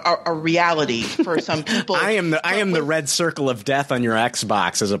just a reality for some people. I am the red circle of death on your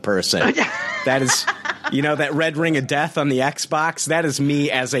Xbox as a person. That is, you know, that red ring of death on the Xbox. That is me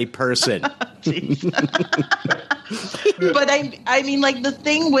as a person. But I mean, like the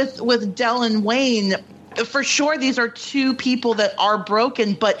thing with Dell and Wayne, for sure, these are two people that are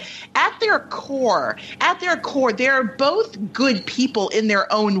broken, but at their core, they're both good people in their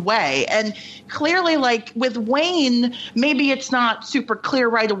own way. And clearly, like with Wayne, maybe it's not super clear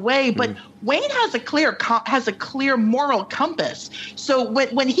right away, but Wayne has a clear moral compass. So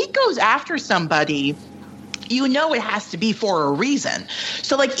when he goes after somebody, you know it has to be for a reason.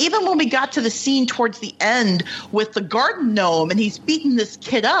 So, like, even when we got to the scene towards the end with the garden gnome and he's beating this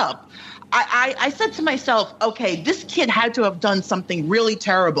kid up, I said to myself, okay, this kid had to have done something really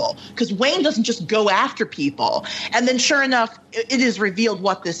terrible, because Wayne doesn't just go after people. And then sure enough, it is revealed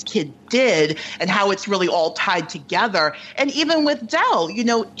what this kid did and how it's really all tied together. And even with Dell, you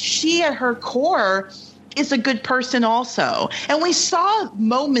know, she at her core is a good person also. And we saw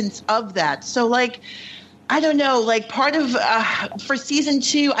moments of that. So, like, I don't know, like part of for season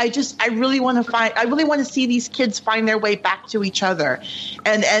 2, I really want to see these kids find their way back to each other,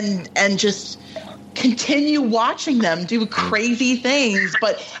 and just continue watching them do crazy things.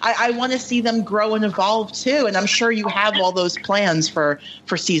 But I want to see them grow and evolve too. And I'm sure you have all those plans for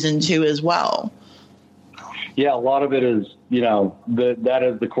season 2 as well. Yeah, a lot of it is, you know, that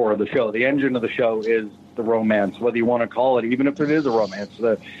is the core of the show. The engine of the show is the romance, whether you want to call it, even if it is a romance.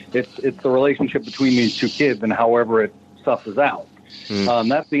 It's the relationship between these two kids and however it suffers out.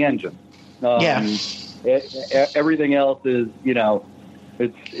 That's the engine. Everything else is, you know,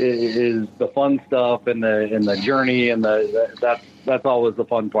 is the fun stuff and the journey and that's always the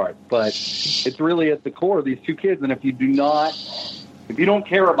fun part. But it's really at the core of these two kids. And if you don't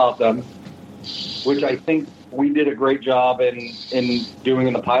care about them, which I think we did a great job in doing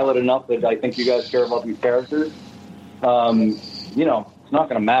in the pilot enough that I think you guys care about these characters. You know, it's not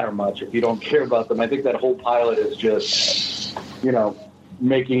going to matter much if you don't care about them. I think that whole pilot is just, you know,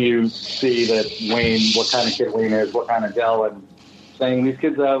 making you see that Wayne, what kind of kid Wayne is, what kind of Dell and saying these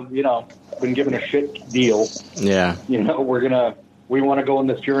kids have, been given a shit deal. Yeah. We want to go on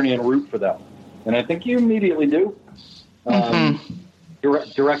this journey and root for them. And I think you immediately do.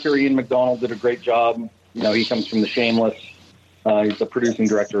 Director Ian McDonald did a great job. He comes from the Shameless. He's the producing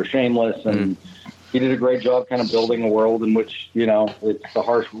director of Shameless, and he did a great job kind of building a world in which, it's a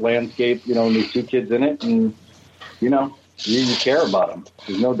harsh landscape, and these two kids in it, and, you care about them.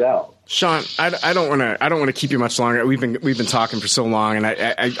 There's no doubt. Sean, I don't want to keep you much longer. We've been talking for so long, and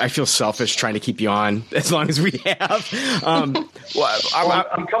I feel selfish trying to keep you on as long as we have. I'm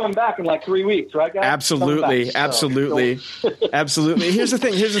coming back in like 3 weeks, right, guys? Absolutely. Absolutely. Here's the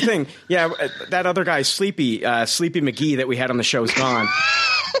thing. Yeah, that other guy, Sleepy McGee, that we had on the show is gone.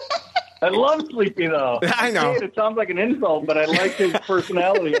 I love Sleepy, though. I know. It sounds like an insult, but I like his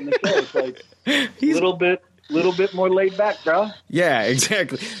personality in the show. It's like a little bit more laid back, bro. Yeah,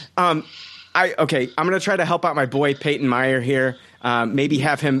 exactly. I'm going to try to help out my boy Peyton Meyer here. Maybe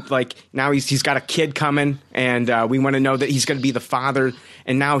have him, like, now he's got a kid coming, and we want to know that he's going to be the father,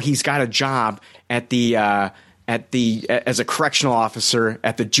 and now he's got a job at the as a correctional officer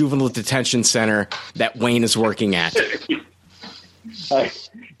at the juvenile detention center that Wayne is working at. That's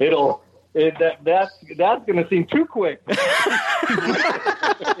going to seem too quick.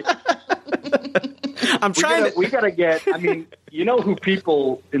 We got to get, who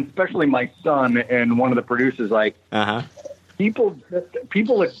people, especially my son and one of the producers, like, people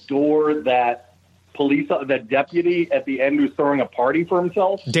adore that that deputy at the end who's throwing a party for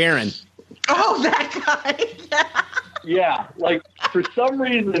himself. Darren. Oh, that guy. Yeah, like, for some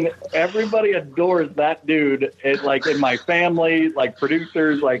reason, everybody adores that dude. Like, in my family, like,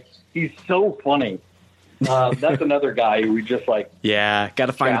 producers, like, he's so funny. That's another guy who we just, like... Yeah, got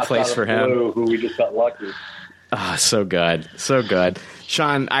to find a place for him. Who we just got lucky. Oh, so good. So good.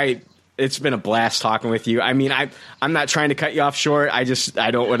 Sean, it's been a blast talking with you. I'm not trying to cut you off short. I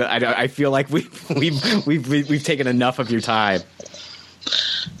don't want to... I feel like we've taken enough of your time.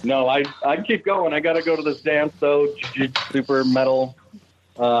 No, I'd keep going. I got to go to this dance, though. Super metal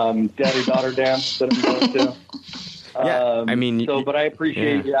daddy-daughter dance that I'm going to. Yeah, but I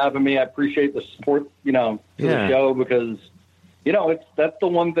appreciate you having me. I appreciate the support, to the show, because, that's the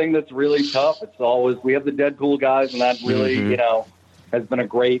one thing that's really tough. It's always, we have the Deadpool guys, and that really, has been a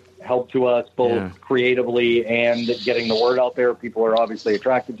great help to us, both creatively and getting the word out there. People are obviously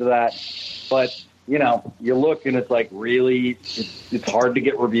attracted to that. But, you look and it's like, really, it's hard to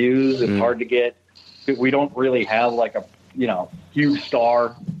get reviews. It's hard to get, we don't really have like a, huge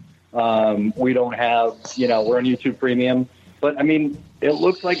star. We don't have, we're on YouTube Premium, but it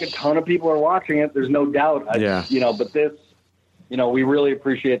looks like a ton of people are watching it. There's no doubt. But this, we really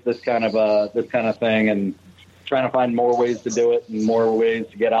appreciate this kind of thing, and trying to find more ways to do it and more ways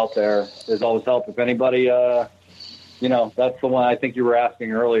to get out there. There's always help. If anybody, that's the one I think you were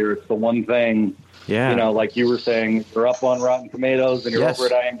asking earlier. It's the one thing, like you were saying, you're up on Rotten Tomatoes and you're over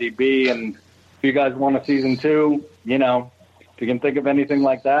at IMDb, and if you guys want a season 2, if you can think of anything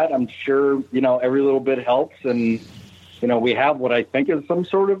like that, I'm sure, every little bit helps. And, we have what I think is some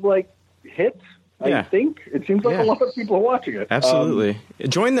sort of like hit. I think it seems like a lot of people are watching it. Absolutely.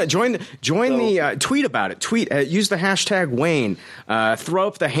 Join the tweet about it. Tweet, use the hashtag Wayne, throw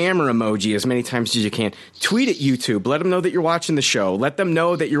up the hammer emoji as many times as you can. Tweet at YouTube. Let them know that you're watching the show. Let them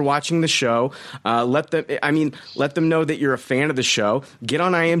know that you're watching the show. Let them know that you're a fan of the show. Get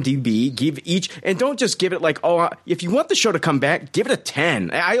on IMDb, give each, and don't just give it like, if you want the show to come back, give it a 10.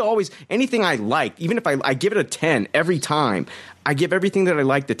 I always, anything I like, even if I give it a 10 every time, I give everything that I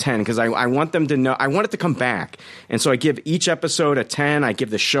like the 10, because I want them to know, I want it to come back. And so I give each episode a 10. I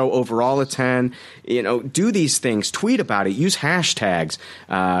give the show overall a 10. Do these things. Tweet about it. Use hashtags.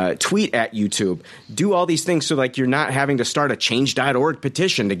 Tweet at YouTube. Do all these things so like you're not having to start a change.org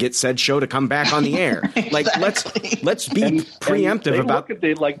petition to get said show to come back on the air. Like, let's be preemptive about it.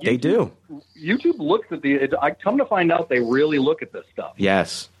 They do. YouTube looks at I come to find out they really look at this stuff.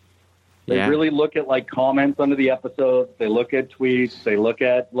 Yes. They really look at like comments under the episodes. They look at tweets. They look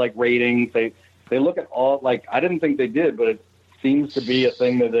at like ratings. They look at all, like, I didn't think they did, but it seems to be a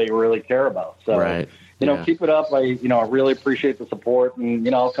thing that they really care about. So, keep it up. I really appreciate the support, and,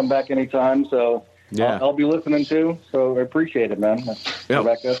 I'll come back anytime. So I'll be listening too. So I appreciate it, man.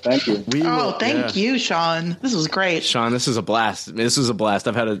 Rebecca, thank you. Thank you, Sean. This was great. Sean, this is a blast.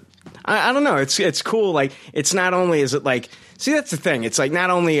 I've had I don't know. It's cool. Like, it's not only is it like, see, that's the thing. It's like, not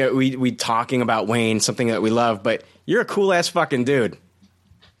only are we talking about Wayne, something that we love, but you're a cool ass fucking dude.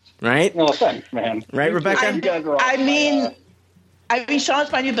 Right? Well, thanks, man. Right, Rebecca? I I mean,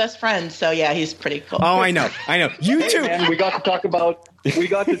 Sean's my new best friend, so yeah, he's pretty cool. Oh, I know. You Hey, too. man, we got to talk about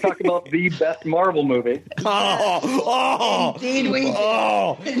the best Marvel movie. Indeed we did.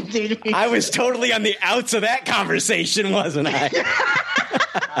 Oh, Indeed we I did. was totally on the outs of that conversation, wasn't I?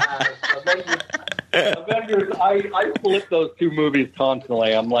 Avengers. I flip those two movies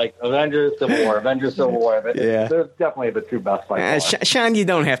constantly. I'm like Avengers, Civil War, Avengers, Civil War. But Yeah. they're definitely the two best by far. Sean, you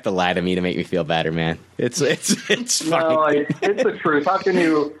don't have to lie to me to make me feel better, man. It's fine. No, it's the truth. How can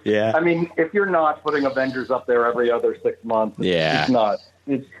you? Yeah. I mean, if you're not putting Avengers up there every other 6 months, Yeah. it's not.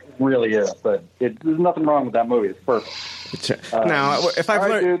 It really is. But there's nothing wrong with that movie. It's perfect. Now, if I've all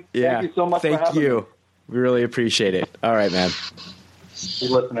right, learned, dude. Thank you so much for Thank having you. me. We really appreciate it. All right, man. You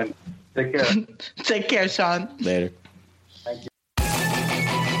listening? Take care. Take care, Sean. Later.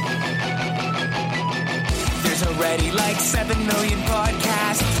 There's already like 7 million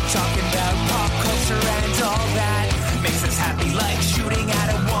podcasts talking about pop culture and all that. Makes us happy like shooting at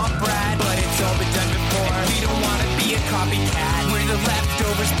a womp rat. But it's all been done before. We don't want to be a copycat. We're the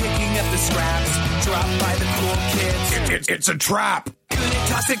leftovers picking up the scraps dropped by the cool kids. It's a trap. Gonna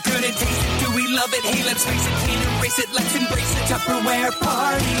toss it, gonna taste it. Do we love it? Hey, let's face it, can't erase it. Let's embrace it. Tupperware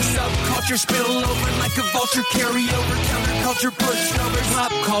party. Subculture spill over like a vulture. Carry over counterculture, pushovers,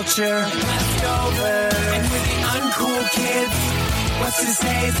 pop culture, leftovers. And we're the uncool kids. What's to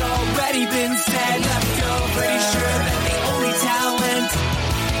say has already been said. Leftovers. Pretty sure that the only talent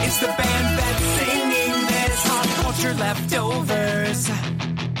is the band that's singing this. Pop culture leftovers.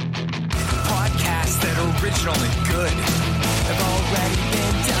 Podcasts that are original and good have already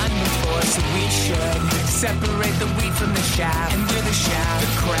been done before, so we should separate the wheat from the chaff. And we're the chaff, the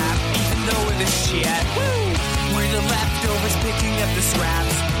crap, even though we're the shit. Woo! We're the leftovers picking up the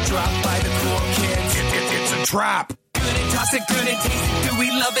scraps dropped by the cool kids. It's a trap. Gonna toss it, gonna taste it. Do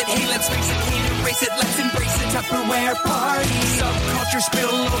we love it? Hey, let's face it, can't erase it. Let's embrace it. Tupperware party. Subculture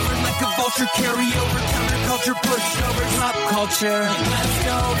spill over like a vulture. Carry over counterculture, pushovers, pop culture,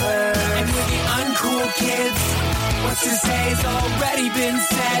 leftovers. And we're the uncool kids. What's to say has already been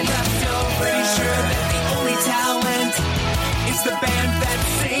said. Leftovers. Pretty sure that the only talent is the band that's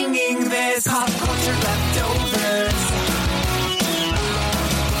singing this. Pop culture leftovers.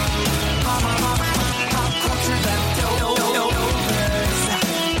 Pop culture leftovers.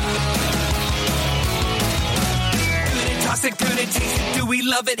 Gonna toss it, gonna taste it. Do we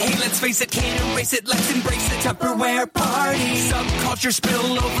love it? Hey, let's face it, can't erase it. Let's embrace it. Tupperware party. Subculture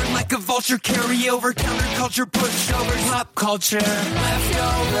spill over like a vulture. Carry over counterculture, pushovers, pop culture,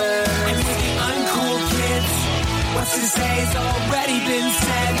 leftovers. And we're the uncool kids. What's to say has already been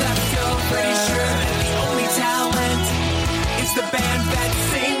said. Leftovers. Pretty sure that the only talent is the band that's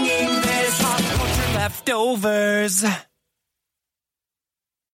singing this. Pop culture leftovers.